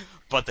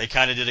 But they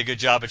kind of did a good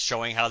job at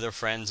showing how they're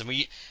friends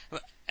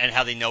and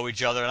how they know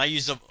each other. And I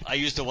used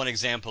the one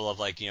example of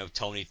like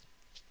Tony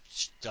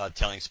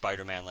telling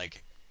Spider-Man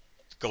like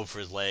go for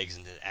his legs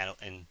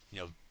and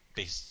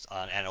based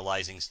on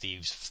analyzing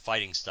Steve's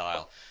fighting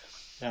style.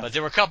 Yeah. But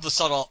there were a couple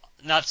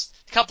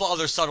of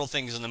other subtle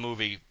things in the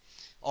movie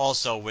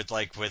also with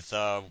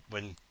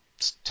when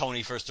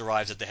Tony first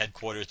arrives at the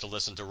headquarters to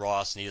listen to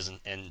Ross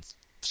and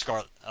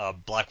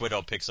Black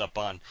Widow picks up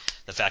on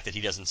the fact that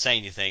he doesn't say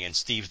anything, and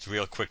Steve's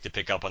real quick to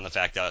pick up on the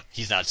fact that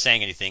he's not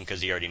saying anything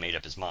because he already made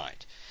up his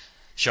mind,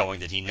 showing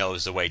that he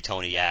knows the way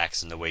Tony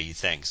acts and the way he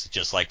thinks.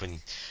 Just like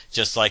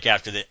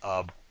after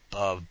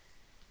the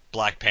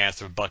Black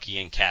Panther, Bucky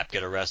and Cap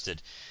get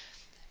arrested,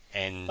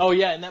 and Oh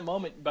yeah, in that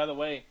moment, by the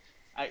way,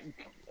 I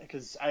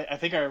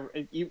think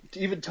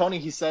even Tony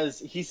he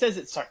says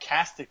it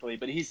sarcastically,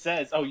 but he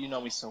says, "Oh, you know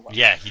me so well."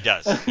 yeah, he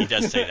does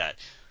say that.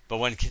 But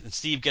when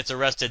Steve gets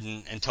arrested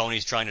and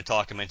Tony's trying to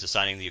talk him into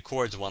signing the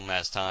Accords one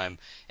last time,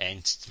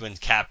 and when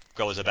Cap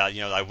goes about,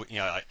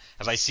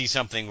 if I see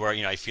something where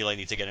I feel I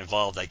need to get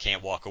involved, I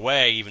can't walk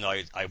away, even though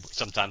I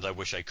sometimes I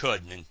wish I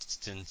could. And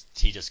then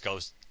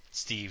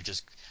Steve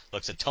just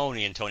looks at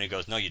Tony, and Tony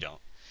goes, "No, you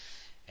don't."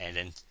 And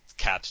then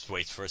Cap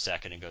waits for a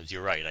second and goes,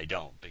 "You're right, I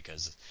don't,"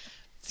 because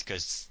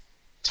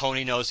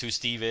Tony knows who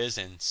Steve is,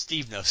 and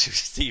Steve knows who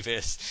Steve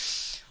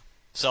is.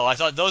 So I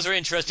thought those are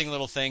interesting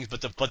little things,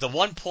 but the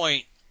one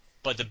point.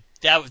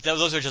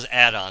 Those are just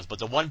add-ons. But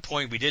the one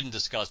point we didn't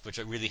discuss, which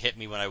really hit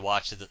me when I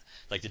watched it,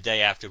 like the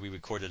day after we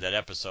recorded that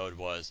episode,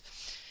 was,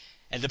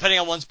 and depending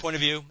on one's point of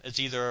view, it's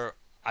either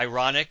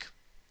ironic,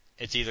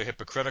 it's either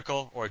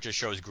hypocritical, or it just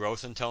shows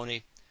growth in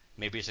Tony.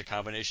 Maybe it's a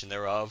combination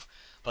thereof.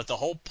 But the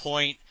whole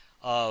point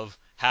of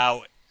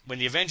how when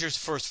the Avengers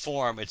first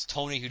form, it's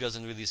Tony who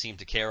doesn't really seem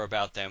to care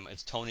about them.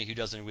 It's Tony who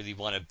doesn't really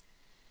want to.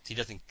 He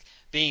doesn't.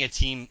 Being a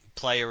team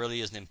player really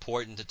isn't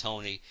important to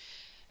Tony.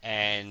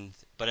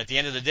 But at the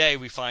end of the day,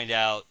 we find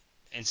out,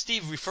 and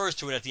Steve refers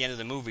to it at the end of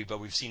the movie, but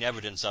we've seen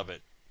evidence of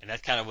it, and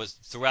that kind of was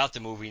throughout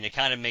the movie, and it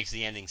kind of makes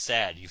the ending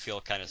sad. You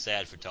feel kind of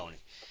sad for Tony.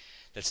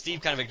 That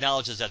Steve kind of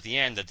acknowledges at the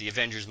end that the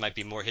Avengers might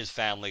be more his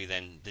family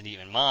than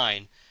even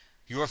mine,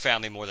 your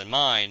family more than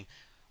mine,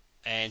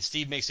 and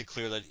Steve makes it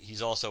clear that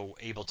he's also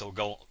able to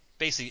go,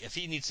 basically, if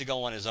he needs to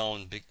go on his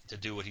own to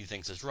do what he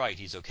thinks is right,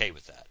 he's okay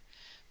with that.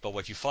 But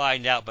what you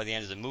find out by the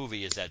end of the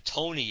movie is that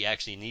Tony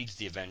actually needs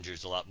the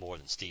Avengers a lot more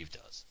than Steve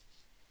does.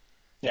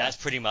 Yeah. That's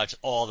pretty much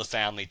all the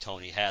family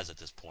Tony has at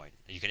this point.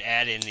 You can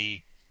add in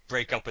the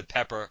breakup with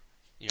Pepper,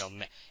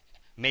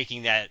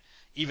 making that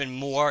even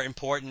more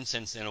important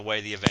since in a way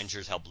the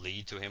Avengers helped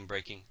lead to him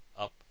breaking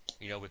up,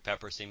 with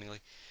Pepper seemingly.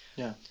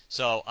 Yeah.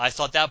 So I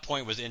thought that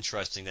point was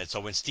interesting. That so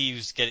when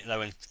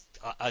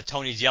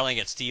Tony's yelling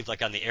at Steve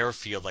like on the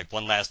airfield like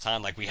one last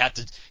time, like we have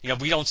to,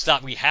 we don't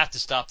stop, we have to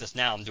stop this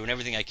now. I'm doing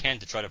everything I can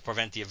to try to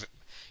prevent the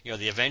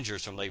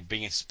Avengers from like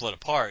being split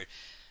apart.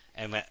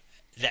 And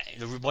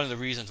one of the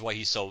reasons why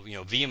he's so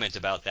vehement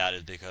about that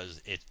is because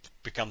it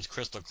becomes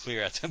crystal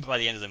clear by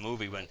the end of the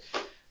movie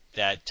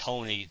that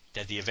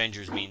the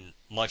Avengers mean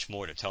much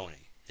more to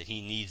Tony, that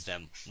he needs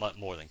them much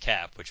more than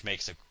Cap, which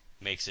makes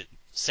it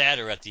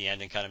sadder at the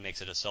end and kind of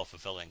makes it a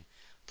self-fulfilling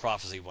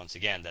prophecy once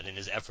again, that in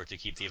his effort to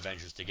keep the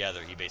Avengers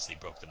together, he basically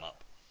broke them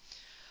up.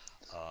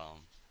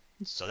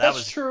 So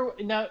That's true.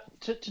 Now,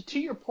 to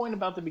your point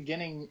about the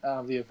beginning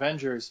of the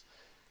Avengers,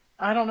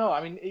 I don't know.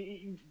 I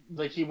mean,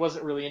 he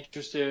wasn't really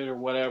interested or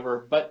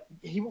whatever, but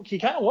he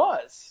kind of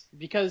was,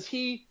 because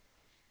it's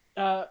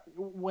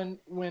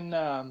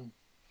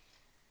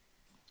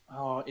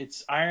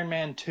Iron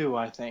Man 2,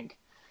 I think.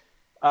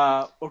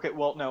 Okay,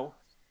 well, no,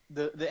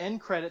 the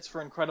end credits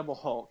for Incredible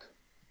Hulk.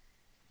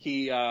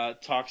 He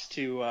talks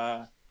to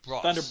Ross.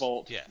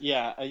 Thunderbolt.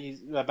 Yeah.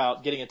 He's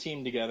about getting a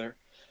team together.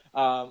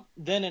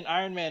 Then in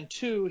Iron Man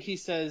 2, he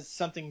says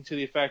something to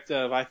the effect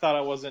of, "I thought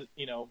I wasn't,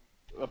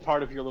 a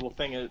part of your little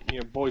thing at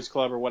your boys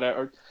club or whatever,"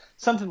 or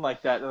something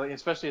like that.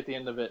 Especially at the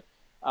end of it,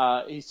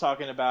 he's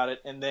talking about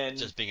it, and then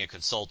just being a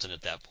consultant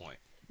at that point.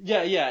 Yeah,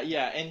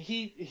 and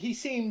he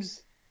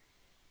seems.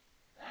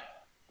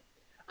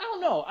 I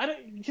don't know.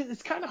 Because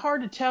it's kind of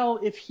hard to tell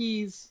if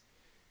he's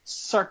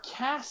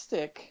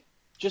sarcastic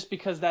just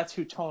because that's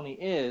who Tony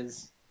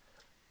is,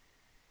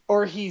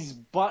 or he's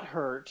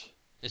butthurt,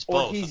 It's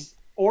both.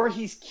 or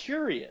he's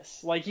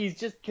curious. Like he's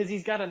just because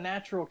he's got a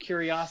natural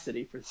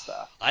curiosity for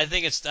stuff. I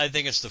think it's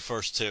the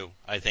first two.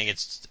 I think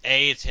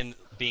it's him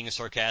being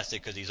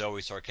sarcastic because he's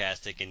always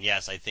sarcastic, and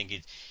yes, I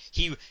think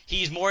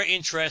he's more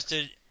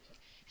interested.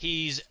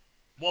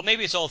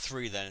 Maybe it's all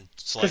three then.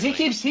 Because he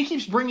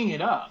keeps bringing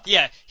it up.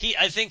 Yeah,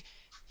 I think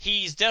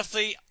he's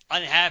definitely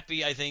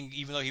unhappy. I think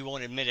even though he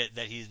won't admit it,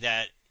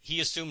 that he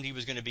assumed he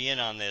was going to be in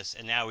on this,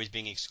 and now he's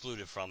being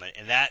excluded from it,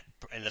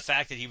 and the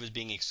fact that he was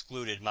being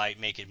excluded might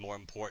make it more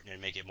important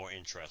and make it more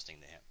interesting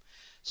to him.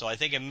 So I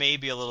think it may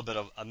be a little bit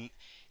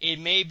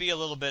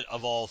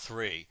of all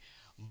three.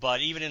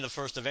 But even in the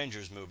first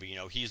Avengers movie,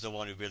 he's the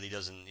one who really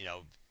doesn't,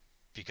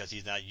 because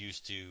he's not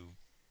used to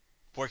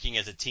working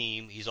as a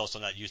team. He's also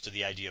not used to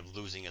the idea of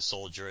losing a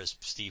soldier, as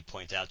Steve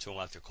points out to him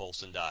after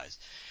Coulson dies.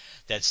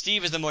 That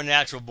Steve is the more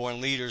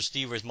natural-born leader.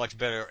 Steve is much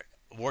better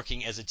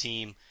working as a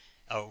team,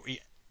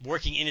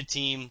 working in a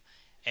team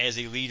as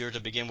a leader to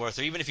begin with.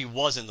 Or even if he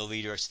wasn't the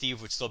leader,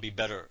 Steve would still be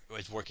better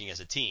as working as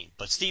a team.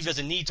 But Steve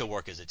doesn't need to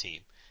work as a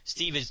team.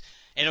 Steve is,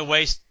 in a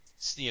way,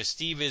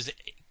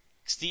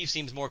 Steve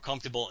seems more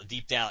comfortable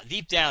deep down,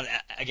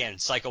 again,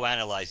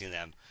 psychoanalyzing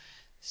them.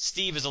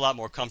 Steve is a lot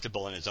more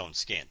comfortable in his own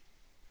skin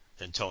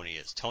than Tony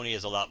is. Tony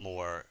has a lot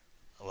more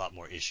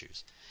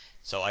issues.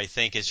 So I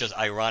think it's just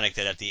ironic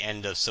that at the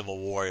end of Civil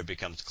War it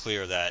becomes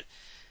clear that,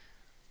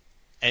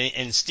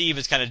 and Steve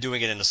is kind of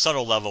doing it in a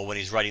subtle level when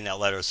he's writing that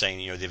letter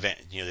saying,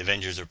 the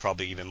Avengers are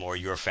probably even more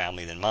your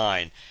family than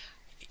mine.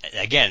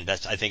 Again,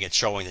 I think it's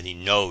showing that he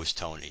knows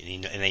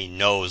Tony, and he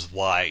knows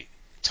why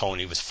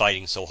Tony was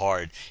fighting so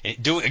hard,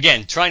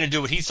 and trying to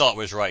do what he thought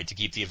was right to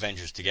keep the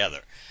Avengers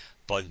together.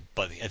 But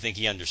I think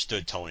he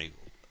understood Tony.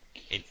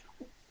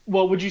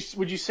 Well, would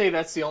you say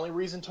that's the only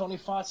reason Tony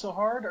fought so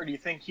hard, or do you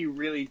think he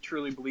really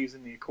truly believes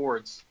in the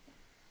Accords?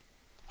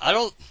 I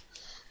don't.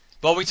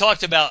 Well, we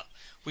talked about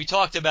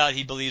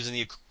he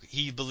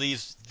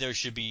believes there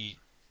should be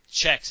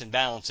checks and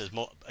balances.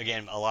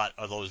 Again, a lot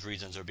of those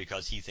reasons are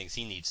because he thinks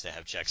he needs to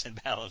have checks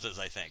and balances.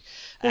 I think.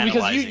 Well,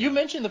 because you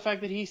mentioned the fact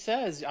that he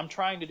says, "I'm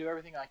trying to do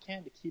everything I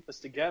can to keep us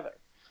together."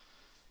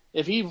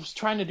 If he's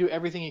trying to do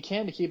everything he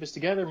can to keep us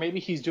together, maybe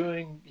he's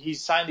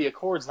signed the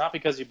Accords not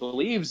because he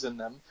believes in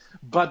them,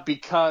 but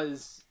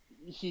because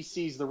he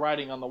sees the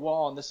writing on the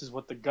wall, and this is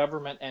what the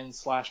government and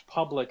 /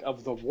 public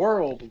of the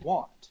world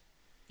want.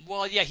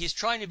 Well, yeah, he's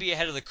trying to be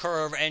ahead of the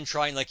curve and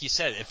trying, like you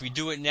said, if we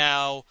do it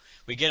now,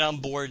 we get on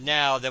board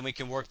now, then we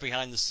can work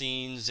behind the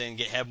scenes and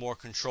have more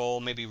control,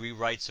 maybe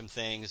rewrite some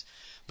things.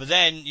 But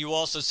then you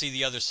also see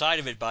the other side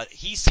of it, but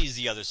he sees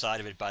the other side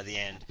of it by the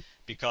end,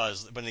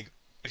 because when they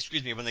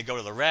go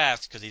to the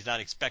raft, because he's not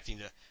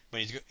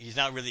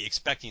really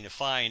expecting to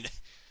find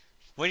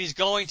when he's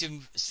going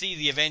to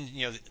see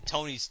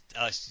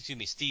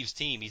Steve's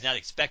team, he's not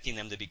expecting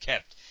them to be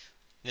kept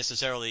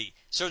necessarily,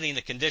 certainly in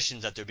the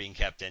conditions that they're being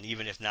kept in,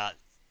 even if not,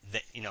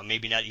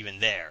 maybe not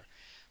even there.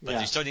 But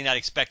they're certainly not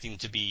expecting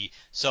to be.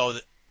 So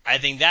I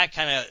think that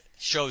kind of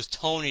shows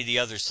Tony the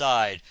other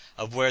side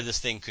of where this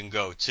thing can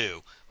go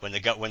too. When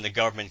the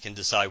government can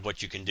decide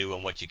what you can do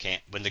and what you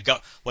can't. When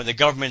the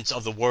governments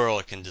of the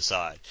world can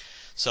decide.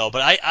 So,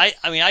 but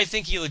I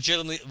think he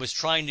legitimately was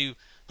trying to.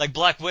 Like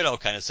Black Widow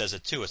kind of says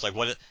it too. It's like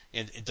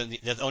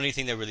the only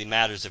thing that really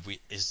matters if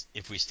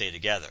we stay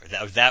together.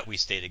 That we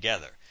stay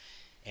together.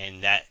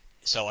 And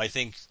so I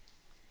think,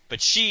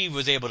 but she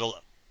was able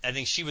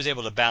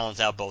to balance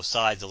out both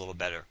sides a little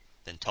better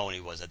than Tony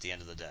was at the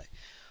end of the day.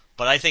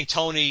 But I think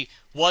Tony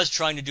was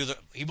trying to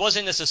he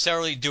wasn't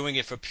necessarily doing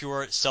it for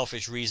pure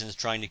selfish reasons,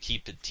 trying to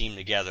keep the team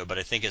together. But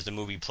I think as the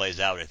movie plays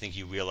out, I think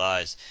you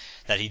realize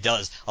that he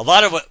does a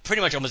lot of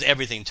pretty much almost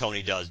everything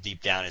Tony does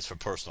deep down is for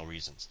personal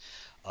reasons.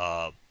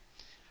 So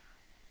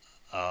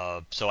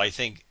I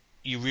think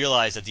you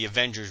realize that the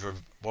Avengers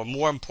were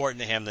more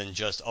important to him than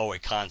just a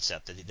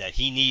concept, that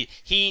he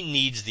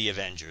needs the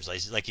Avengers.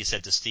 Like he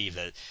said to Steve,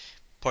 that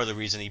part of the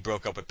reason he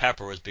broke up with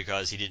Pepper was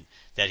because he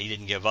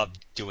didn't give up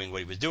doing what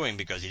he was doing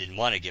because he didn't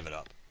want to give it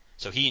up.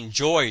 So he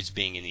enjoys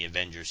being in the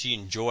Avengers. He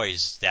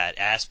enjoys that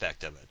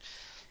aspect of it.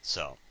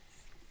 So,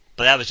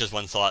 but that was just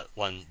one thought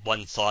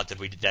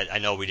that I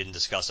know we didn't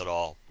discuss at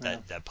all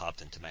that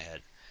popped into my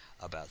head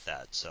about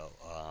that. So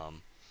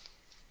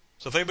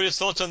if anybody has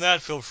thoughts on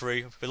that, feel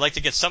free. We'd like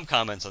to get some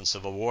comments on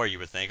Civil War, you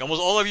would think.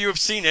 Almost all of you have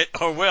seen it,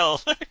 or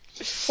will.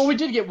 Well, we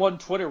did get one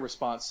Twitter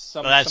response.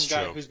 Some guy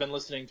true. who's been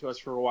listening to us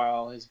for a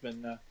while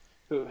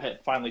who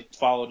had finally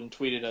followed and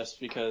tweeted us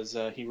because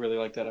he really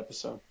liked that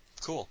episode.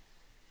 Cool.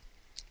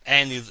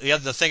 And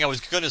the thing I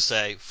was going to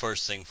say,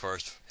 first thing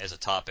first, as a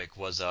topic,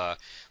 was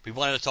we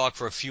wanted to talk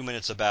for a few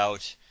minutes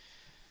about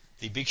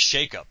the big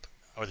shakeup,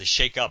 or the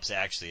shakeups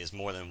actually, is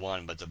more than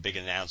one, but the big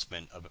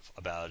announcement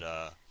about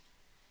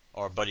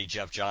our buddy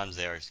Jeff Johns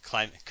there is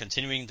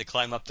continuing to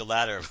climb up the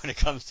ladder when it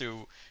comes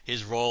to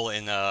his role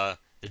in the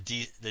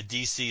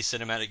DC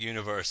cinematic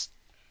universe.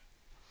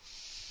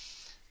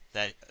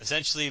 That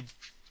essentially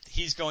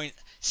he's going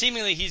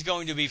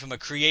to be, from a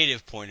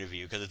creative point of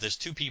view, because there's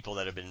two people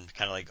that have been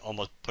kind of like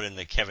almost put in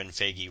the Kevin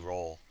Feige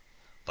role,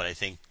 but I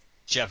think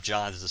Jeff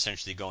Johns is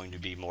essentially going to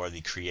be more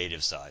the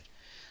creative side.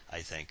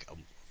 I think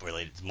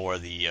related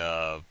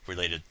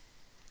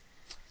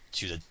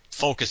to the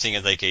focusing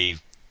of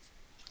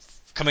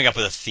coming up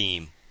with a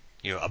theme,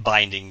 a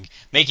binding,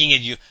 making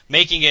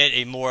it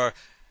a more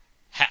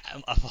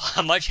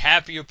a much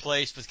happier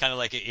place with kind of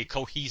like a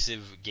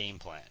cohesive game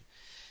plan.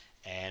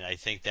 And I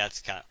think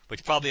that's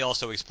which probably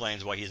also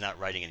explains why he's not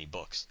writing any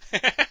books.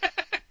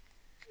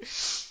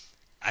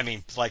 I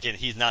mean,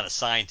 he's not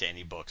assigned to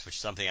any books, which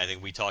is something I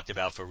think we talked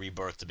about for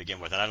Rebirth to begin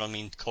with. And I don't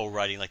mean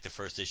co-writing like the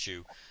first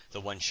issue, the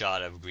one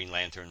shot of Green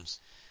Lanterns,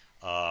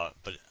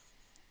 but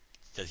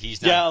that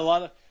he's not. Yeah,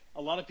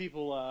 a lot of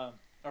people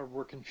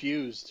were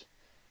confused.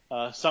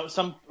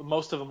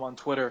 Most of them on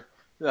Twitter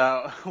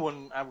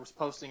when I was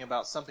posting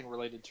about something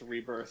related to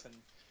Rebirth, and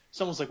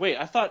someone was like, "Wait,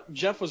 I thought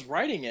Jeff was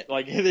writing it,"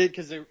 like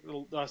because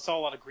I saw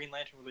a lot of Green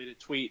Lantern related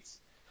tweets,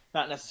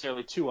 not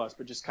necessarily to us,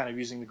 but just kind of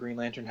using the Green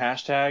Lantern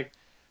hashtag,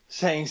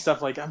 saying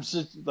stuff like, "I'm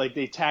just like,"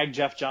 they tagged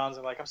Jeff Johns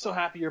and like, "I'm so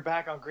happy you're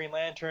back on Green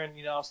Lantern.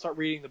 I'll start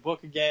reading the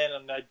book again,"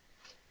 and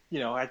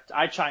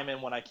I chime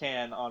in when I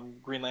can on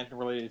Green Lantern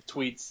related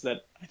tweets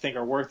that I think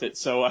are worth it.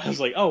 So I was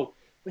like, oh,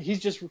 he's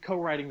just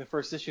co-writing the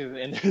first issue,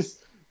 and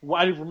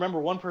I remember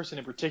one person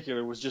in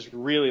particular was just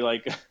really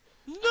like,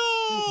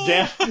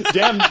 no,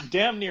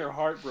 damn near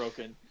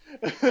heartbroken.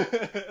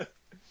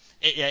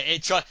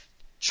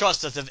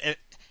 Trust us.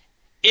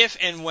 If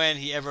and when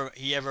he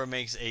ever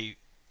makes a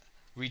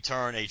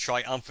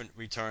triumphant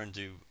return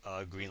to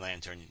Green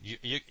Lantern,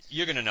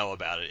 you're gonna know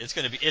about it. It's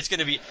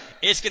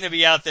gonna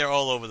be out there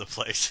all over the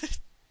place.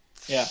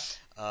 Yeah.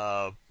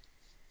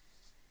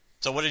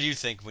 So what did you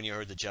think when you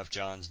heard the Jeff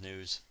Johns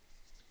news?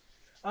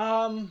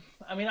 I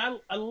mean,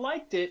 I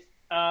liked it.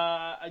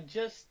 I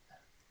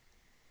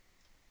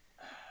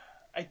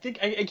think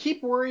I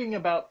keep worrying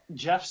about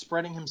Jeff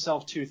spreading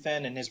himself too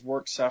thin and his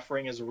work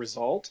suffering as a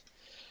result.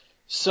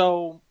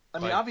 So, I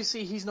mean, Right.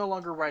 obviously he's no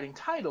longer writing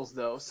titles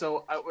though.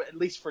 So at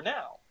least for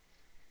now.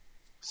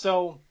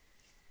 So,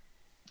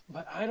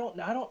 but I don't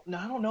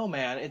know,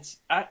 man.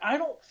 I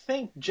don't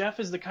think Jeff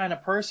is the kind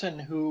of person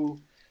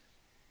who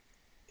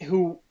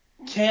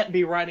can't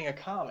be writing a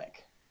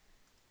comic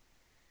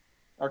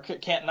or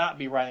can't not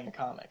be writing a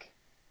comic.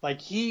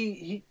 Like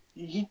he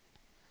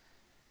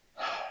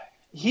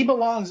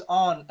belongs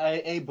on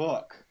a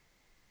book,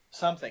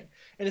 something.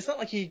 And it's not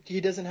like he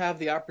doesn't have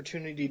the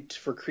opportunity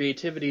for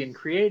creativity and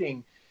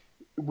creating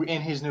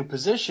in his new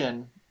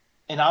position.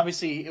 And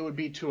obviously it would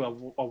be to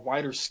a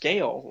wider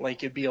scale.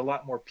 Like it'd be a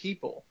lot more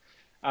people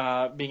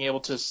being able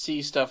to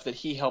see stuff that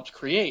he helped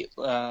create.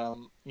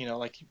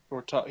 Like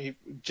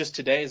just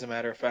today, as a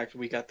matter of fact,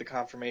 we got the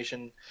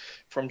confirmation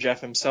from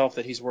Jeff himself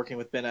that he's working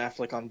with Ben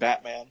Affleck on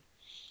Batman.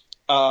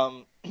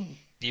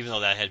 Even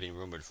though that had been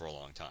rumored for a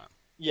long time.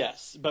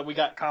 Yes, but we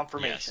got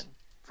confirmation Yes.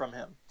 from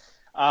him.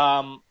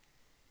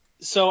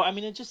 So I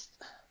mean,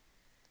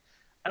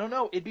 I don't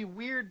know. It'd be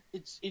weird.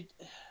 It's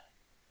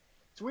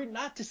weird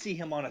not to see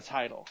him on a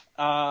title.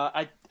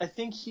 I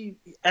think he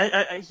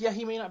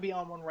may not be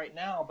on one right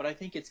now, but I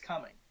think it's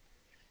coming.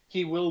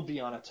 He will be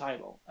on a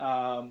title.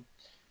 I'm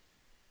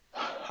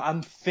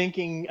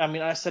thinking. I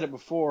mean, I said it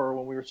before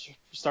when we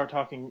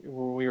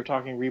were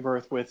talking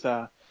Rebirth with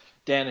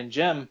Dan and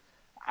Jim.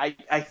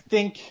 I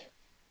think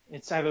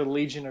it's either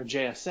Legion or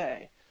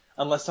JSA,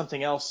 unless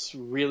something else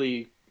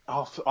really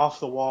off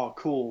the wall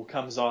cool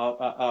comes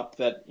up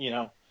that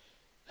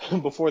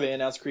before they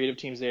announce creative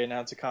teams, they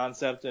announce a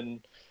concept,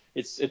 and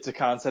it's a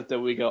concept that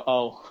we go,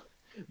 oh,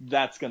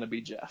 that's gonna be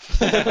Jeff.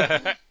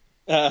 I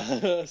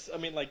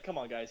mean, like, come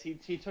on, guys,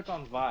 he took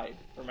on Vibe,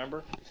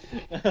 remember?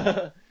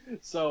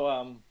 So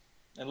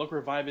and look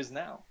where Vibe is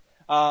now.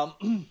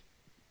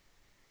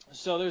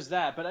 So there's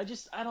that, but I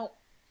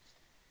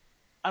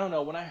don't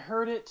know. When I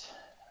heard it,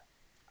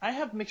 I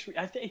have mixed.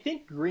 I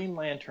think Green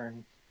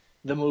Lantern,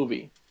 the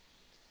movie,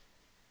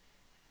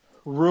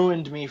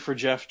 ruined me for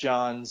Jeff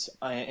Johns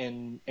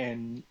in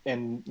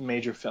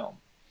major film.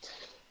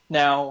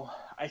 Now,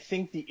 I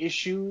think the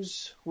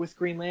issues with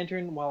Green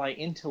Lantern, while I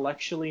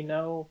intellectually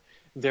know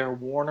they're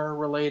Warner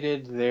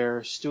related,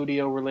 they're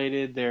studio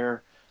related,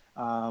 they're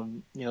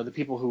the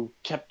people who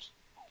kept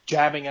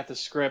jabbing at the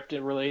script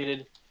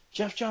related.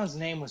 Jeff Johns'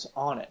 name was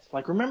on it.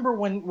 Like, remember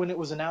when it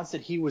was announced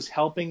that he was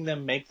helping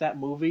them make that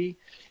movie,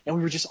 and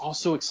we were just all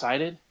so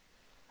excited?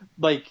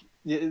 Like,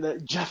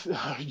 Jeff,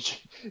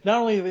 not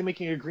only are they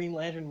making a Green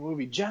Lantern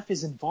movie, Jeff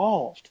is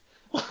involved.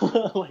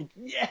 Like,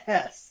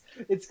 yes,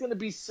 it's going to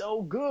be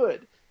so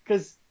good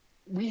because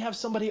we have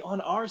somebody on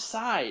our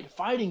side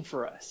fighting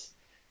for us.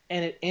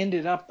 And it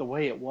ended up the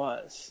way it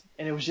was.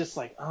 And it was just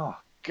like, oh,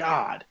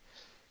 God.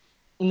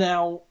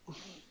 Now,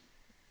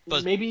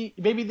 But maybe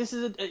this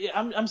is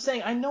I'm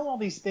saying I know all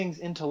these things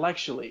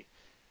intellectually,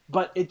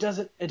 but it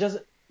doesn't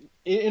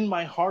in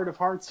my heart of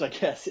hearts, I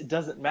guess it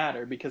doesn't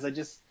matter because I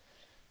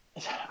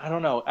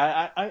don't know.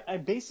 I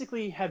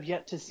basically have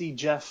yet to see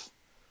Jeff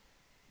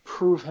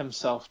prove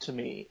himself to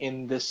me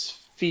in this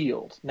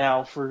field.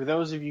 Now, for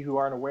those of you who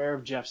aren't aware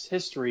of Jeff's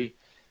history,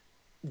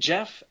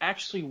 Jeff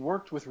actually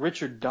worked with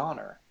Richard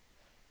Donner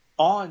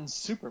on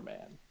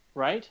Superman,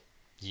 right?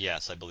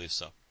 yes, I believe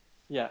so.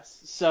 Yes.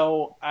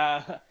 So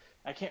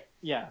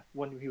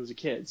when he was a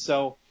kid.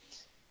 So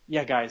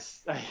yeah,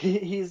 guys,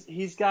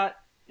 he's got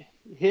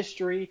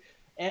history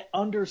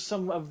under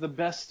some of the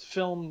best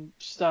film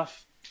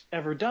stuff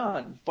ever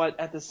done, but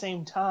at the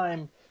same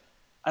time,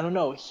 I don't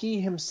know,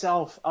 he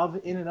himself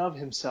in and of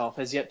himself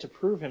has yet to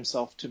prove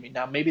himself to me.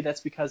 Now maybe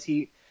that's because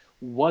he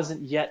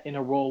wasn't yet in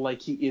a role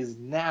like he is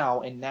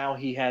now, and now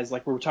he has,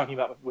 like we were talking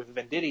about with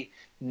Venditti,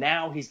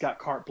 now he's got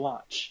carte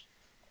blanche.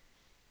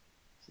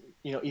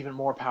 Even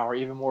more power,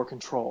 even more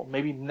control.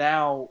 Maybe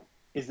now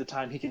is the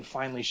time he can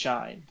finally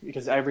shine,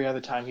 because every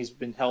other time he's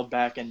been held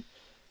back and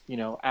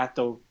at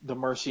the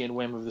mercy and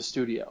whim of the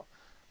studio.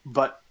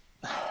 But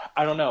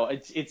I don't know.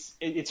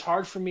 It's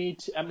hard for me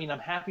to. I mean, I'm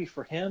happy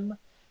for him.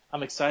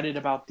 I'm excited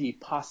about the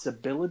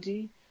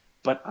possibility,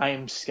 but I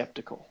am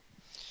skeptical.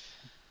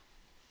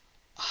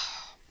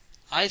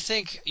 I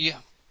think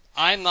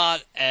I'm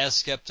not as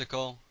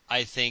skeptical.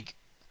 I think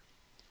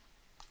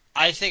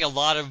a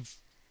lot of,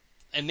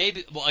 and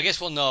maybe, well, I guess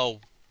we'll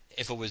know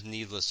if it was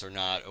needless or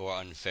not or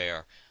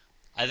unfair.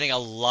 I think a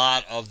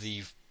lot of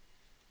the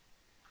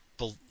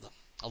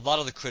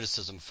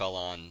criticism fell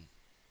on.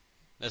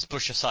 Let's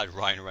push aside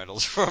Ryan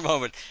Reynolds for a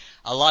moment.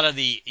 A lot of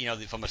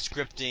from a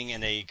scripting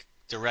and a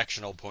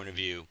directional point of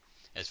view,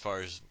 as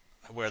far as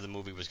where the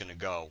movie was going to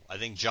go, I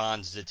think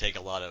Johns did take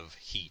a lot of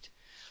heat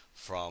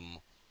from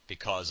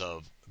because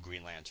of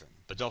Green Lantern.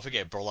 But don't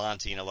forget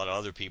Berlanti and a lot of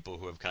other people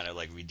who have kind of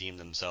like redeemed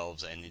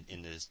themselves and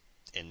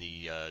in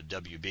the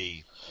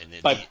WB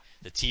and By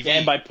the TV.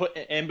 Yeah,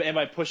 and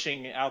by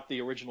pushing out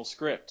the original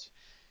script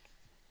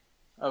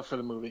for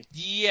the movie.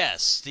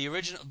 Yes, the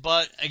original.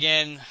 But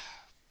again,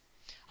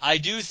 I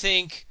do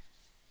think.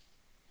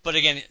 But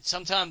again,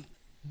 sometimes.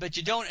 But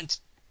you don't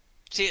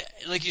see,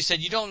 like you said,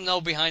 you don't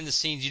know behind the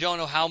scenes. You don't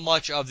know how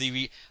much of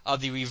the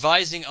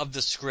revising of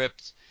the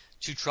script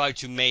to try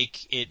to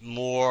make it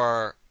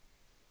more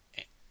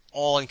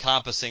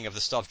all-encompassing of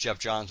the stuff Jeff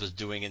Johns was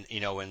doing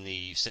in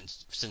the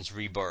since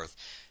Rebirth.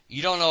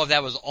 You don't know if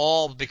that was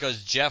all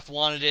because Jeff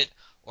wanted it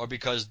or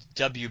because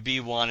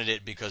WB wanted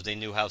it because they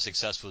knew how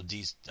successful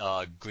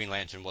Green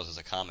Lantern was as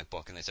a comic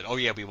book, and they said, "Oh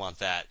yeah, we want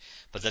that."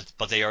 But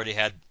they already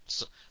had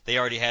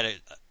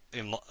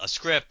a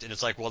script, and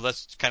it's like, well,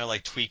 let's kind of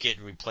like tweak it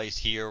and replace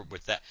here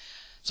with that.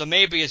 So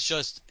maybe it's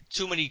just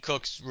too many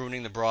cooks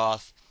ruining the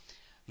broth.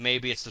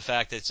 Maybe it's the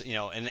fact that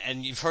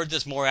and you've heard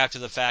this more after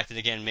the fact, and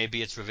again,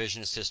 maybe it's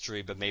revisionist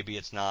history, but maybe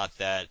it's not,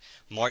 that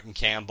Martin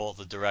Campbell,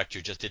 the director,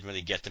 just didn't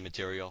really get the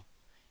material,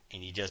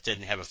 and he just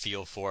didn't have a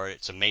feel for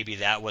it. So maybe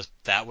that was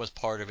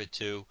part of it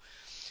too.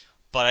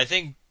 But I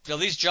think at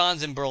least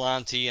Johns and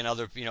Berlanti and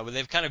other,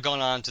 they've kind of gone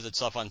on to the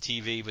stuff on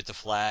TV with the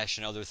Flash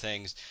and other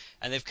things,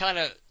 and they've kind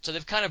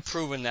of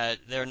proven that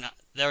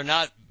they're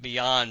not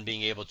beyond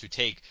being able to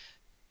take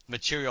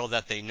material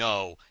that they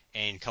know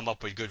and come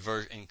up with good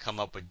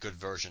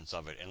versions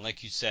of it. And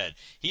like you said,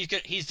 he's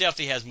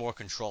definitely has more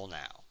control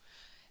now,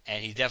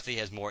 and he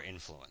definitely has more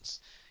influence.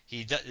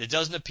 It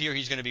doesn't appear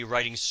he's going to be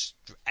writing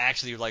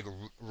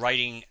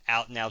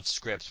out and out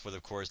scripts, with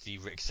of course the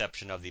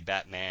exception of the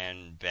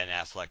Batman Ben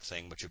Affleck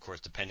thing, which of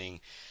course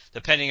depending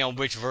on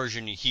which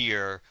version you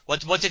hear.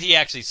 What did he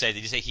actually say?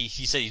 Did he say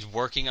he said he's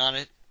working on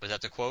it? Was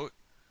that the quote?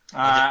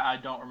 I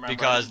don't remember.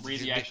 Because I didn't read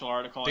the actual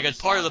article.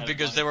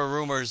 Because there were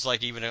rumors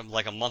like even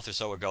like a month or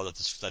so ago that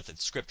the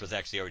script was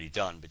actually already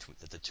done,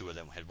 that the two of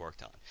them had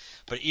worked on.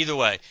 But either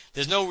way,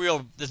 there's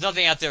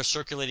nothing out there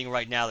circulating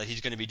right now that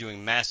he's going to be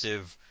doing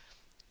massive.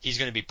 He's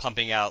going to be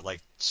pumping out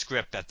like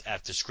script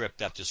after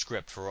script after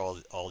script for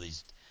all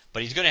these.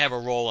 But he's going to have a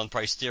role in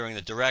probably steering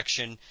the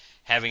direction,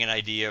 having an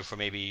idea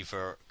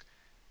for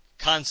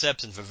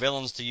concepts and for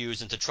villains to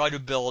use, and to try to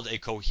build a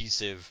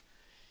cohesive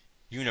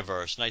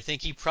universe. And I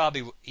think he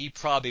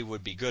probably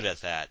would be good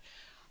at that.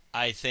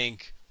 I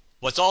think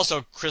what's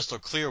also crystal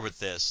clear with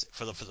this,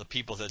 for the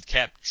people that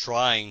kept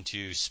trying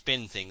to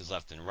spin things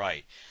left and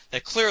right,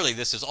 that clearly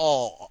this is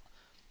all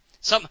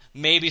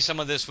maybe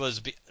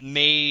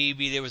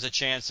there was a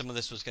chance some of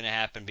this was going to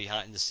happen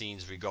behind the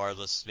scenes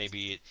regardless.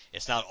 Maybe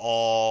it's not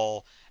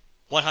all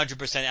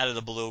 100% out of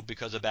the blue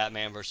because of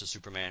Batman versus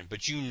Superman,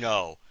 but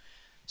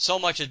so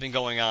much has been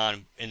going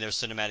on in their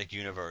cinematic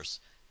universe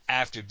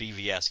after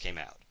BVS came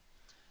out,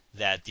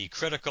 that the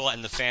critical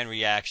and the fan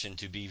reaction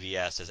to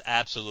BVS has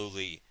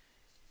absolutely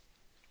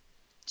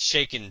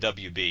shaken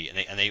WB,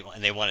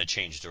 and they want to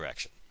change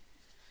direction.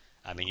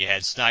 I mean, you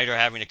had Snyder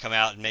having to come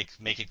out and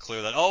make it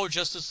clear that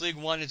Justice League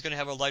 1 is going to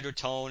have a lighter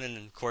tone, and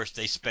of course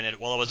they spin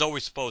it. Well, it was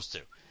always supposed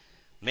to.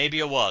 Maybe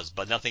it was,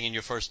 but nothing in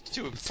your first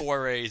two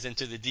forays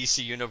into the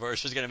DC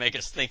universe was going to make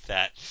us think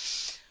that.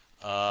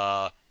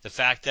 The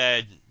fact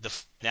that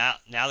now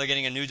they're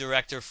getting a new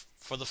director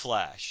for the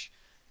Flash.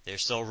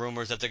 There's still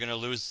rumors that they're going to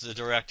lose the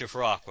director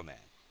for Aquaman.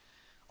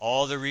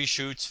 All the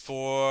reshoots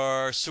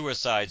for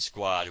Suicide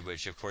Squad,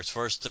 which of course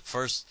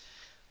first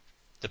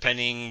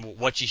depending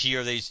what you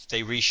hear, they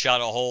reshot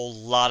a whole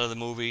lot of the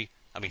movie.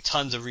 I mean,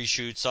 tons of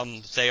reshoots.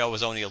 Some say it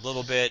was only a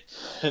little bit.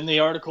 In the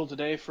article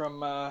today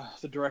from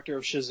the director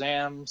of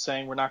Shazam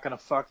saying we're not going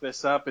to fuck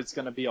this up. It's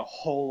going to be a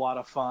whole lot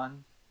of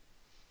fun.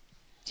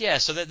 Yeah,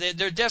 so that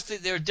they're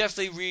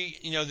definitely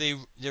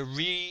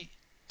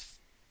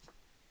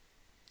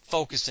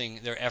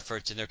refocusing their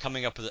efforts, and they're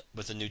coming up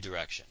with a new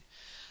direction.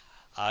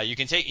 You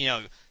can take,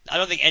 I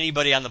don't think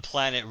anybody on the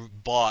planet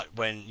bought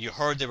when you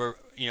heard there were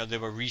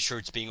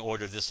reshoots being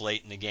ordered this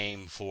late in the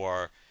game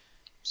for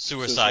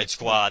Suicide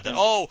Squad. That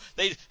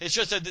it's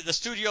just that the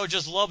studio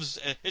just loves.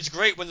 It's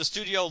great when the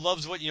studio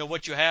loves what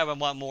you have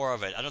and want more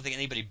of it. I don't think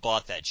anybody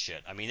bought that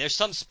shit. I mean, there's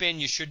some spin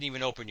you shouldn't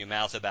even open your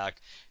mouth about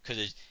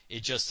because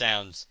it just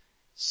sounds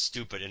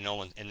stupid and no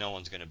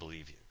one's going to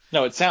believe you.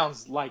 No, it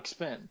sounds like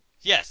spin.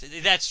 Yes,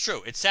 that's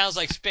true. It sounds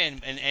like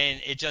spin, and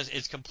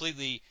it's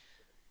completely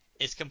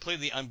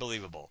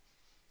unbelievable.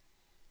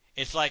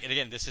 it's like, and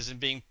again, this isn't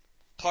being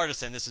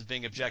partisan, this is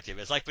being objective.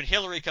 It's like when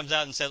Hillary comes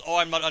out and says, "Oh,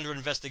 I'm not under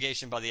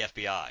investigation by the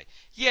FBI."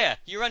 Yeah,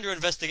 you're under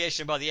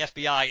investigation by the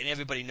FBI, and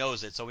everybody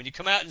knows it. So when you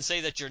come out and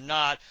say that you're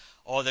not,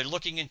 or they're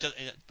looking into,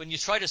 when you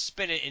try to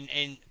spin it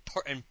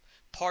and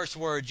parse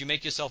words, you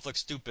make yourself look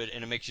stupid,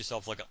 and it makes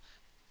yourself look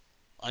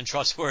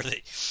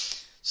untrustworthy.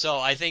 So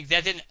I think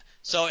that didn't.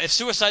 So if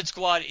Suicide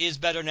Squad is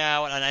better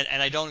now,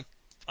 and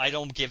I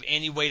don't give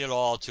any weight at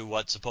all to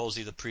what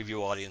supposedly the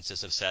preview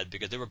audiences have said,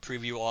 because there were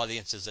preview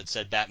audiences that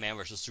said Batman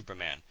versus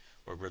Superman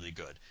were really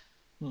good.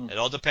 It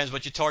all depends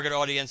what your target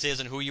audience is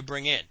and who you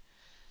bring in,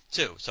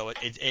 too. So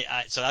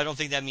so I don't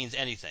think that means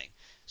anything.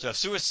 So if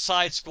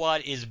Suicide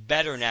Squad is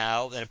better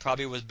now, then it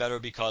probably was better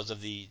because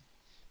of the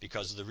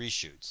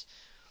reshoots.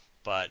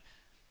 But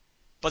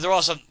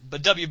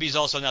WB is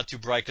also not too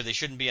bright, because they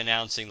shouldn't be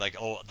announcing like,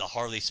 oh, the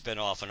Harley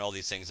spinoff and all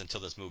these things until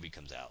this movie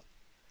comes out.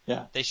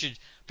 Yeah. They should,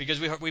 because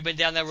we've been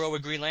down that road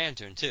with Green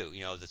Lantern too.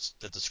 You know,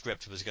 that the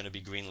script was going to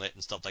be greenlit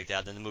and stuff like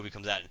that. Then the movie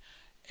comes out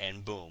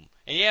and boom.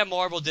 And yeah,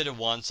 Marvel did it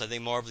once. I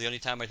think the only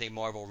time I think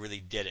Marvel really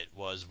did it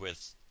was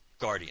with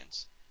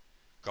Guardians.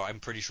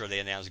 I'm pretty sure they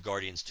announced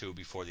Guardians 2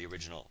 before the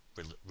original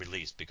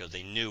release, because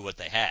they knew what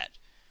they had.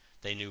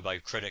 They knew I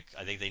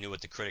think they knew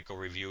what the critical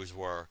reviews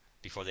were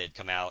before they had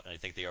come out, and I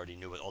think they already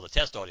knew what all the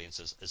test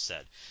audiences has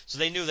said. So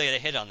they knew they had a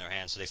hit on their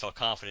hands, so they felt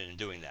confident in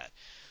doing that.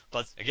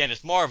 But again,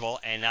 it's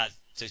Marvel, and not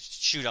to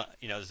shoot on,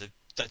 to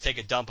take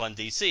a dump on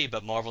DC,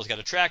 but Marvel's got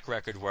a track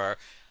record where,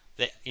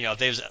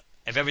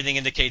 if everything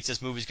indicates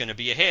this movie's going to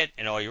be a hit,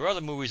 and all your other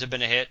movies have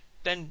been a hit,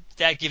 then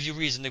that gives you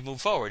reason to move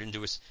forward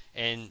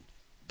and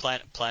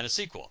plan a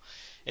sequel.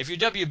 If you're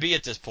WB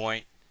at this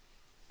point,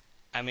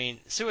 I mean,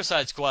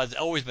 Suicide Squad's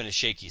always been a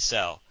shaky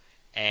sell,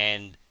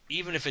 and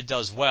even if it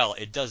does well,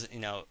 it doesn't, I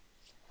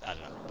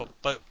don't know,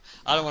 but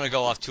I don't want to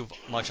go off too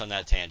much on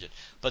that tangent.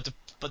 But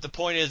the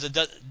point is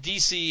that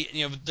DC,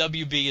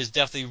 WB is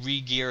definitely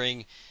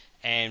re-gearing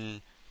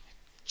and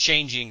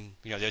changing.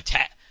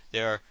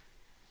 They're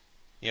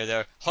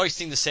they're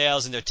hoisting the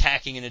sails, and they're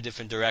tacking in a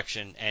different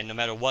direction. And no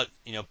matter what,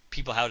 no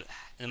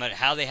matter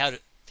how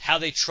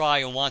they try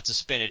and want to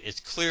spin it, it's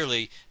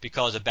clearly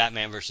because of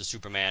Batman versus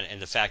Superman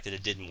and the fact that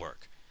it didn't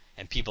work,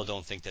 and people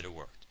don't think that it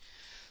worked.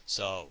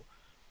 So.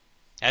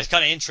 And it's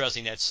kind of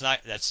interesting that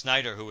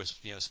Snyder, who was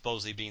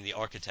supposedly being the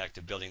architect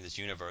of building this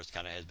universe,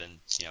 kind of has been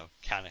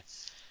kind of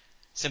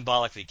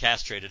symbolically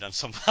castrated on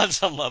some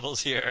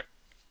levels here.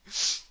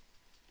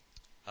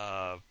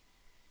 But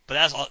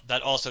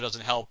that also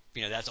doesn't help.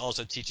 That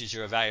also teaches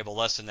you a valuable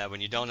lesson, that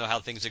when you don't know how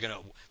things are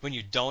when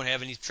you don't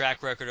have any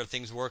track record of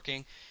things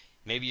working,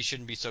 maybe you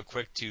shouldn't be so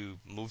quick to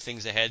move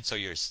things ahead. So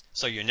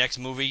your next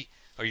movie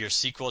or your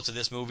sequel to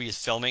this movie is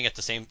filming at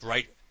the same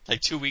like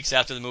 2 weeks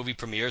after the movie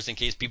premieres, in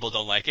case people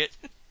don't like it.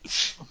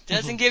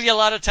 Doesn't give you a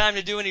lot of time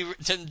to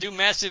do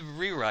massive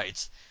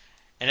rewrites.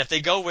 And if they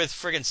go with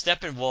friggin'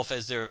 Steppenwolf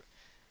as their,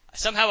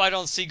 somehow I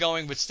don't see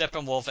going with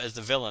Steppenwolf as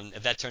the villain,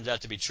 if that turns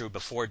out to be true,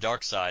 before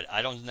Darkseid.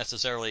 I don't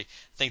necessarily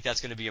think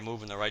that's going to be a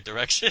move in the right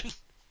direction.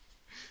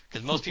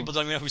 Because most people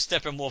don't even know who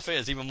Steppenwolf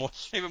is, even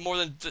more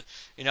than,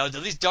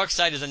 at least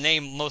Darkseid is a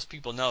name most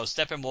people know.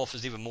 Steppenwolf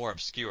is even more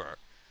obscure.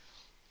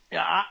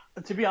 Yeah,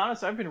 to be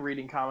honest, I've been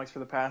reading comics for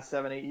the past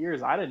 7-8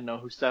 years. I didn't know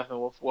who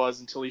Steppenwolf was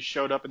until he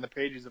showed up in the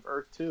pages of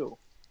Earth 2.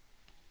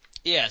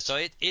 Yeah,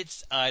 so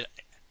it's I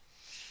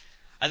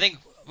think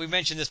we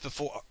mentioned this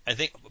before. I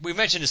think we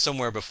mentioned this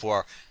somewhere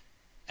before,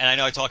 and I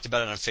know I talked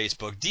about it on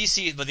Facebook.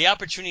 DC, but the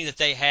opportunity that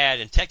they had,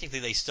 and technically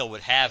they still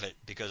would have it,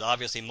 because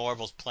obviously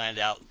Marvel's planned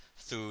out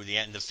through the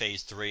end of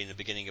Phase 3 and the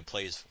beginning of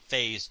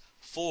Phase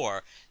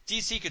 4.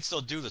 DC could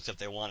still do this if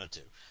they wanted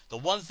to. The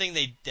one thing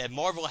that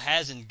Marvel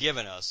hasn't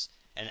given us,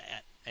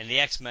 and the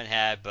X-Men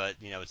had, but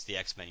it's the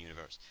X-Men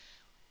universe.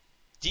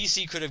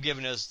 DC could have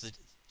given us the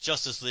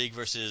Justice League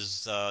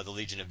versus the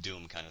Legion of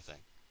Doom kind of thing.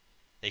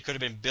 They could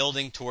have been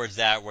building towards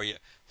that,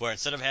 where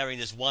instead of having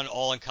this one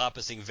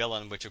all-encompassing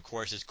villain, which of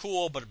course is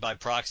cool, but by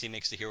proxy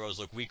makes the heroes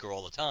look weaker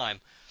all the time,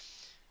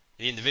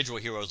 the individual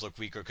heroes look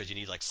weaker because you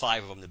need like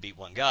 5 of them to beat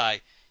one guy.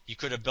 You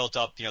could have built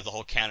up, the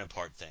whole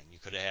counterpart thing. You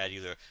could have had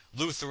either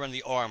Luthor in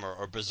the armor,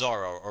 or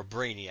Bizarro, or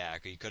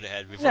Brainiac, or you could have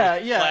had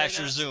Reverse Flash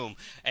or Zoom,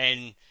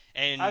 and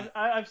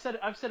I've said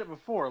it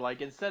before.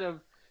 Like, instead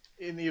of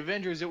in the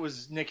Avengers, it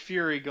was Nick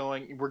Fury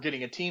going, "We're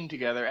getting a team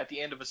together." At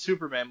the end of a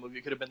Superman movie,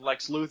 it could have been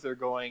Lex Luthor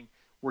going,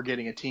 "We're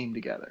getting a team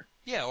together."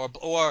 Yeah,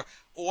 or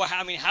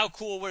I mean, how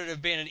cool would it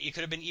have been? It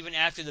could have been even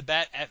after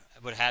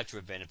would have to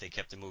have been if they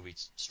kept the movie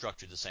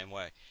structured the same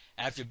way.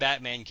 After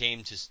Batman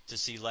came to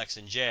see Lex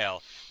in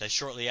jail, that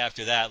shortly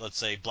after that, let's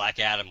say Black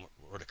Adam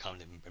were to come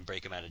and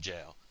break him out of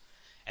jail.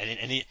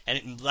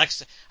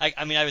 Lex,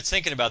 I mean, I was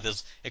thinking about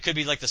this. It could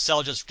be like the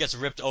cell just gets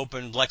ripped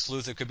open. Lex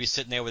Luthor could be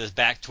sitting there with his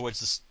back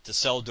towards the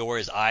cell door.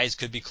 His eyes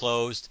could be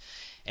closed,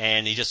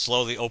 and he just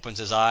slowly opens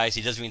his eyes.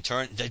 He doesn't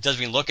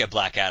even look at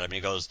Black Adam. He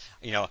goes,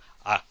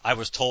 I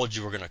was told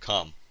you were going to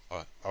come,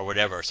 or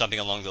whatever, something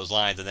along those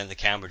lines. And then the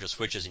camera just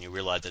switches, and you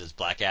realize that it's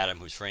Black Adam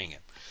who's freeing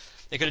him.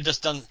 They could have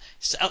just done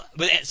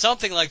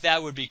something like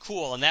that. Would be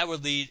cool, and that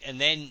would lead, and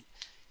then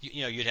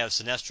you'd have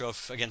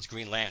Sinestro against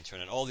Green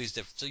Lantern and all these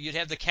different. So you'd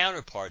have the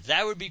counterparts.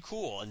 That would be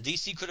cool. And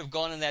DC could have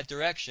gone in that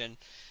direction,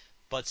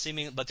 but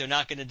they're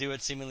not going to do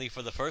it seemingly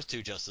for the first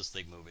two Justice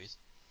League movies.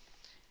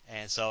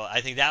 And so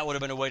I think that would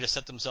have been a way to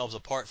set themselves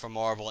apart from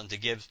Marvel and to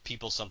give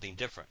people something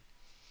different.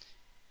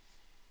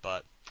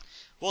 But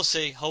we'll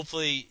see.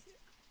 Hopefully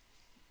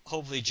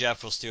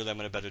Jeff will steer them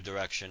in a better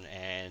direction.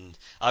 And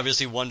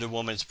obviously Wonder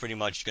Woman's pretty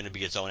much going to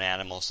be its own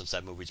animal since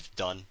that movie's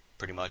done,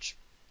 pretty much.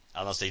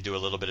 Unless they do a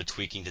little bit of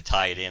tweaking to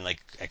tie it in, like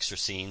extra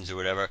scenes or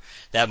whatever.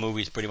 That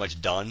movie's pretty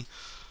much done,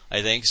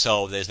 I think.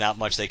 So there's not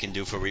much they can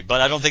do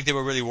but I don't think they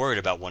were really worried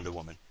about Wonder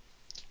Woman.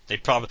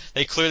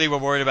 They clearly were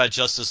worried about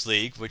Justice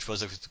League, which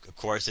was, of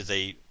course, is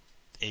a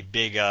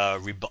big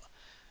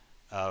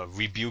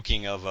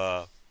rebuking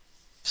of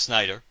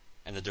Snyder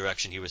and the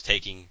direction he was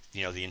taking,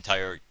 the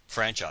entire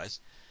franchise.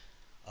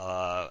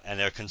 And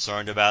they're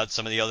concerned about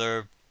some of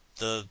the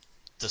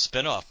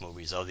spin-off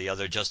movies or the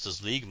other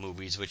Justice League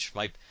movies, which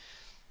might.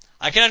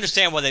 I can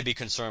understand why they'd be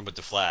concerned with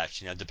the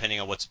Flash, depending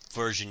on what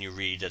version you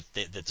read,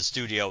 that the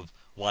studio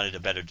wanted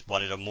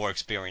a more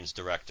experienced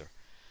director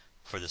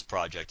for this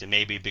project, and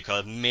maybe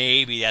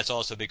that's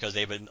also because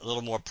they have a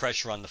little more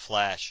pressure on the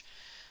Flash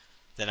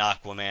than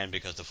Aquaman,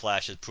 because the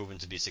Flash has proven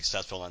to be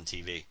successful on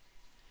TV,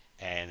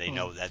 and they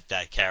know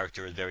that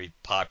character is very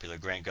popular.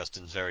 Grant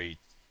Gustin's very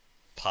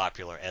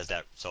popular as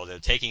that, so they're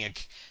taking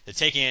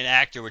an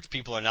actor which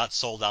people are not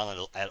sold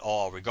on at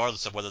all,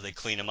 regardless of whether they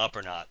clean him up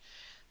or not.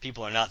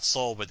 People are not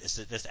sold with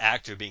this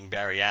actor being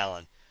Barry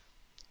Allen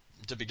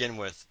to begin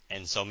with,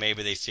 and so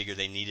maybe they figured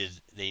they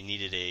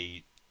needed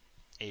a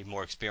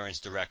more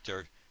experienced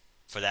director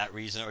for that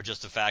reason, or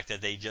just the fact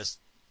that they just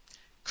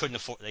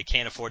they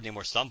can't afford any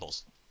more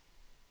stumbles.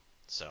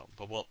 So,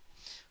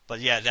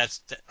 but yeah,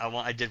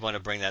 I did want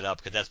to bring that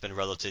up because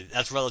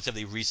that's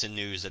relatively recent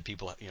news that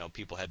people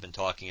have been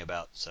talking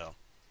about. So,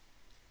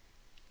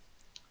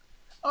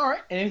 All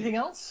right. Anything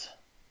else?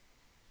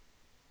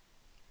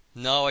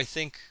 no, I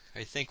think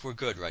we're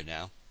good right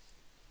now.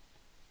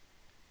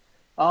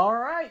 All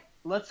right.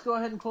 Let's go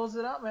ahead and close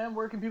it out, man.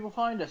 Where can people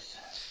find us?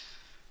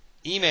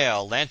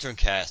 Email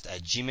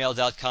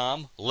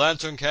LanternCast@gmail.com.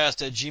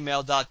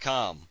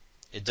 LanternCast@gmail.com.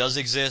 It does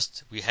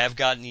exist. We have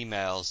gotten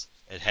emails.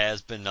 It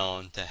has been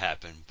known to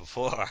happen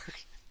before.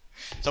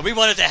 So we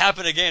want it to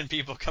happen again,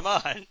 people. Come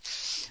on.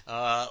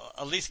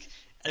 At least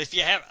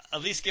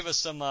give us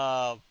some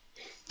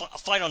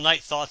final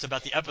night thoughts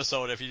about the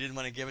episode if you didn't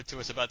want to give it to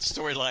us about the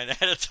storyline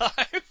ahead of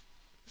time.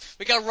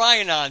 We got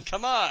Ryan on.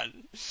 Come on.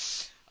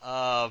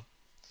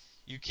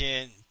 You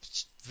can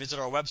visit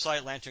our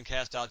website,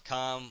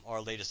 LanternCast.com.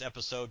 Our latest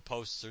episode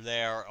posts are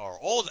there. Our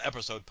old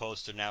episode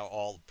posts are now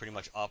all pretty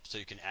much up, so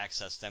you can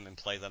access them and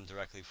play them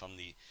directly from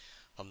the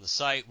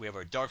site. We have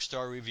our Dark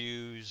Star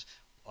reviews,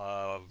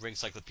 Ring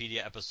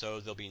Cyclopedia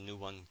episode. There'll be a new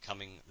one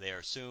coming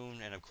there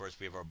soon. And, of course,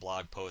 we have our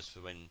blog posts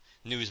when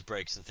news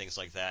breaks and things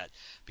like that,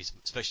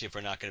 especially if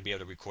we're not going to be able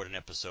to record an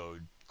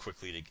episode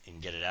quickly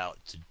and get it out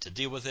to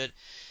deal with it.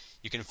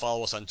 You can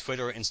follow us on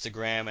Twitter,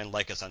 Instagram, and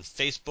like us on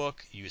Facebook.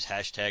 Use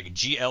hashtag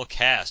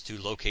GLCast to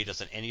locate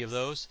us on any of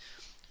those.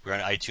 We're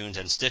on iTunes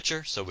and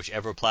Stitcher, so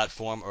whichever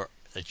platform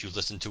that you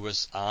listen to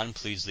us on,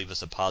 please leave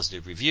us a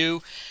positive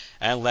review.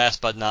 And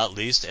last but not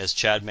least, as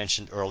Chad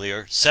mentioned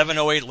earlier,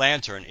 708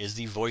 Lantern is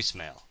the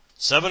voicemail.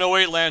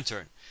 708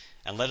 Lantern.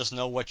 And let us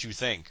know what you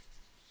think.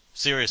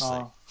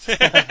 Seriously.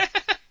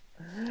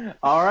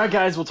 All right,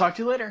 guys. We'll talk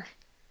to you later.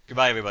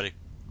 Goodbye, everybody.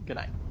 Good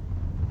night.